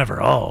 Whatever.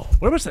 Oh,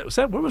 where was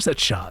that? Where was that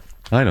shot?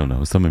 I don't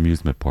know. Some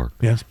amusement park.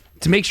 Yes.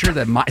 To make sure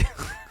that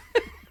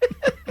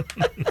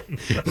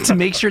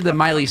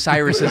Miley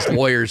Cyrus's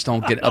lawyers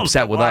don't get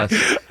upset with us.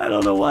 I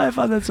don't know why I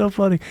found that so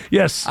funny.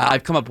 Yes.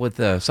 I've come up with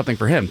something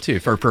for him, too,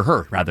 for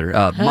her, rather.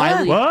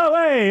 Miley. Whoa,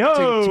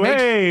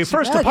 hey,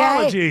 first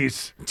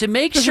apologies. To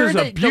make this sure is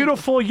a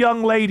beautiful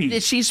young lady.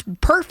 She's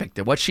perfect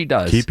at what she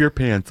does. Keep your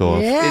pants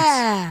off.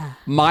 Yeah.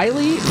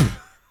 Miley.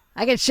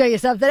 I can show you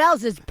something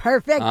else that's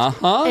perfect.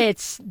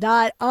 It's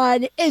not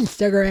on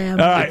Instagram.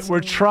 All right,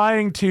 we're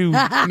trying to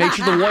make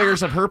sure the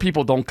lawyers of her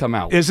people don't come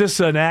out. Is this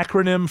an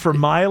acronym for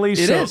Miley?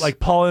 It is. Like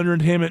Paul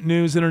Entertainment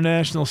News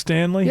International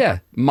Stanley? Yeah,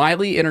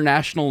 Miley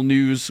International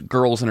News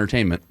Girls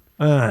Entertainment.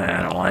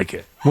 I don't like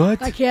it.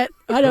 What?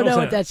 I don't know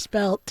what that's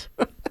spelled.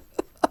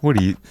 What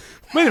do you...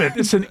 Wait a minute,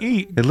 it's an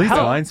E. At least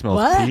mine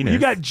smells penis. You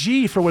got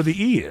G for where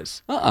the E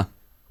is.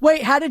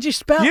 Wait, how did you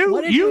spell?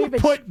 What did you even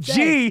put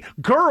say? G,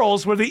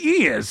 girls, where the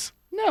E is.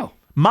 No.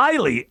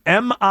 Miley,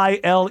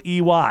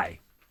 M-I-L-E-Y.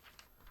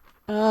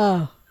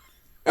 Oh.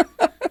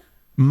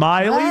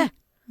 Miley,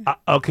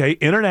 okay,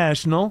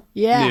 International.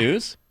 Yeah.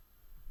 News.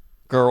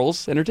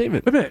 Girls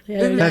Entertainment. Wait a minute.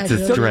 Yeah, that's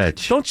a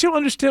stretch. Don't you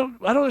understand?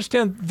 I don't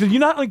understand. Do you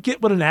not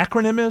get what an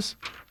acronym is?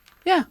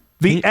 Yeah.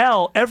 The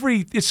L,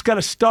 it's got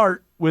to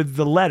start with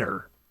the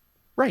letter.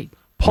 Right.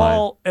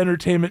 Paul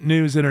Entertainment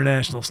News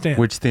International Standard.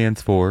 Which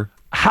stands for?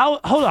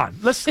 Hold on.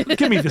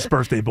 Give me this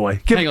birthday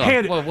boy. Hang on.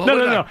 Hand it.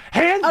 No.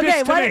 Hand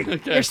this to me.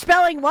 Okay. You're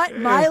spelling what?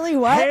 Miley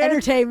what?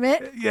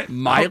 Entertainment. Yeah.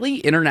 Miley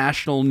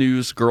International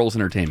News Girls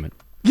Entertainment.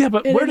 Yeah,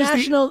 but where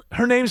International... does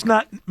her name's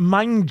not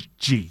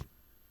M.I.N.G.E.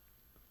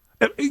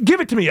 Give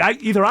it to me.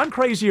 Either I'm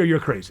crazy or you're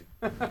crazy.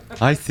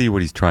 I see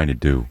what he's trying to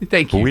do.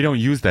 Thank you. But we don't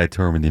use that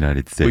term in the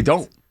United States. We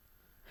don't.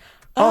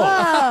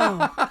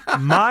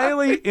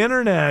 Miley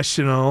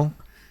International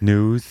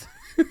News,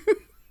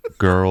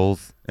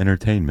 Girls,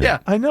 Entertainment. Yeah.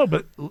 I know,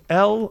 but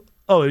L...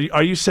 Oh,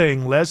 are you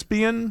saying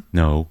lesbian?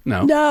 No.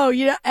 No,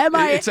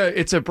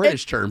 It's a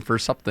British term for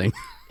something.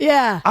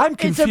 Yeah. I'm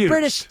confused. It's a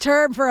British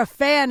term for a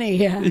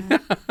fanny.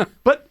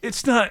 But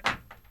it's not...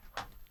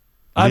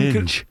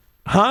 Minge.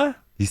 Huh?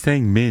 He's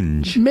saying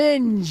minge.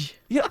 Minge.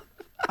 Yeah,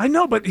 I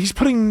know, but he's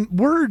putting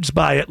words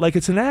by it like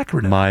it's an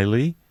acronym.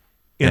 Miley.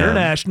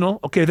 International.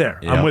 Okay, there.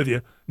 Yep. I'm with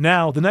you.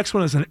 Now, the next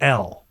one is an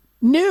L.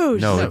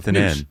 News. No, it's an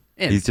N.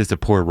 He's just a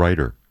poor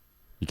writer.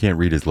 You can't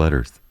read his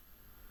letters.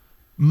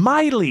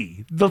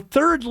 Miley. The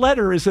third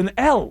letter is an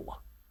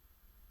L.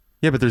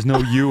 Yeah, but there's no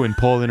U in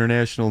Paul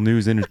International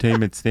News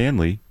Entertainment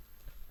Stanley.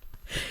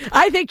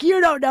 I think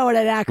you don't know what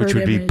an acronym is. Which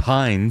would be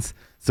Pines,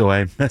 so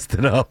I messed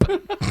it up.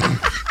 What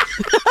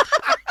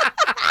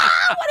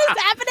is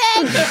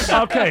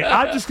happening? Okay,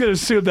 I'm just going to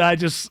assume that I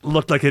just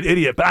looked like an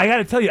idiot. But I got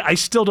to tell you, I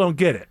still don't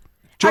get it.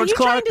 George Are you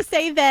Clark, trying to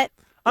say that?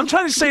 I'm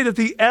trying to say that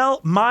the L,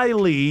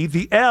 Miley,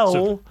 the L.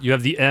 So you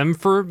have the M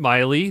for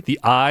Miley, the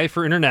I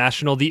for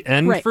international, the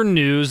N for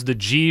news, the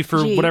G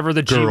for whatever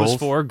the G was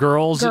for,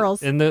 girls.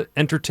 And the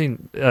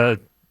entertain. For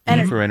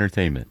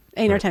entertainment.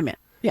 Entertainment.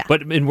 Yeah.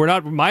 But we're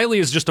not. Miley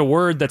is just a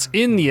word that's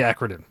in the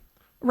acronym.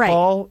 Right.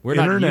 Paul We're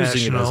not using it as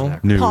International an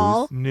acronym. News.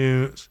 Paul.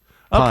 News.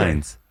 Okay.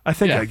 Pines. I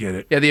think I get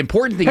it. Yeah, the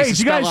important thing Hey, is did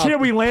to you guys spell hear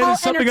out- we landed Paul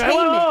something?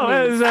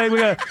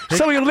 Entertainment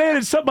Somebody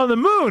landed something on the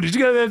moon. Did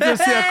you get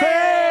this?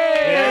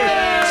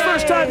 It's the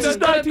first time since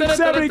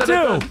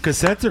 1972.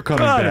 Cassettes are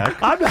coming back.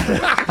 I'm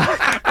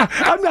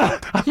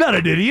not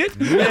an idiot.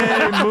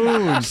 Yay,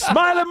 moon.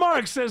 Smiley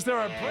Mark says there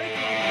are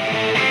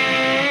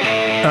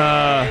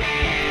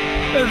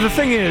the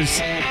thing is,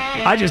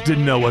 I just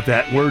didn't know what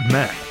that word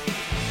meant.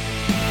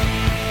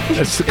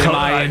 That's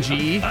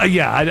M.I.N.G.E?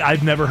 Yeah,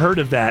 I'd never heard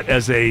of that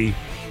as a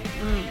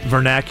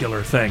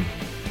vernacular thing.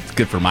 It's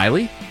good for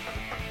Miley.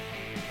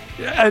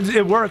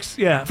 It works,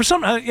 yeah. For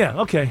some, yeah,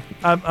 okay.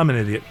 I'm an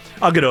idiot.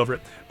 I'll get over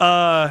it.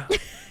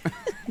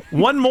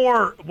 One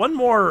more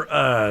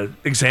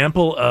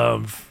example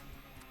of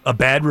a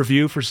bad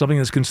review for something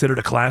that's considered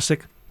a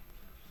classic.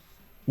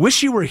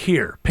 Wish You Were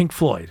Here, Pink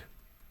Floyd.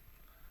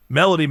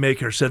 Melody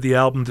Maker said the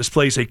album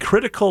displays a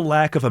critical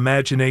lack of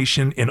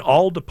imagination in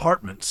all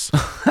departments.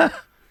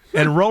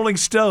 And Rolling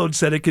Stone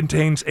said it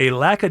contains a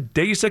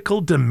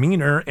lackadaisical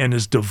demeanor and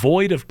is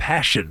devoid of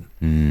passion.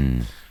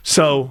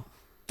 So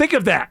think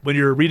of that when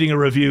you're reading a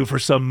review for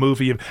some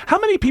movie. How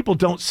many people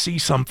don't see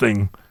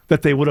something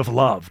that they would have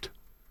loved?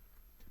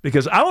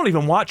 Because I won't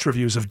even watch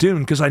reviews of Dune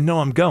because I know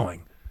I'm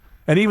going.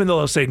 And even though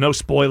they'll say no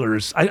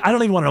spoilers, I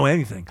don't even want to know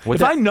anything.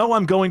 If I know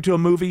I'm going to a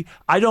movie,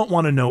 I don't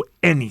want to know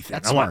anything.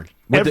 That's I want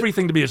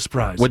everything to be a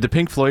surprise. Would the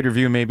Pink Floyd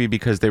review maybe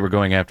because they were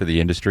going after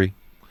the industry?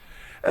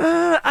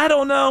 I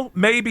don't know.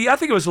 Maybe. I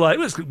think it was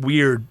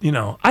weird. You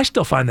know, I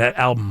still find that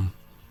album,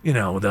 you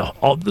know,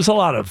 there's a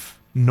lot of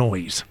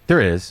noise. There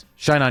is.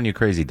 Shine On You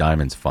Crazy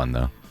Diamond's fun,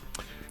 though.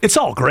 It's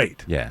all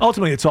great. Yeah.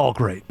 Ultimately, it's all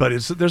great. But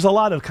there's a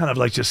lot of kind of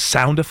like just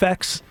sound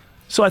effects.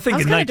 So I think I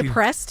was in kind of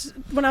depressed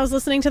when I was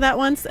listening to that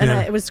once, and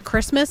it was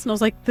Christmas, and I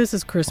was like, "This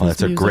is Christmas." Oh,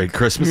 that's music. a great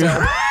Christmas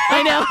album.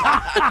 I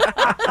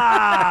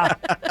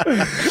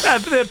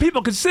know.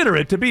 People consider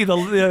it to be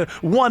the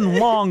one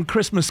long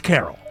Christmas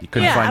carol. You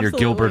couldn't find your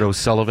Gilbert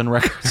O'Sullivan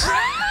records?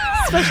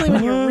 Especially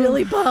when you're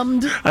really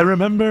bummed. I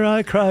remember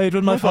I cried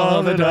when my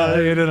father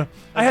died.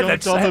 I had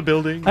that on the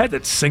building. I had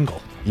that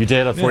single. You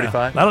did at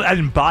 45? Yeah. I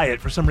didn't buy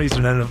it for some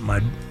reason. It ended up in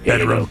my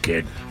bedroom,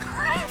 kid.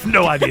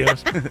 No idea.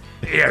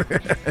 Here.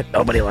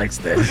 Nobody likes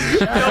this.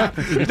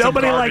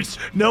 Nobody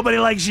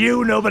likes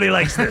you. Nobody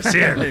likes this.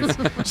 Here.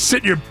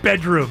 Sit in your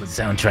bedroom.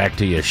 Soundtrack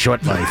to your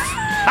short life.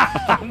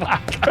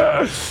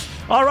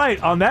 All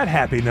right. On that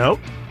happy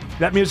note,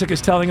 that music is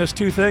telling us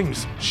two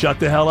things. Shut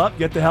the hell up.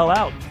 Get the hell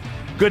out.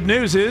 Good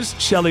news is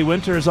Shelley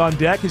Winter is on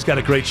deck. He's got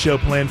a great show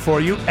planned for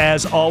you,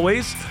 as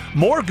always.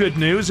 More good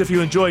news if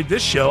you enjoyed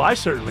this show. I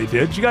certainly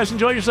did. Did you guys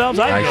enjoy yourselves?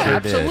 I sure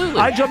did. Absolutely.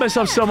 I enjoyed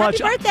myself so much.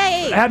 Happy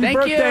birthday! Happy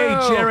birthday,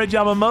 Jared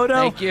Yamamoto.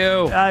 Thank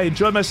you. I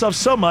enjoyed myself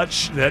so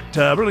much that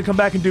we're going to come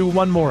back and do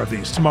one more of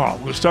these tomorrow.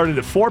 We'll start it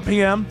at 4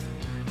 p.m.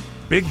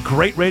 Big,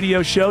 great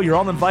radio show. You're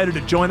all invited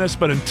to join us.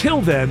 But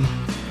until then,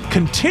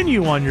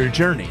 continue on your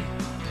journey.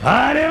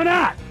 I do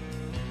not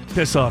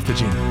piss off the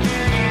genie.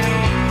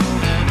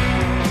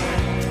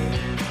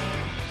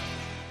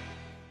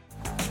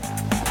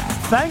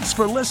 Thanks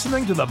for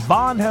listening to the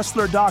Von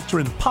Haessler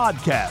Doctrine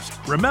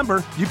podcast.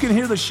 Remember, you can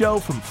hear the show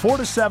from 4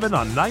 to 7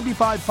 on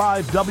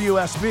 95.5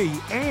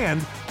 WSB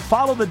and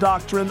follow the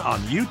Doctrine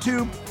on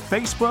YouTube,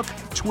 Facebook,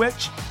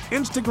 Twitch,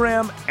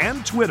 Instagram,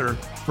 and Twitter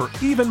for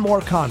even more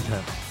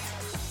content.